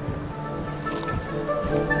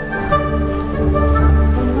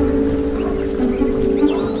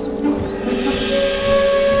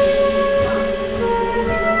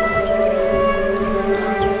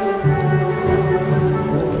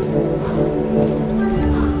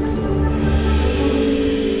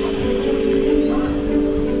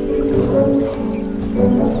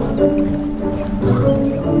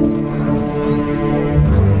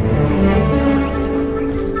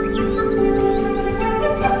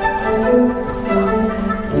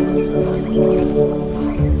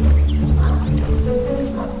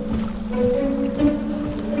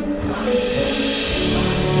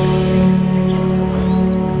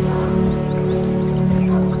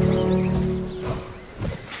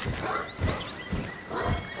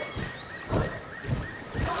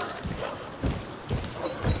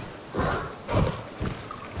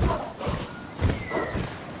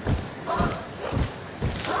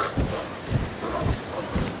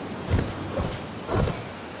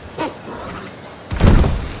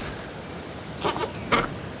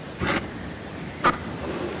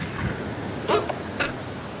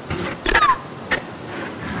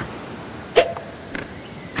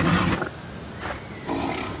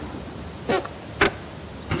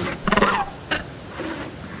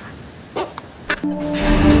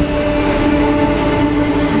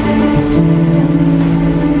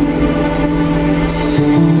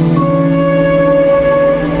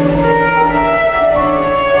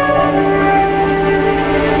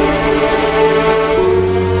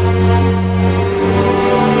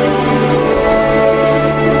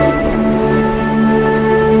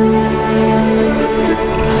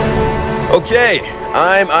 Okay,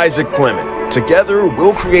 I'm Isaac Clement. Together,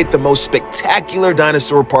 we'll create the most spectacular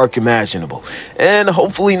dinosaur park imaginable, and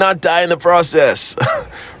hopefully not die in the process.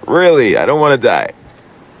 Really, I don't want to die.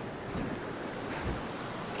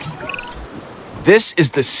 This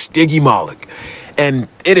is the Stygimoloch, and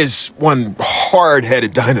it is one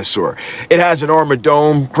hard-headed dinosaur. It has an armored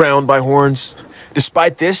dome crowned by horns.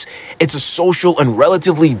 Despite this, it's a social and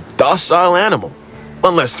relatively docile animal,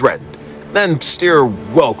 unless threatened. Then steer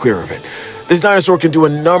well clear of it. This dinosaur can do a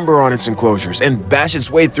number on its enclosures and bash its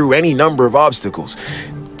way through any number of obstacles.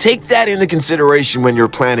 Take that into consideration when you're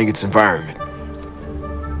planning its environment.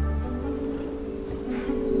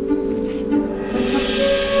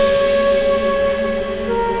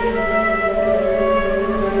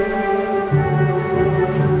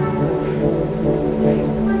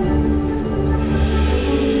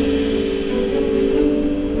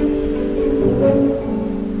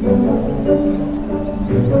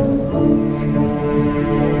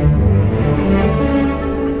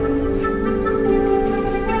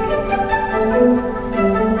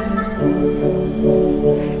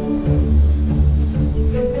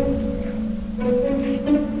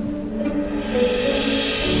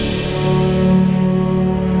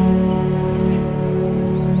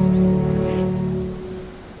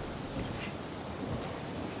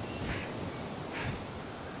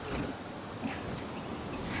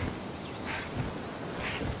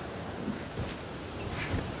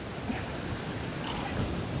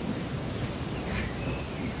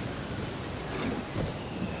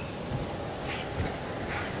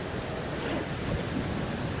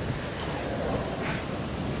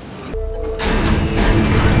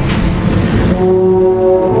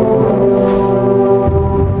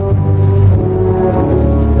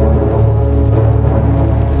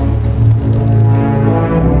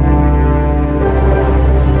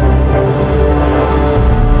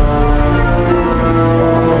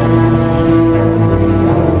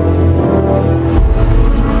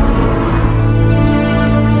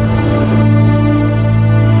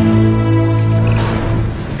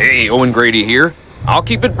 Owen Grady here. I'll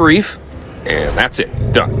keep it brief, and that's it.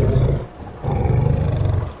 Done.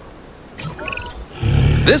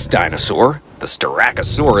 This dinosaur, the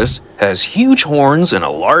Styracosaurus, has huge horns and a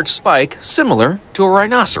large spike similar to a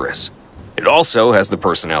rhinoceros. It also has the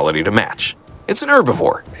personality to match. It's an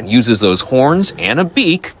herbivore and uses those horns and a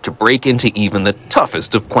beak to break into even the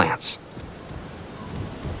toughest of plants.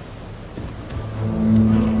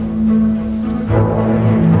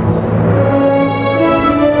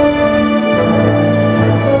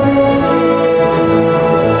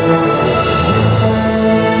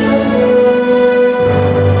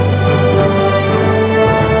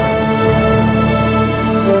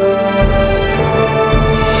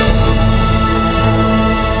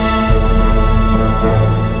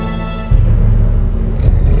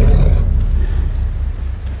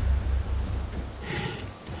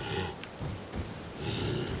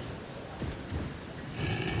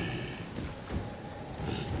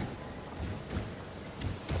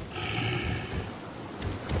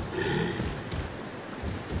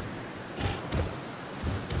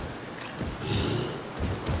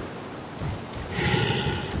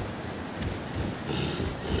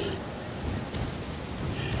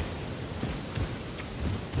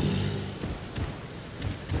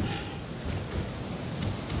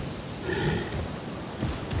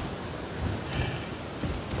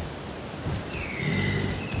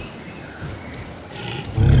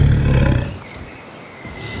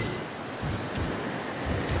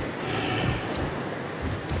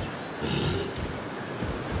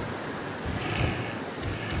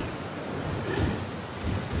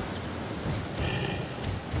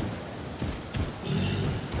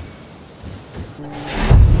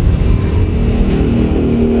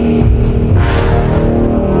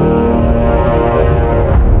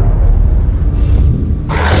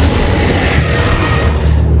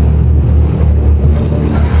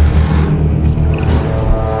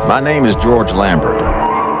 My name is George Lambert.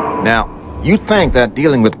 Now, you'd think that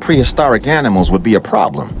dealing with prehistoric animals would be a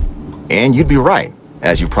problem. And you'd be right,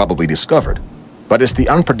 as you've probably discovered. But it's the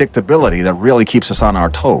unpredictability that really keeps us on our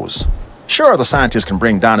toes. Sure, the scientists can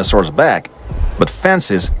bring dinosaurs back, but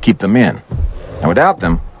fences keep them in. And without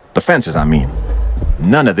them, the fences, I mean,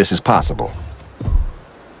 none of this is possible.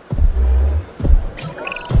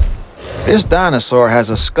 This dinosaur has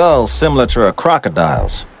a skull similar to a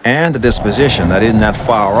crocodile's, and a disposition that isn't that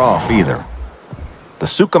far off either. The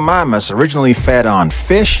Suchomimus originally fed on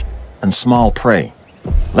fish and small prey.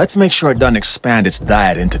 Let's make sure it doesn't expand its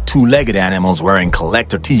diet into two-legged animals wearing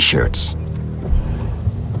collector t-shirts.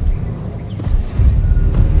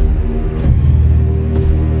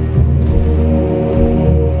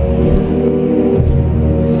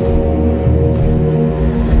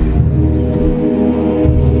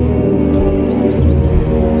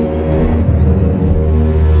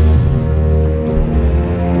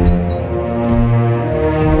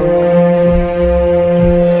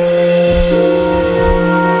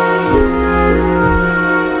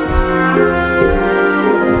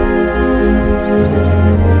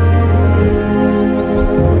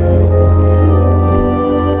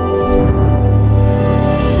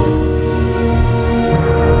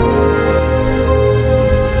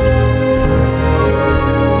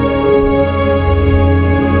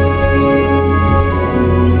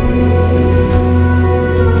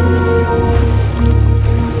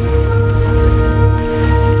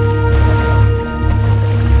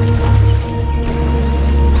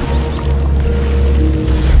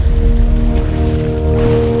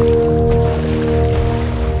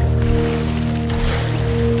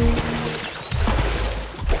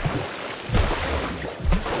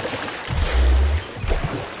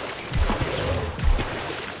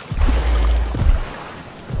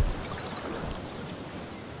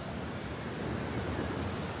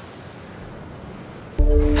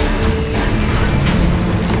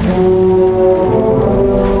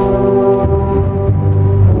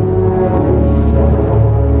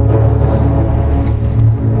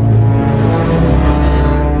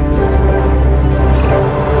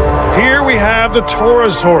 The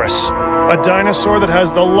Torosaurus, a dinosaur that has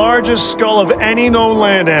the largest skull of any known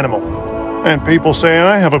land animal. And people say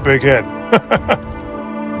I have a big head.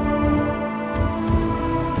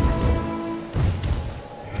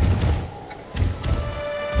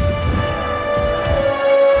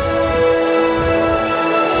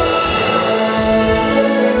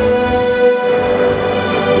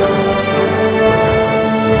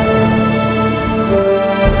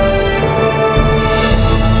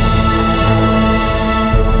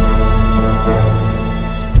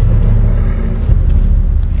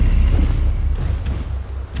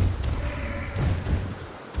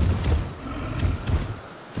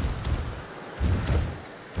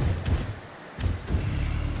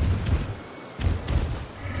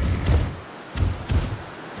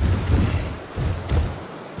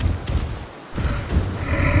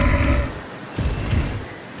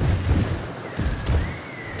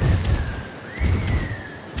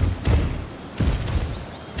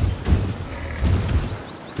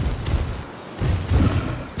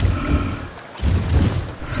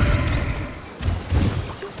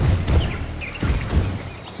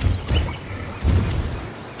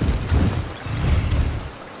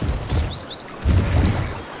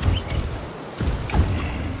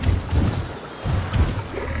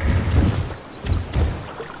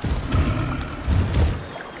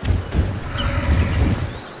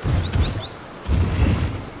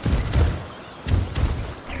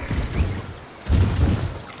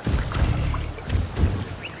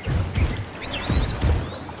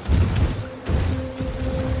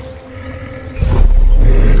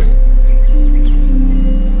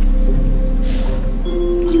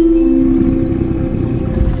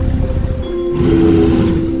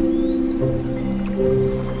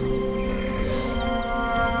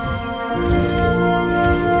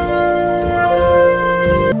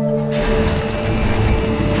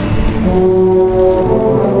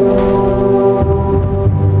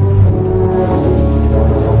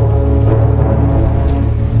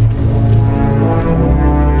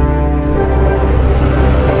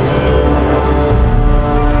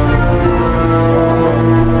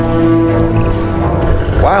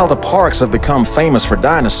 the parks have become famous for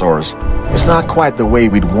dinosaurs, it's not quite the way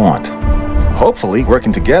we'd want. Hopefully,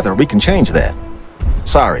 working together, we can change that.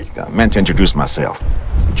 Sorry, I meant to introduce myself.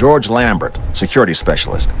 George Lambert, security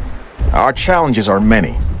specialist. Our challenges are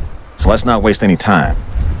many, so let's not waste any time.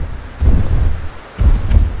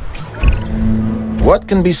 What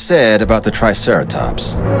can be said about the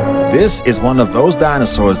Triceratops? This is one of those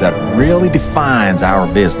dinosaurs that really defines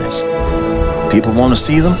our business. People want to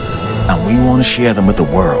see them, and we want to share them with the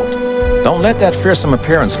world. Don't let that fearsome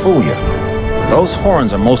appearance fool you. Those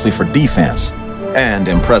horns are mostly for defense and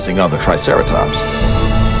impressing other Triceratops.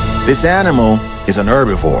 This animal is an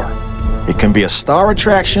herbivore. It can be a star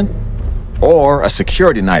attraction or a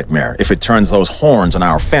security nightmare if it turns those horns on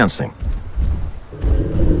our fencing.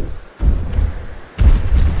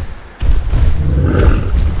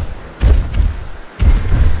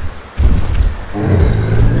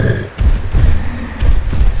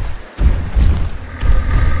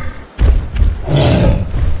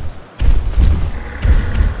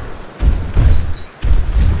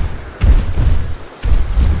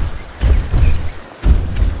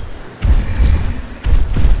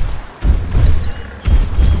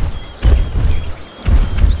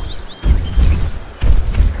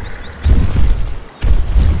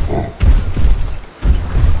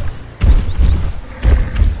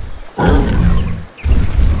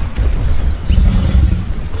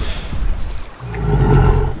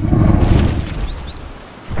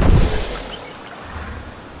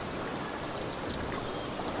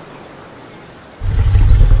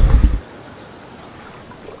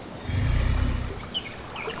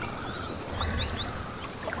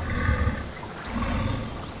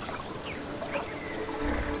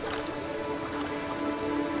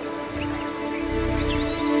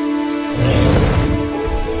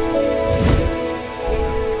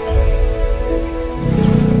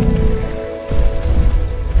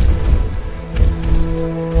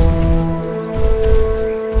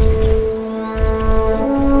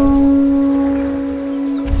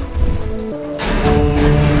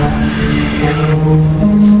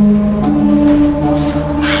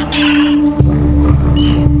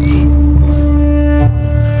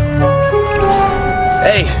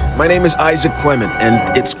 My name is Isaac Clement,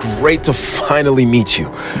 and it's great to finally meet you.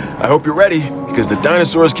 I hope you're ready, because the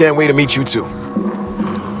dinosaurs can't wait to meet you too.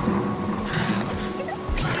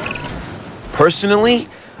 Personally,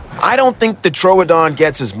 I don't think the Troodon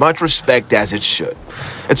gets as much respect as it should.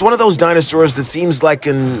 It's one of those dinosaurs that seems like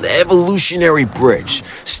an evolutionary bridge,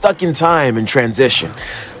 stuck in time and transition.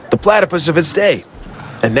 The platypus of its day.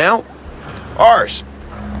 And now, ours.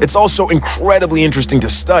 It's also incredibly interesting to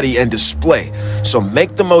study and display, so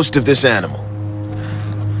make the most of this animal.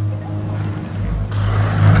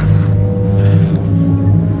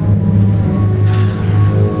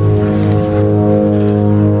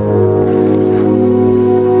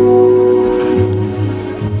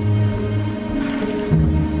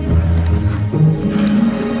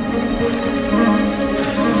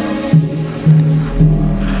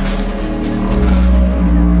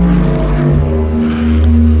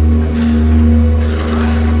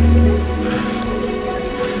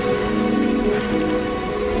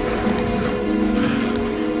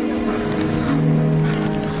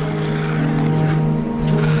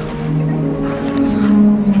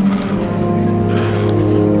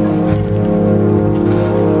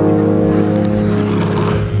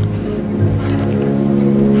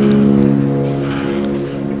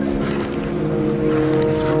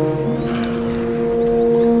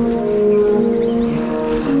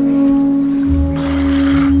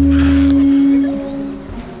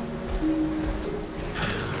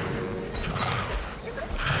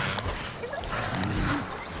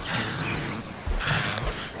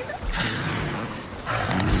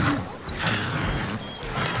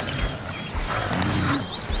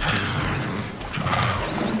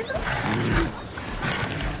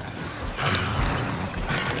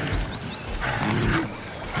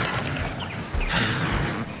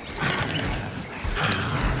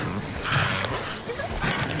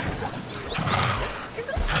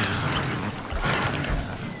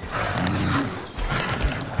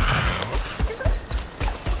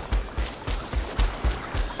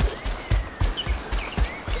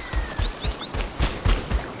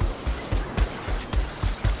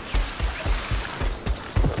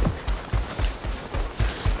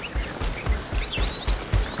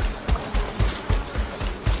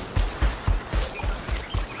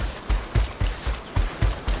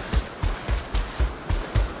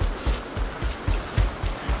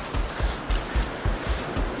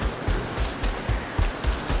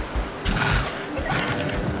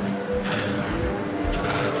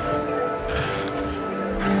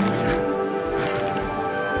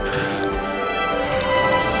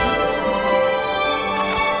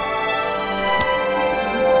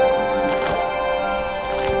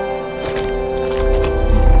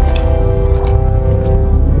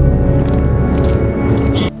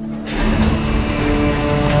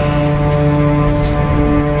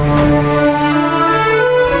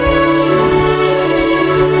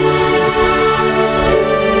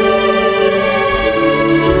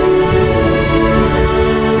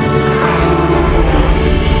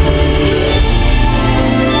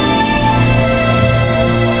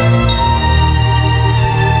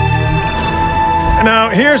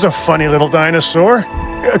 here's a funny little dinosaur.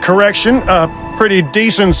 Correction, a pretty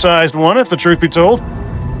decent-sized one, if the truth be told.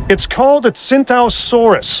 It's called a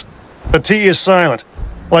Cyntausaurus. The T is silent,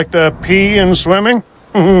 like the P in swimming.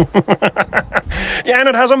 Yeah, and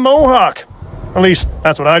it has a mohawk. At least,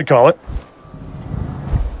 that's what I'd call it.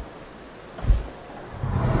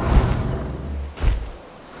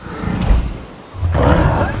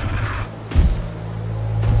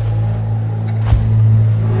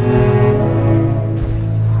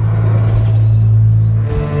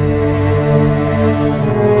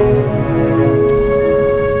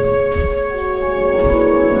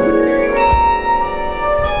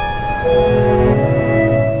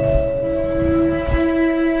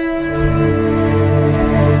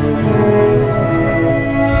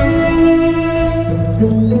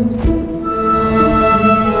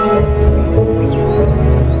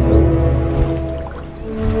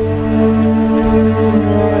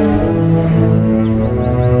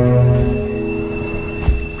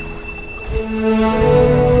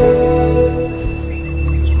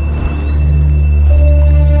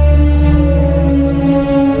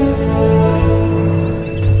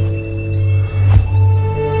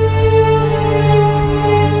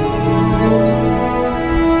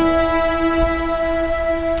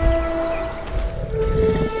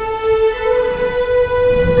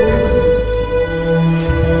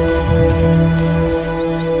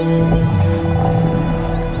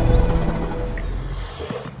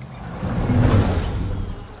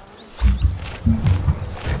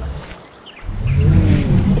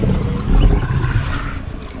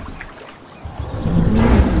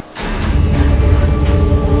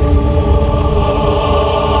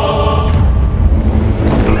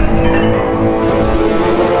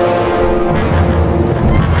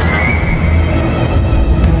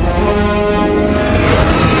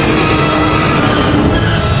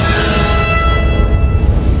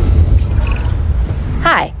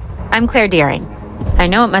 I'm Claire Deering. I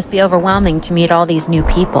know it must be overwhelming to meet all these new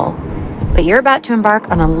people, but you're about to embark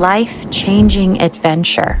on a life-changing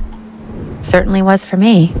adventure. It certainly was for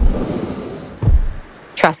me.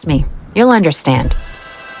 Trust me, you'll understand.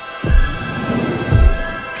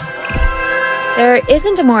 There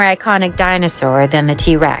isn't a more iconic dinosaur than the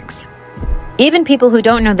T-Rex. Even people who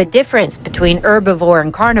don't know the difference between herbivore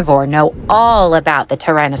and carnivore know all about the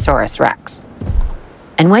Tyrannosaurus Rex.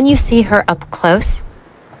 And when you see her up close,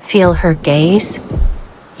 feel her gaze,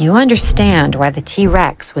 you understand why the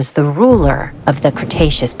T-Rex was the ruler of the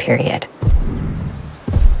Cretaceous period.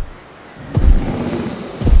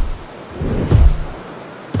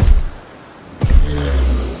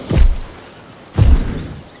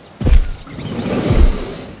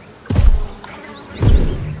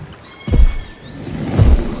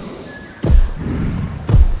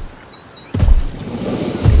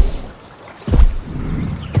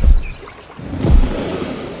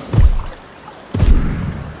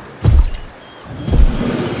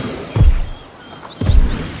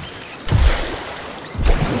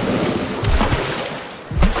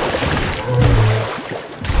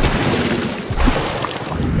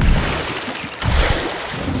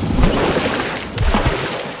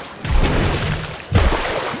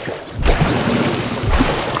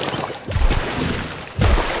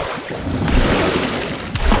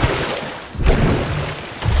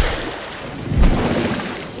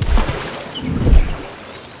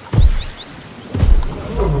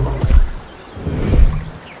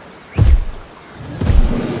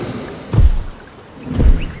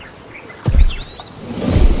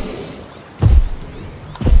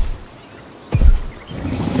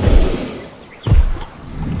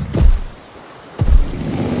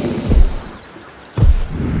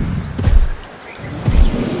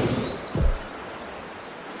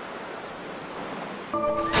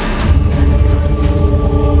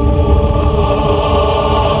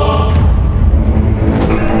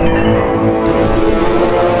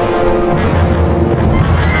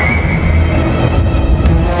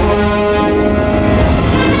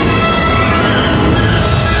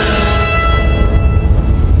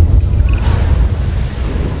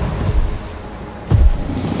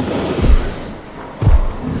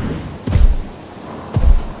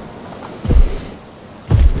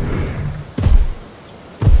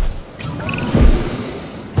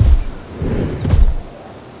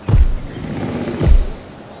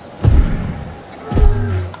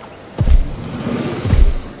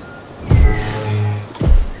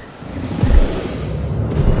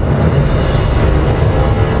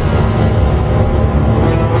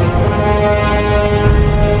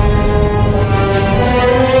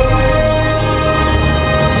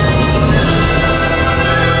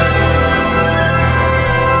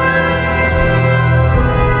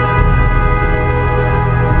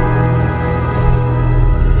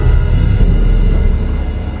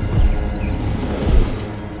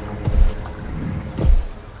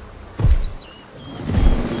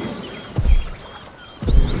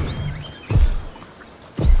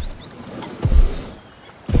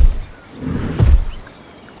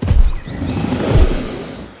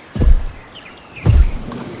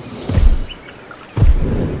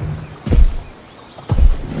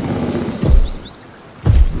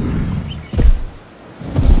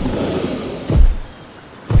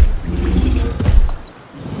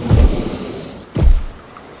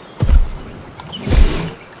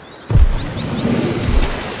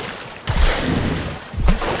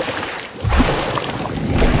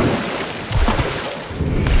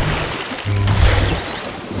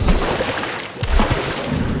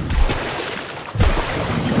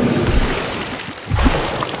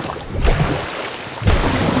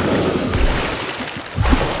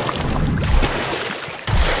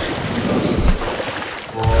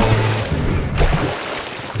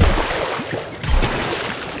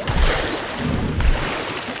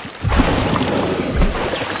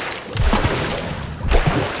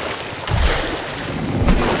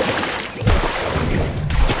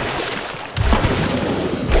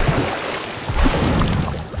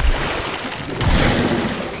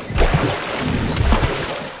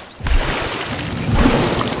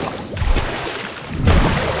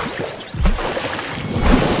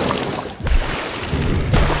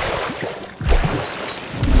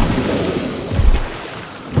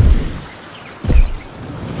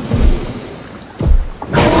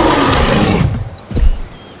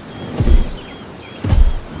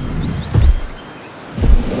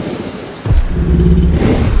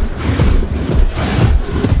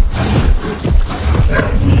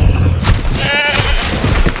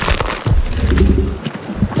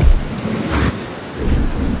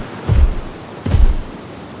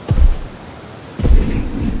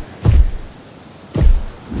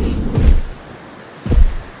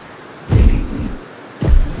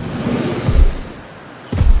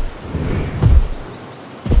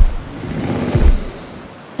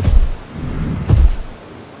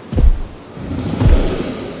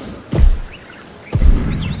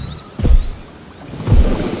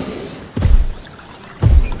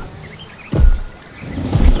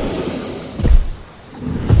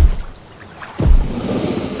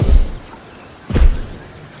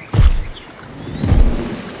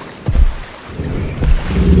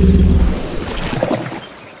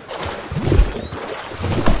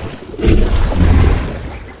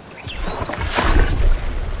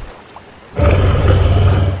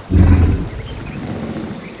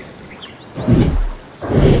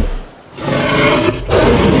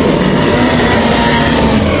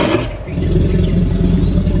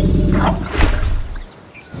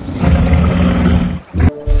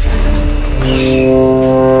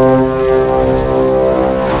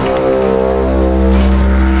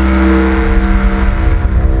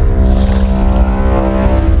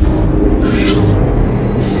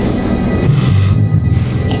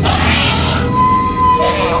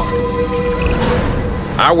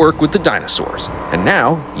 work with the dinosaurs, and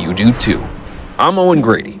now you do too. I'm Owen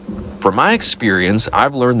Grady. From my experience,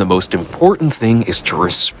 I've learned the most important thing is to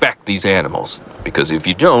respect these animals, because if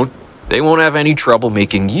you don't, they won't have any trouble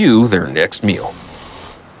making you their next meal.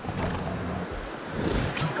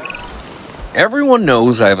 Everyone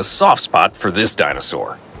knows I have a soft spot for this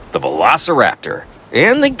dinosaur, the Velociraptor,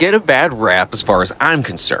 and they get a bad rap as far as I'm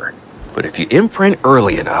concerned. But if you imprint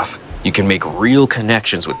early enough, you can make real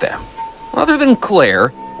connections with them. Other than Claire,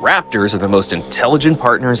 raptors are the most intelligent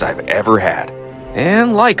partners I've ever had.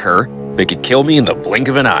 And like her, they could kill me in the blink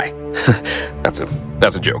of an eye. That's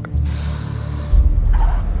a joke.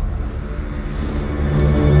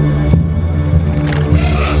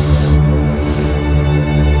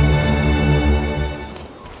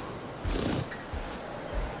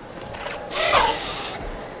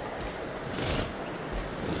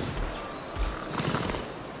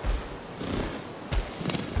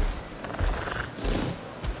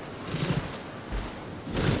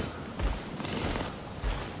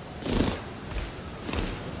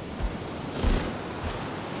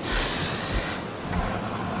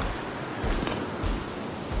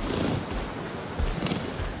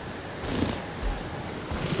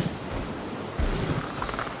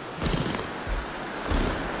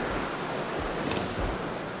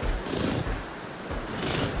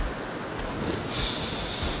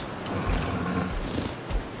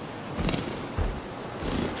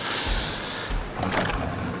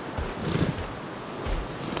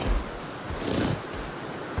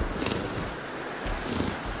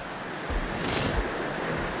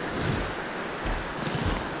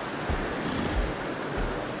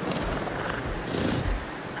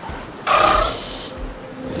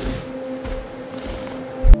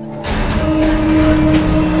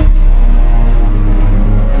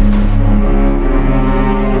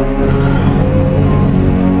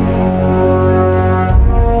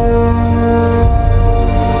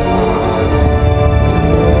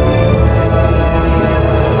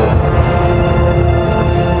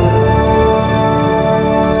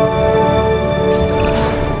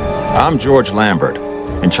 I'm George Lambert,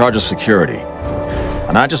 in charge of security.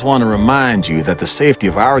 And I just want to remind you that the safety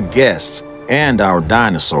of our guests and our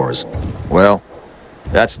dinosaurs, well,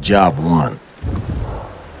 that's job one.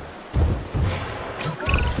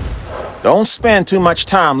 Don't spend too much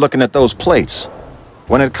time looking at those plates.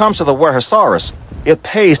 When it comes to the Brachiosaurus, it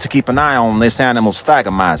pays to keep an eye on this animal's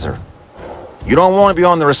thagomizer. You don't want to be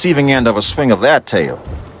on the receiving end of a swing of that tail.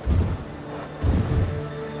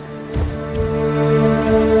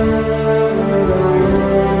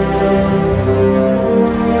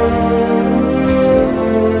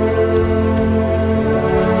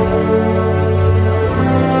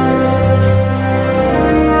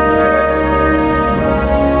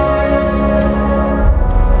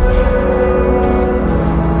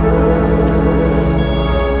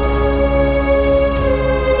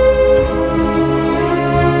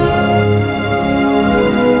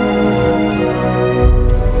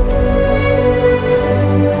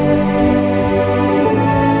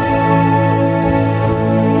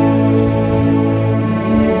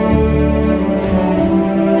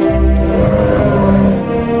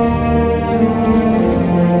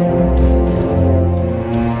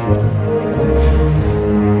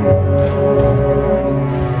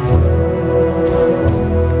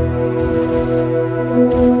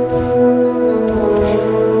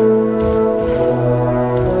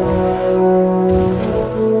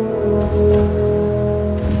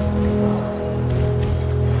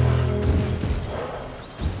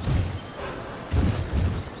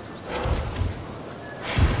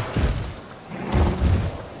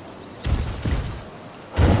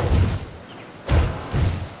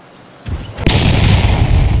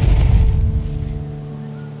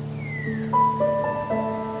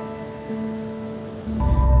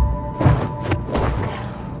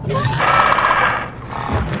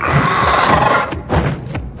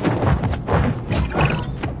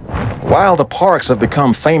 While the parks have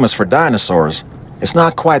become famous for dinosaurs, it's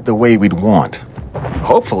not quite the way we'd want.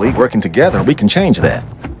 Hopefully, working together, we can change that.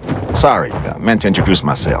 Sorry, I meant to introduce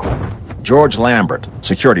myself. George Lambert,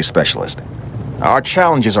 security specialist. Our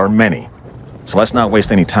challenges are many, so let's not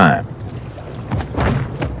waste any time.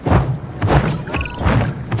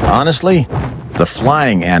 Honestly, the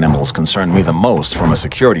flying animals concern me the most from a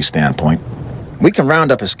security standpoint. We can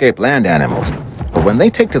round up escaped land animals, but when they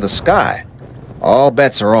take to the sky, all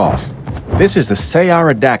bets are off. This is the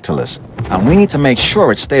Ceratosaurus, and we need to make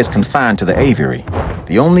sure it stays confined to the aviary.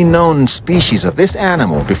 The only known species of this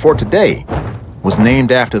animal before today was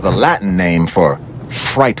named after the Latin name for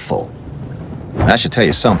frightful. That should tell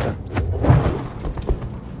you something.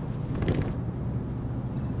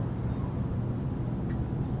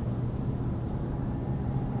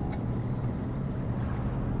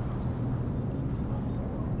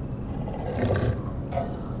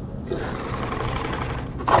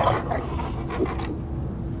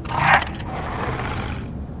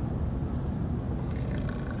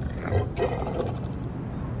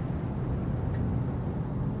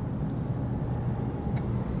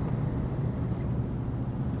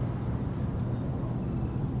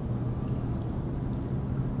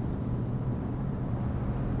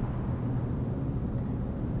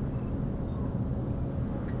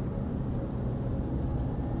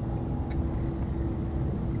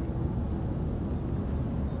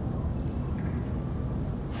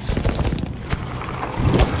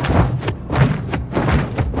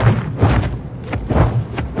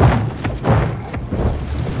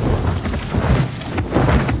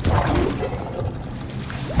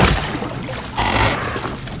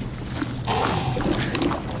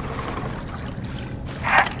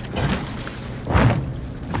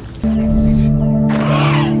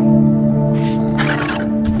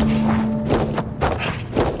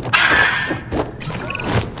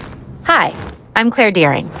 I'm Claire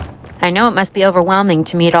Deering. I know it must be overwhelming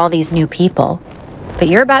to meet all these new people, but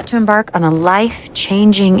you're about to embark on a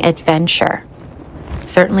life-changing adventure. It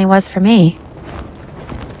certainly was for me.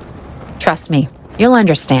 Trust me, you'll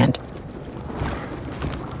understand.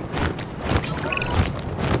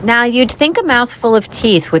 Now, you'd think a mouthful of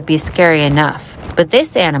teeth would be scary enough, but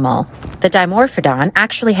this animal, the Dimorphodon,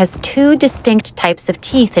 actually has 2 distinct types of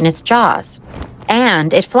teeth in its jaws.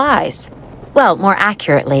 And it flies. Well, more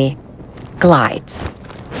accurately, glides.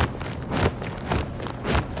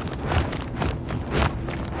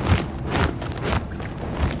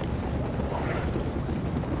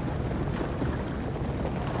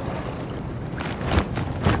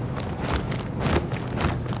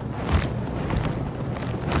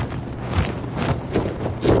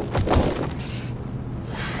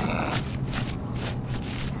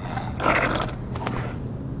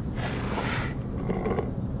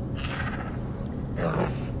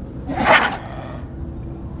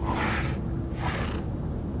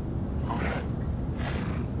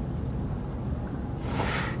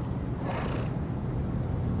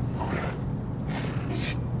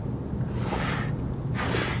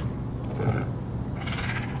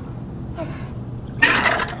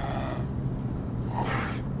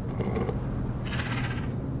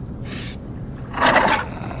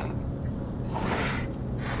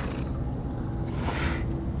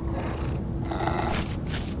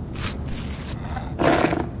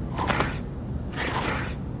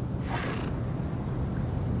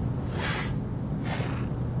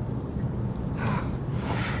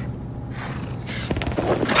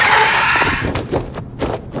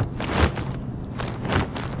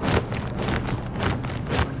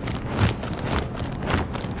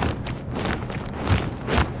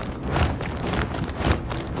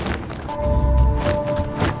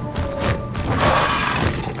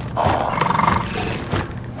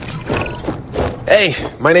 Hey,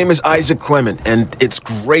 my name is Isaac Clement, and it's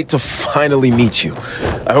great to finally meet you.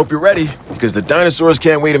 I hope you're ready, because the dinosaurs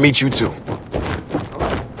can't wait to meet you too.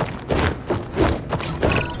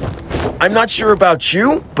 I'm not sure about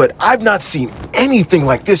you, but I've not seen anything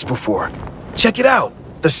like this before. Check it out,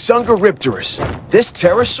 the Sungaripterus. This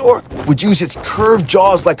pterosaur would use its curved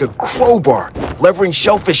jaws like a crowbar, levering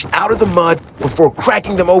shellfish out of the mud before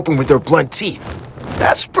cracking them open with their blunt teeth.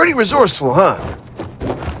 That's pretty resourceful, huh?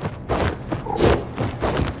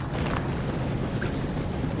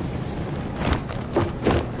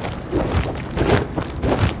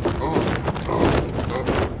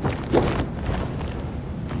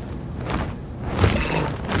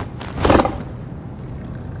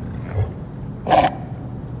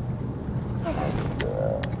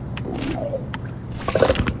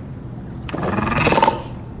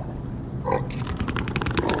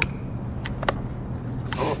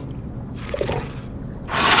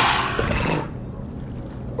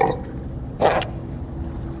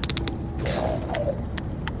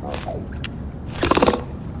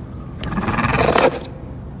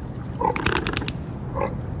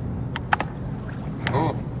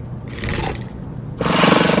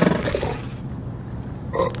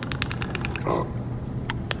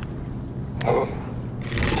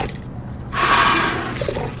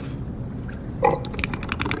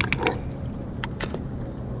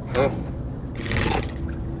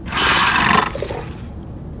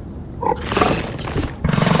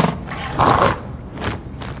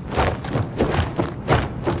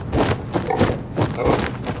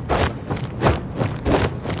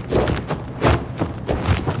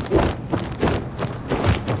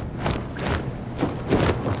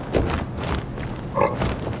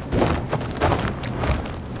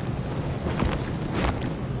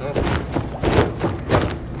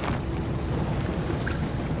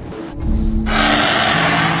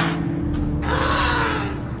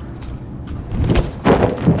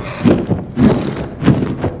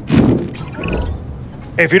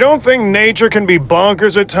 If you don't think nature can be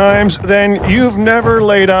bonkers at times, then you've never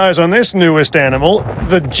laid eyes on this newest animal,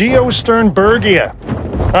 the Geosternbergia.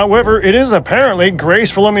 However, it is apparently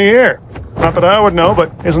graceful in the air. Not that I would know,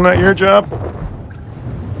 but isn't that your job?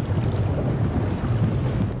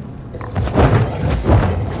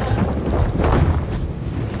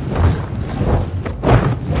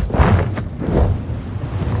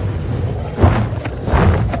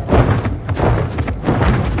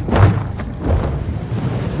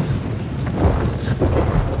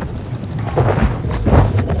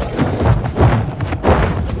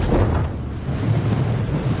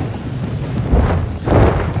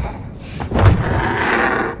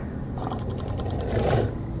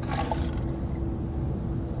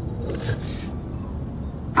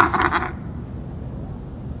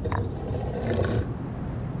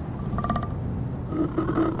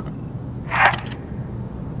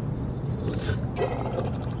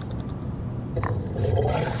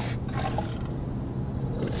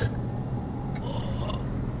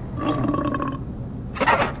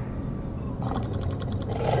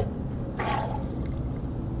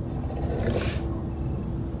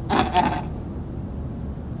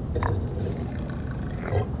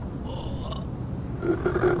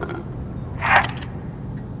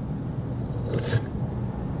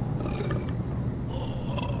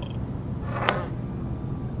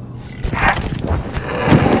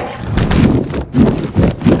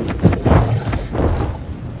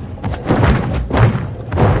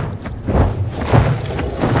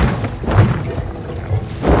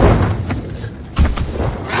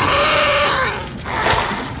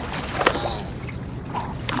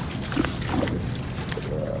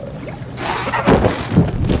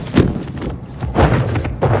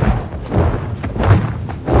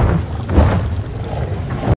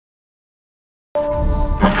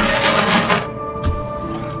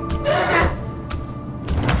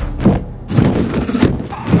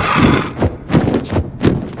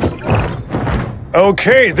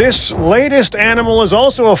 Okay, this latest animal is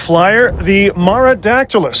also a flyer, the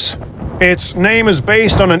Maradactylus. Its name is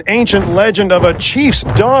based on an ancient legend of a chief's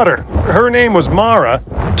daughter. Her name was Mara,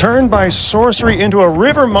 turned by sorcery into a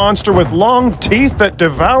river monster with long teeth that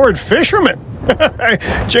devoured fishermen.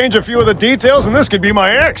 Change a few of the details and this could be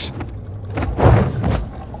my ex.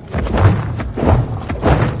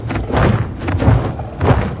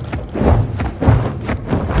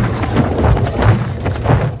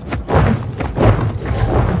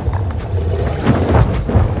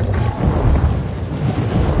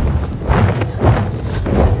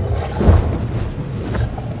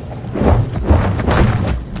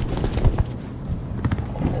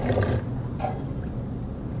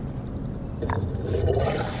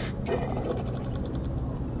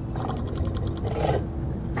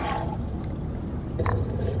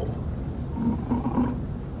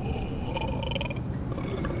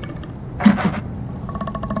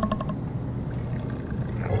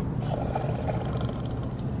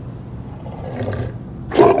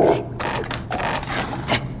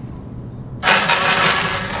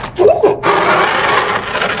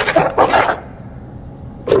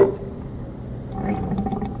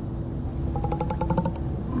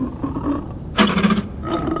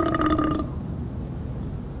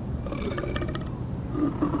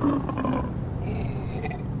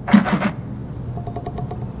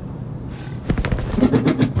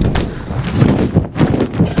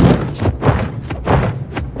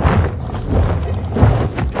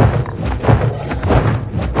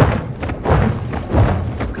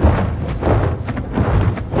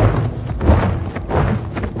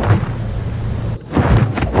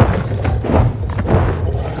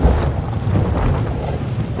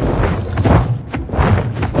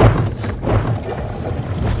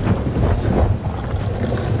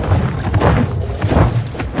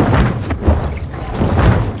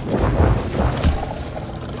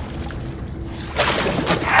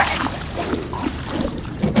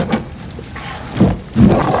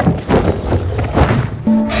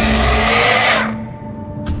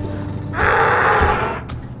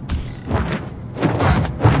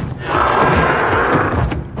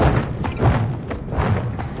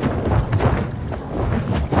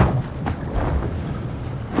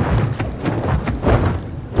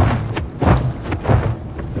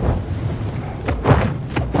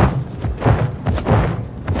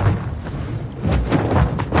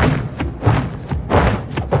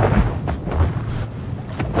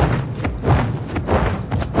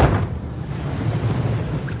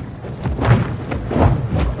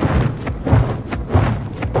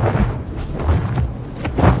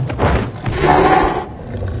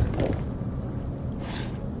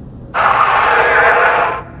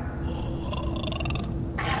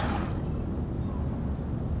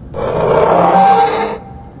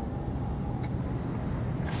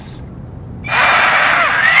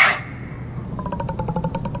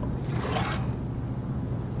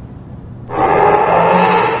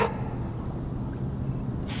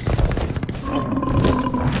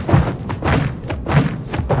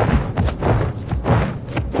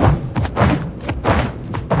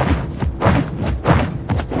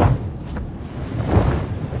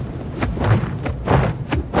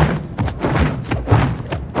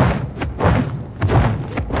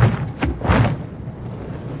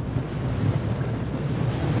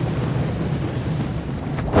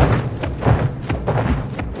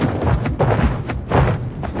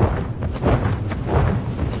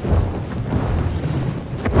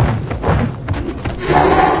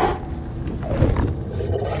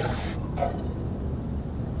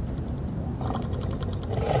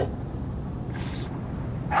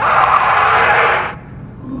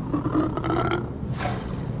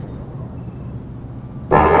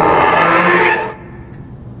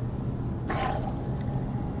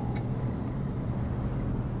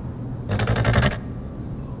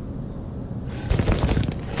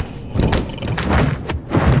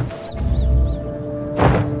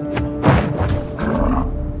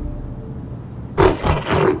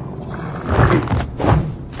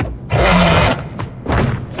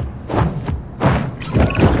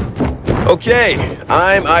 Okay,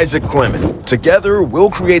 I'm Isaac Clement. Together, we'll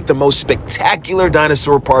create the most spectacular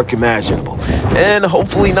dinosaur park imaginable, and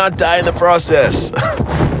hopefully not die in the process.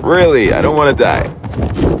 Really, I don't want to die.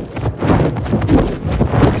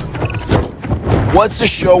 What's a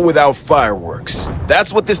show without fireworks?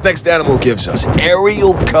 That's what this next animal gives us.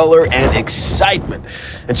 Aerial color and excitement.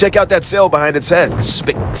 And check out that sail behind its head.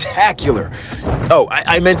 Spectacular. Oh,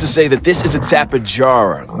 I meant to say that this is a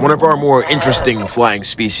Tapejara, one of our more interesting flying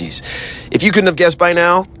species. If you couldn't have guessed by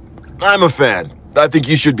now, I'm a fan. I think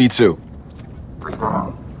you should be too.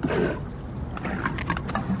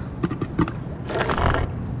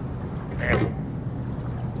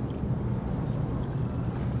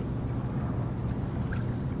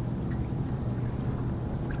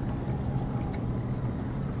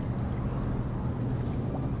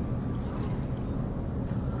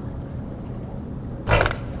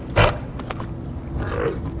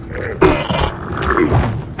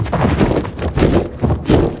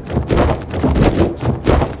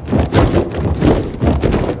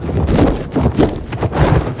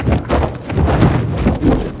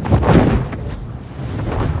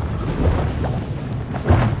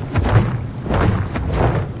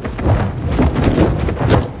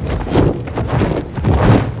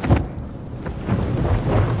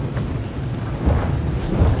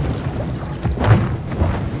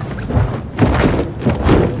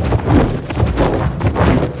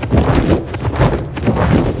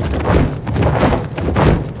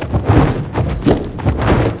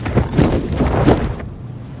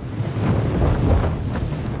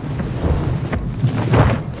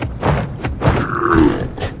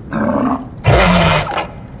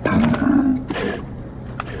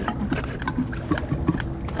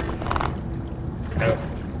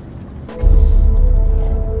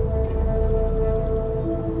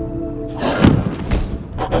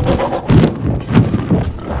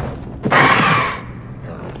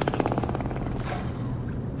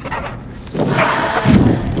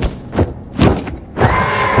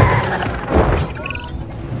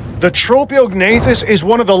 The Compsognathus is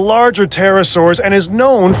one of the larger pterosaurs and is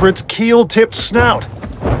known for its keel-tipped snout.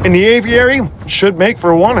 In the aviary, should make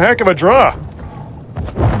for one heck of a draw.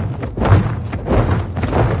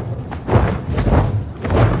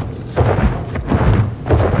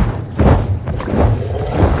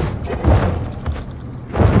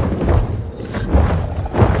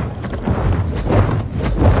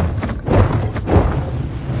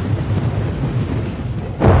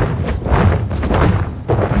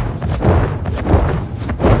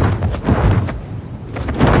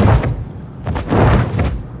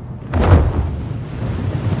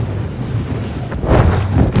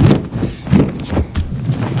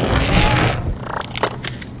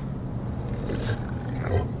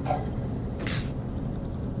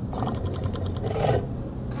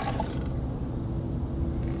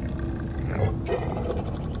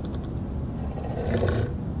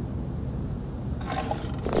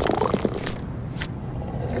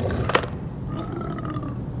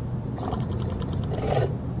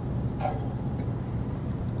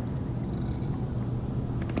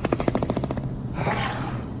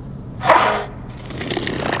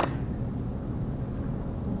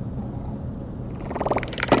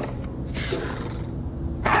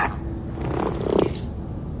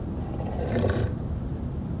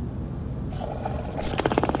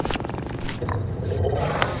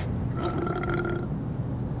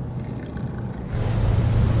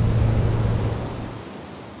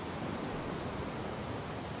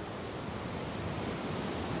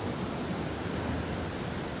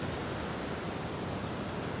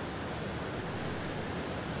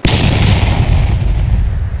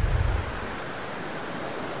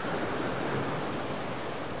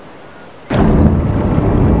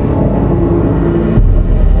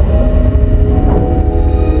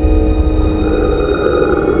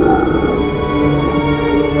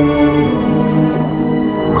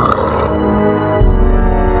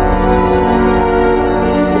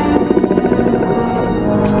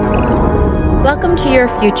 Welcome to your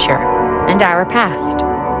future and our past.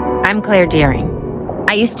 I'm Claire Deering.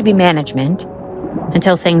 I used to be management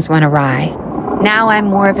until things went awry. Now I'm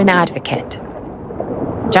more of an advocate.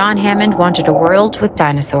 John Hammond wanted a world with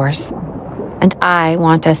dinosaurs, and I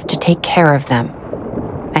want us to take care of them.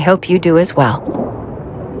 I hope you do as well.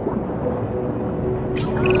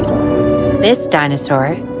 This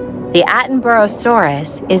dinosaur, the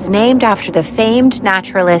Attenborosaurus, is named after the famed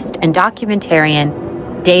naturalist and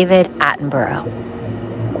documentarian David Attenborough.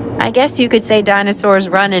 I guess you could say dinosaurs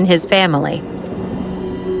run in his family.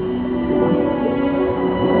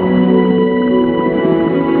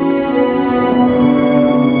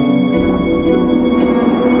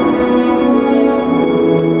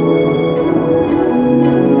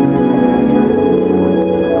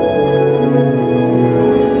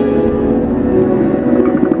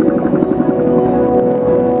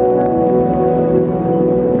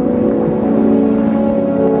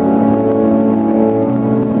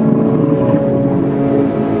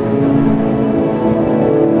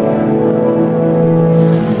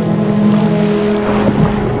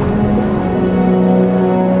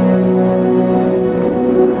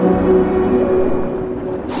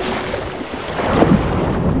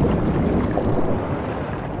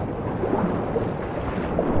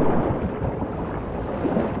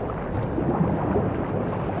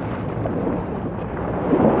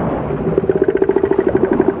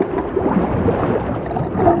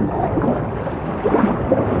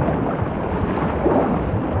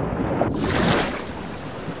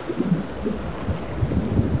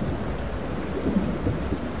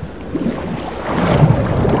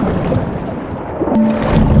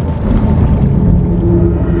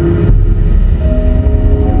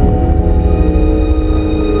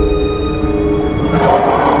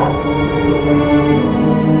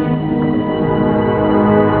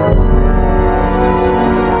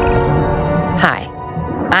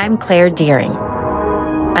 I'm Claire Deering.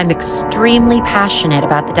 I'm extremely passionate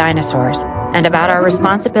about the dinosaurs and about our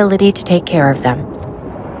responsibility to take care of them.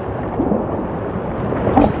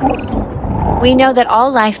 We know that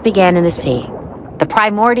all life began in the sea, the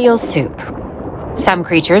primordial soup. Some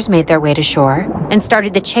creatures made their way to shore and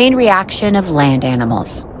started the chain reaction of land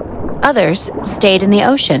animals. Others stayed in the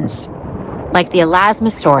oceans, like the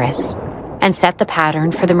Allosaurus, and set the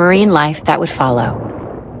pattern for the marine life that would follow.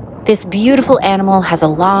 This beautiful animal has a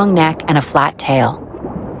long neck and a flat tail.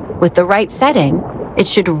 With the right setting, it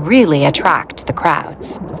should really attract the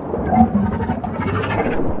crowds.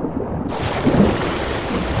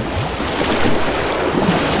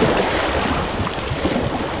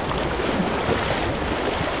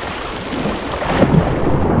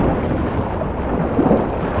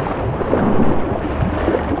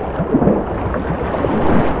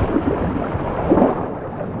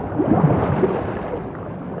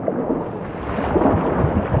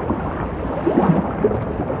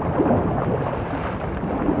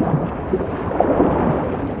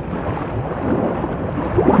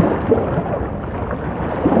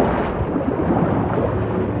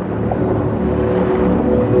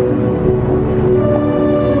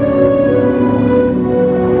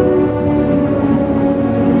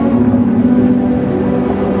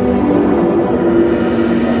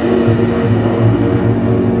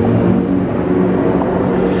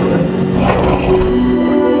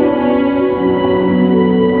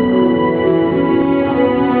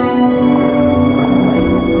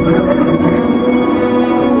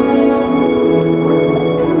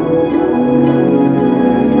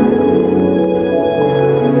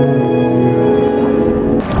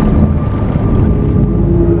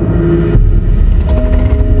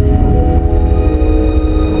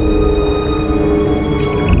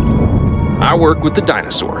 work with the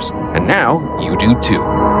dinosaurs, and now you do too.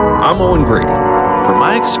 I'm Owen Grady. From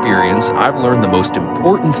my experience, I've learned the most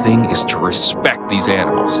important thing is to respect these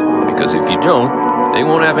animals, because if you don't, they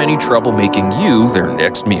won't have any trouble making you their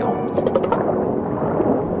next meal.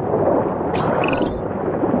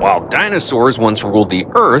 While dinosaurs once ruled the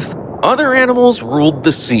earth, other animals ruled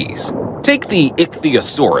the seas. Take the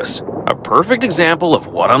Ichthyosaurus, a perfect example of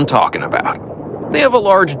what I'm talking about. They have a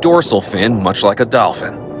large dorsal fin, much like a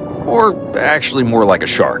dolphin, or actually more like a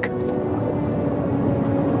shark.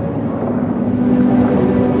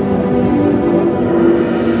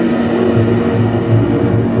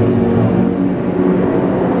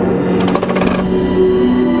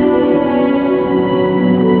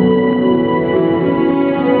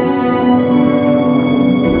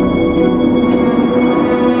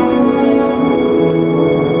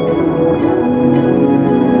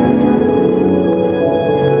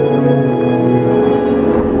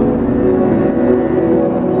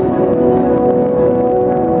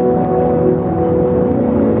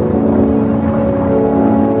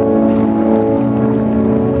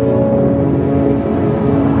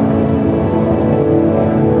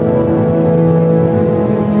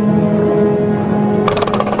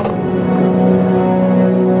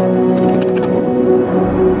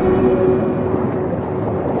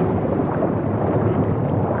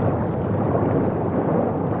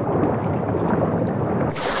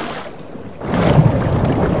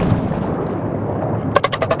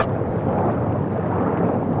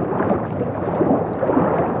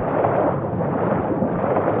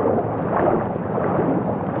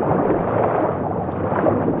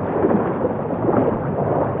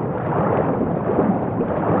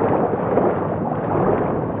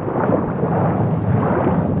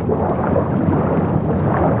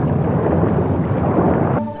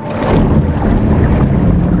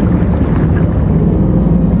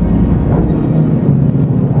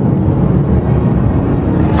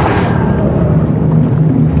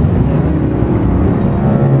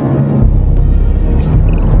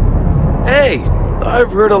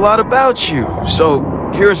 I've heard a lot about you,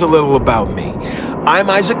 so here's a little about me. I'm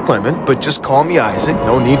Isaac Clement, but just call me Isaac,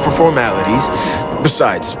 no need for formalities.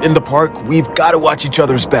 Besides, in the park, we've got to watch each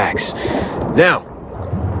other's backs.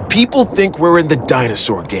 Now, people think we're in the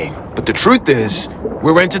dinosaur game, but the truth is,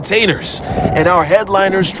 we're entertainers, and our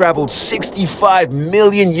headliners traveled 65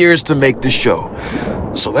 million years to make the show.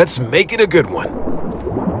 So let's make it a good one.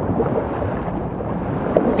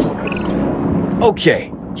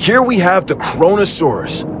 Okay. Here we have the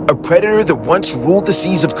Carnotaurus, a predator that once ruled the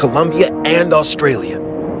seas of Colombia and Australia.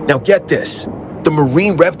 Now get this, the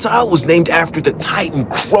marine reptile was named after the Titan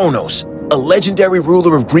Kronos, a legendary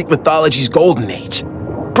ruler of Greek mythology's golden age.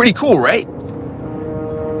 Pretty cool, right?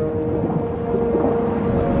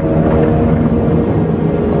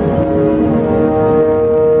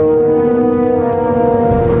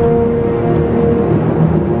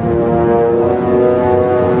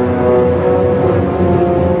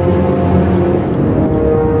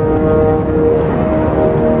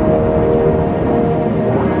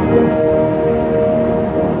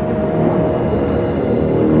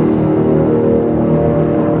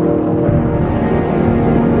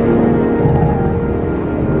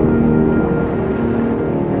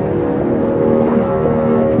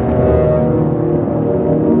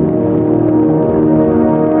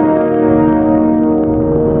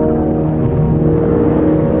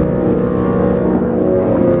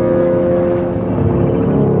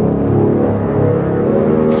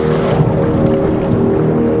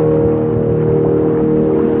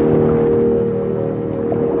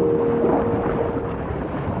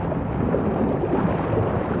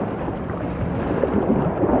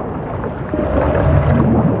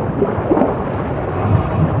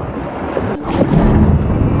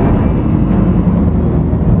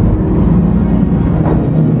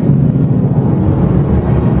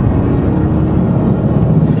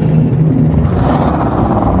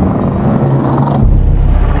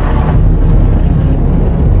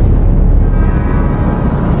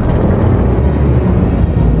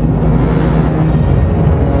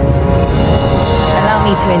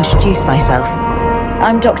 Introduce myself.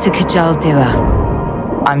 I'm Dr. Kajal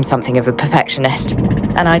Dua. I'm something of a perfectionist,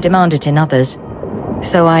 and I demand it in others.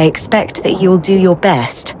 So I expect that you'll do your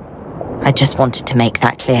best. I just wanted to make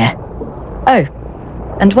that clear. Oh,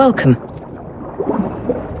 and welcome.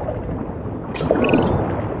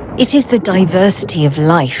 It is the diversity of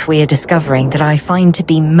life we are discovering that I find to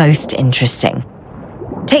be most interesting.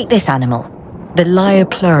 Take this animal, the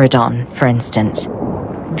Liopleurodon, for instance.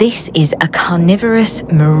 This is a carnivorous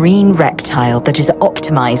marine reptile that is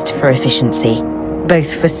optimized for efficiency.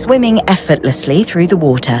 both for swimming effortlessly through the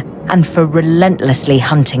water and for relentlessly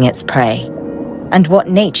hunting its prey. And what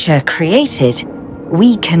nature created,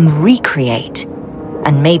 we can recreate.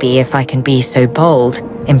 And maybe, if I can be so bold,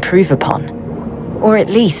 improve upon. Or at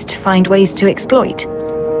least find ways to exploit.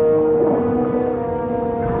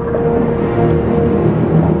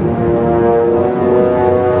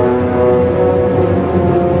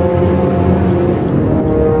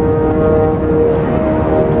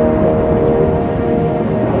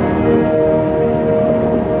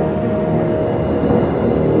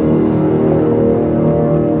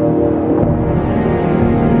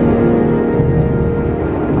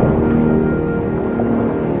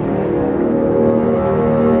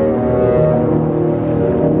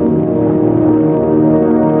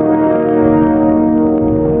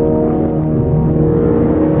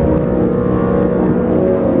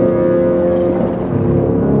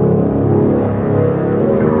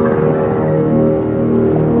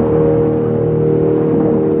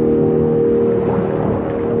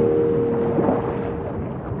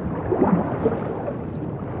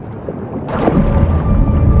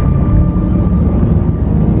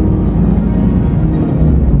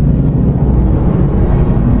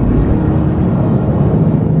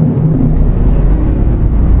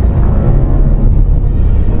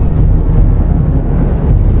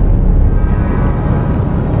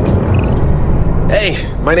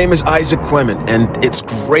 My name is Isaac Clement, and it's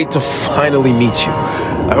great to finally meet you.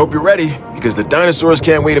 I hope you're ready, because the dinosaurs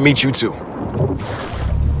can't wait to meet you too.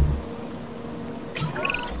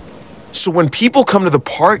 So when people come to the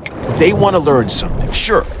park, they want to learn something,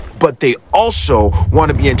 sure, but they also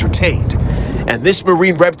want to be entertained. And this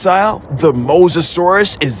marine reptile, the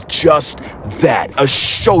Mosasaurus, is just that, a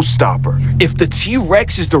showstopper. If the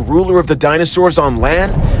T-Rex is the ruler of the dinosaurs on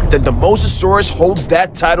land, then the Mosasaurus holds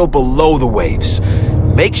that title below the waves.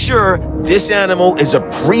 Make sure this animal is a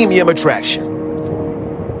premium attraction.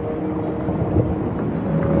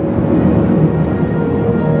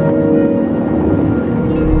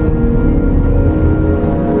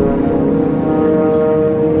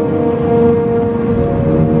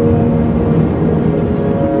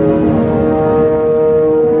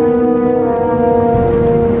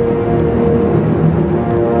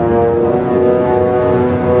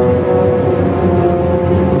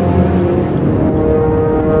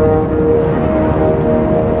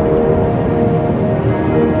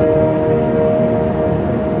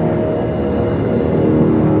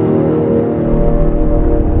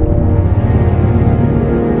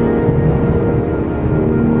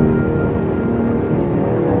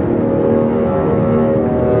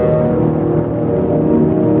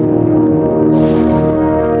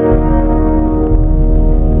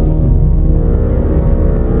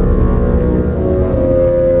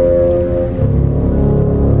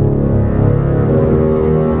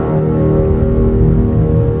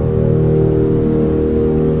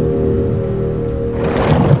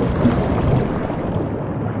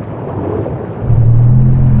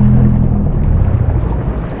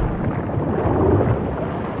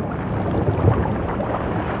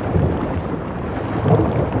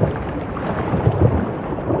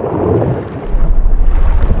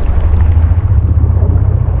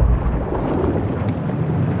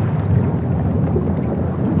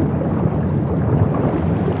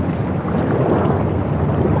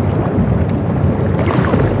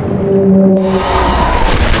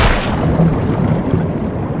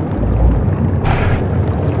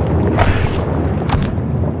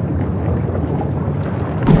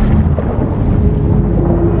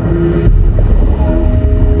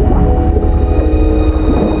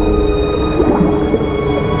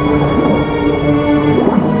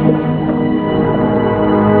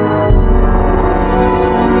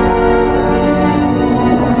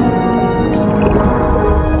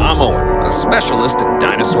 Specialist in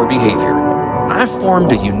dinosaur behavior. I've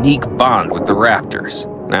formed a unique bond with the raptors.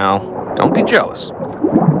 Now, don't be jealous.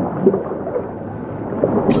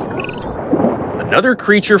 Another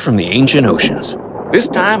creature from the ancient oceans. This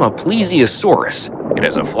time a Plesiosaurus. It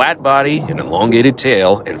has a flat body, an elongated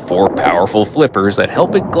tail, and 4 powerful flippers that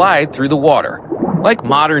help it glide through the water. Like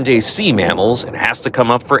modern-day sea mammals, it has to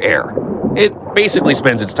come up for air. It basically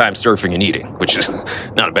spends its time surfing and eating, which is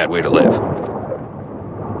not a bad way to live.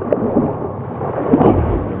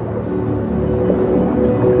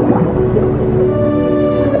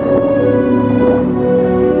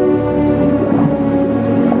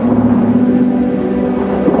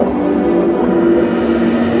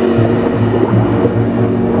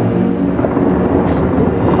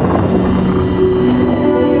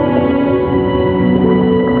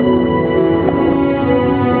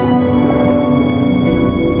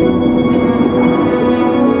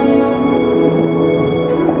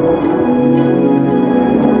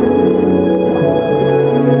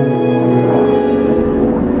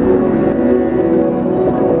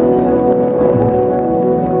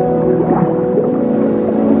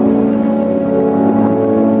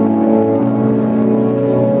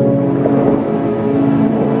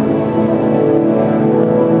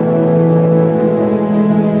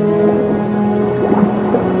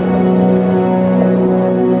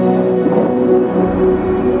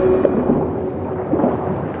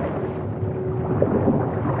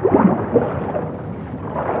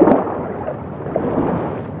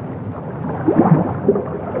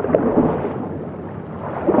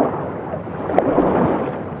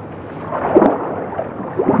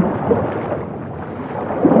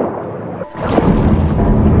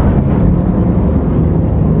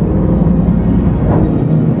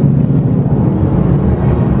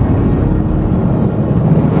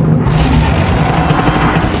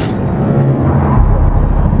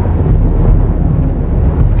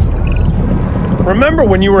 Remember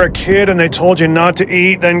when you were a kid and they told you not to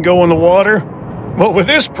eat, then go in the water? Well, with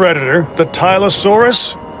this predator, the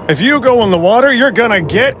Tylosaurus, if you go in the water, you're gonna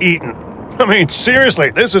get eaten. I mean, seriously,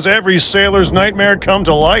 this is every sailor's nightmare come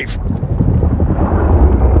to life.